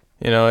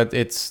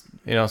 It's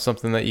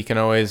something that you can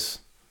always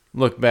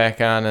look back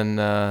on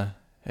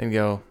and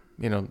go,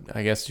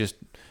 I guess just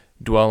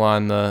dwell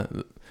on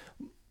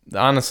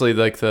honestly,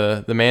 like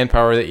the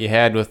manpower that you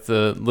had with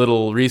the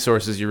little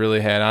resources you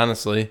really had,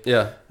 honestly.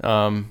 Yeah.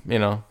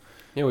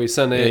 We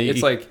sent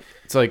it.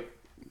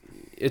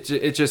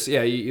 It's just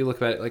you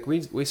look at it like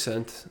we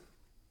sent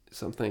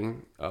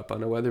something up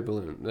on a weather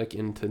balloon like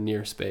into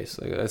near space.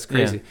 Like that's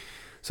crazy. Yeah.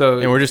 So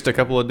and we're just a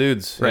couple of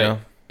dudes, right?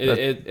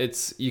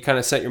 It's you kind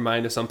of set your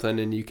mind to something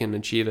and you can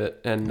achieve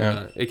it, and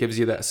it gives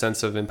you that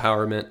sense of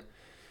empowerment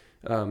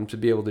to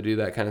be able to do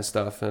that kind of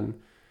stuff. And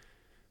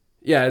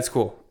yeah, it's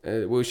cool.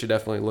 We should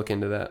definitely look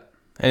into that.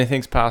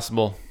 Anything's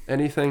possible.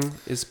 Anything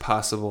is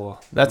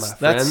possible.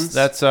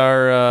 That's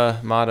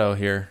our motto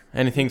here.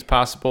 Anything's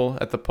possible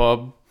at the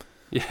pub.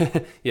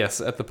 Yeah.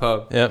 Yes, at the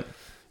pub. Yep.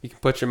 You can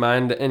put your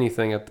mind to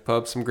anything at the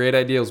pub. Some great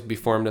ideas will be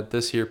formed at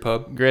this here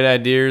pub. Great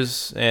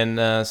ideas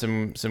and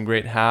some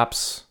great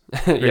hops,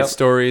 great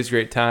stories,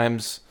 great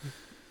times.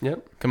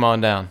 Yep. Come on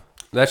down.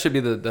 That should be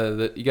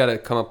the you got to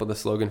come up with a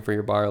slogan for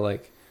your bar,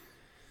 like,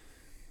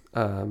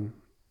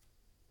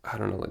 I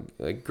don't know,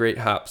 like great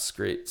hops,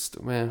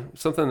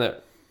 something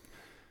that,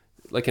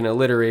 like an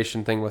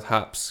alliteration thing with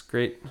hops,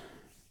 great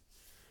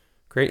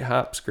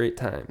hops, great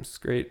times,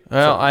 great.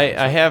 Well,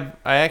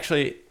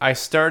 I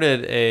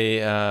started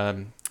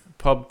a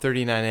Pub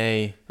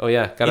 39A. Oh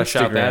yeah, gotta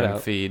shout that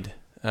out. Feed.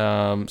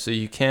 So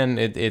you can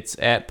it's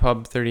at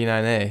Pub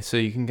 39A. So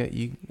you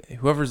can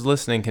whoever's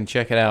listening can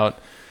check it out.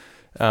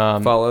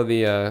 Follow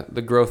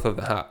the growth of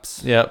the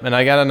hops. Yep, and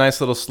I got a nice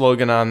little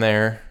slogan on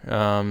there.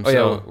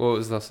 What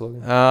was the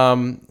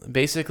slogan?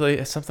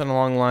 Basically something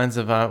along the lines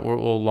of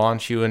we'll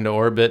launch you into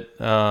orbit.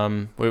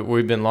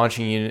 We've been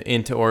launching you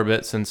into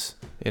orbit since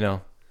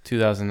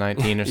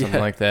 2019 or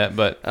something like that.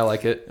 But I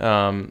like it.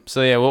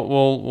 So yeah,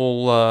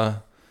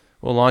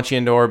 we'll launch you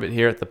into orbit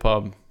here at the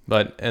pub.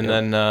 But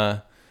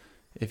then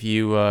if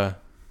you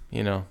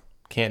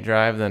can't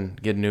drive, then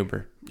get an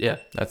Uber. Yeah,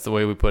 that's the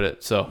way we put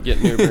it. So get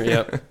an Uber.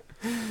 Yep.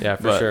 Yeah,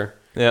 for sure.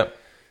 Yep.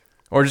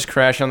 Or just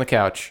crash on the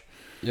couch.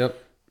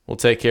 Yep. We'll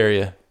take care of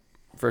you.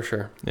 For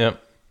sure.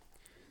 Yep.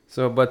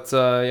 So, with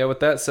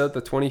that said,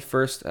 the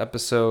 21st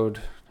episode,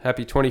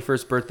 happy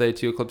 21st birthday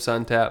to Eclipse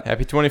on Tap.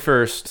 Happy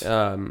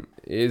 21st.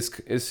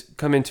 Is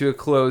coming to a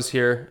close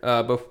here.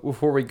 But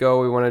before we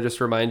go, we want to just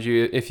remind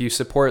you, if you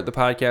support the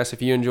podcast,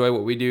 if you enjoy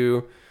what we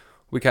do,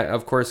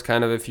 of course,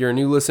 if you're a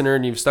new listener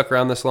and you've stuck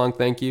around this long,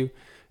 thank you.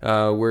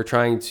 We're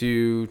trying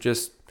to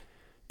just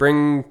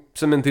bring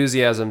some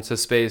enthusiasm to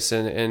space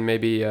in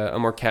maybe a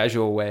more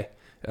casual way,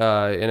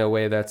 in a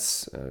way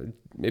that's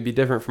maybe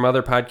different from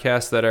other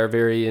podcasts that are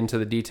very into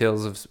the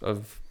details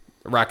of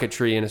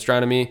rocketry and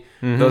astronomy.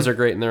 Mm-hmm. Those are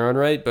great in their own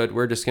right, but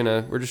we're just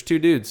two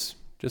dudes,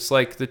 just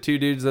like the two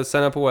dudes that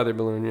sent up a weather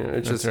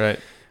balloon. That's right.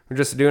 We're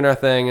just doing our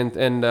thing,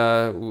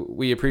 and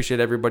we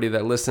appreciate everybody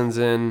that listens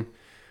in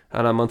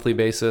on a monthly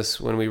basis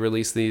when we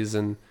release these,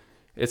 and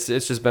it's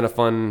just been a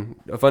fun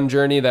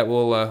journey that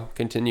will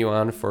continue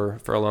on for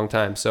a long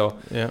time. So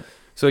yeah.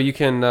 So you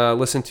can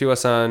listen to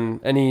us on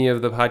any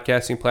of the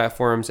podcasting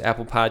platforms: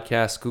 Apple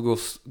Podcasts,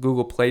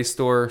 Google Play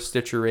Store,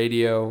 Stitcher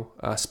Radio,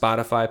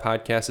 Spotify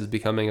podcast is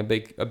becoming a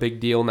big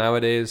deal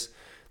nowadays.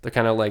 They're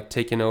kind of like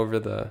taking over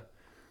the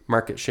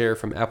market share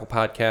from Apple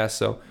Podcasts.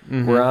 So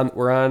we're on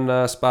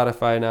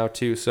Spotify now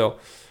too. So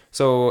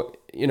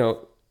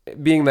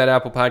being that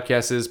Apple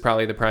Podcast is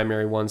probably the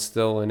primary one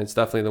still, and it's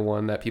definitely the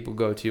one that people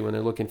go to when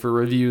they're looking for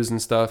reviews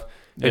and stuff.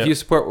 Yep. If you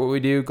support what we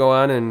do, go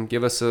on and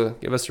give us a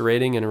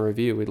rating and a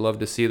review. We'd love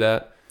to see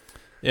that.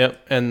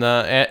 Yep. And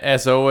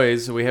as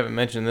always, we haven't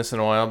mentioned this in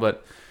a while,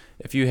 but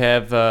if you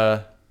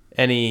have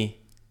any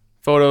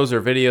photos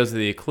or videos of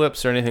the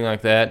eclipse or anything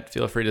like that,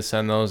 feel free to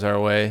send those our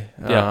way.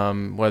 Yeah.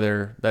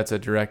 Whether that's a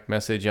direct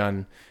message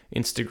on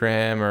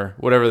Instagram or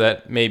whatever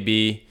that may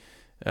be.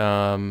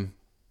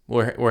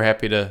 we're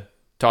happy to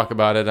talk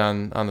about it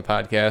on the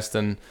podcast,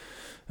 and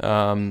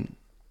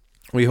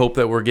we hope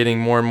that we're getting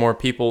more and more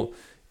people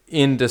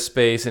into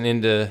space and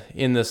into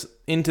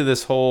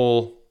this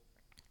whole,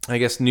 I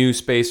guess, new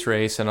space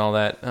race and all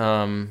that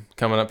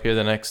coming up here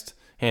the next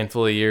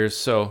handful of years.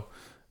 So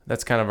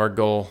that's kind of our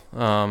goal,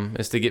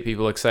 is to get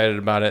people excited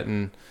about it,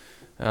 and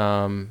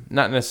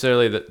not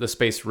necessarily the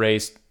space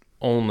race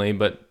only,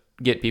 but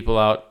get people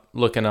out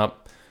looking up.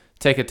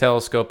 Take a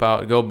telescope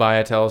out, go buy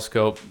a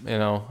telescope,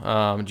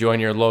 join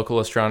your local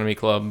astronomy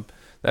club.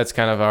 That's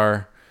kind of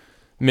our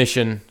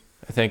mission,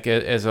 I think,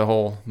 as a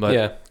whole. But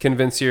yeah,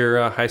 convince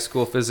your high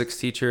school physics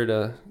teacher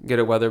to get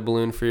a weather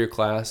balloon for your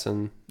class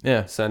and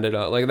send it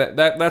out. Like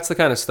that's the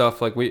kind of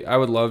stuff, like I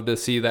would love to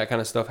see that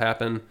kind of stuff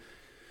happen,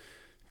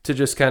 to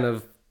just kind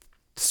of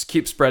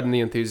keep spreading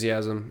the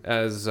enthusiasm,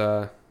 as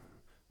it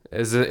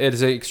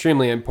is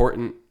extremely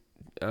important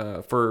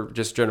for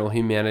just general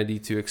humanity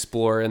to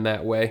explore in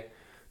that way,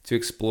 to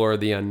explore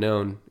the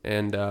unknown,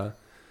 and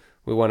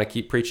we want to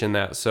keep preaching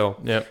that. So,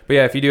 yep. But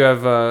yeah, if you do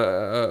have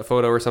a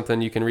photo or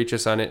something, you can reach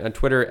us on it on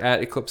Twitter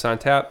at Eclipse on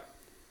Tap.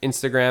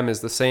 Instagram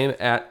is the same,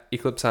 at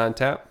Eclipse on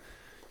Tap.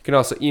 You can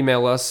also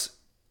email us,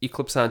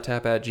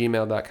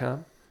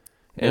 eclipseontap@gmail.com.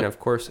 And of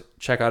course,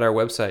 check out our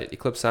website,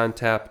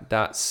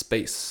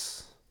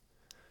 eclipseontap.space.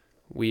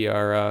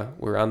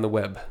 We're on the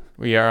web.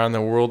 We are on the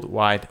World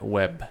Wide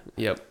Web.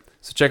 Yep.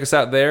 So check us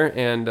out there,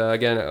 and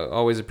again, I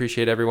always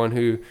appreciate everyone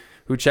who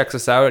checks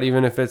us out,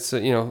 even if it's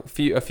a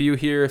few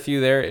here, a few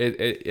there.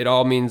 It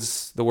all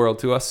means the world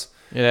to us.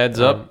 It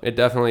adds up. It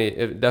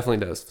definitely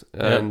does.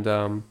 Yep.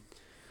 And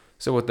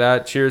so with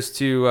that, cheers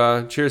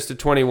to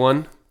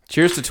 21.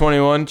 Cheers to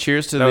 21.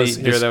 Cheers to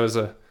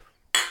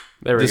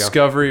there we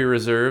Discovery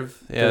Reserve.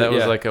 Yeah, that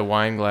was like a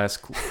wine glass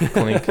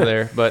clink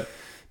there. But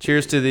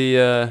cheers to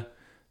the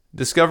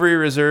Discovery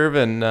Reserve,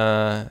 and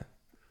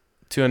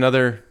to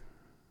another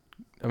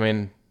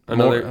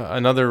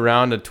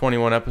round of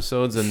 21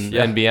 episodes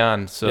and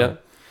beyond. So, yeah.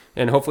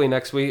 And hopefully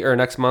next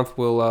month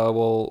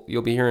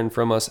you'll be hearing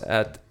from us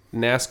at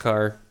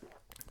NASCAR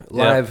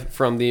live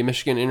from the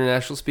Michigan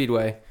International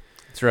Speedway.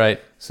 That's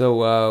right. So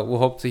we'll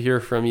hope to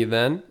hear from you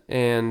then.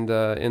 And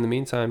in the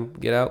meantime,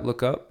 get out,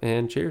 look up,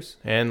 and cheers.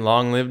 And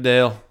long live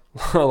Dale.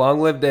 Long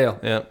live Dale.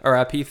 Yeah.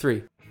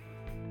 RIP3.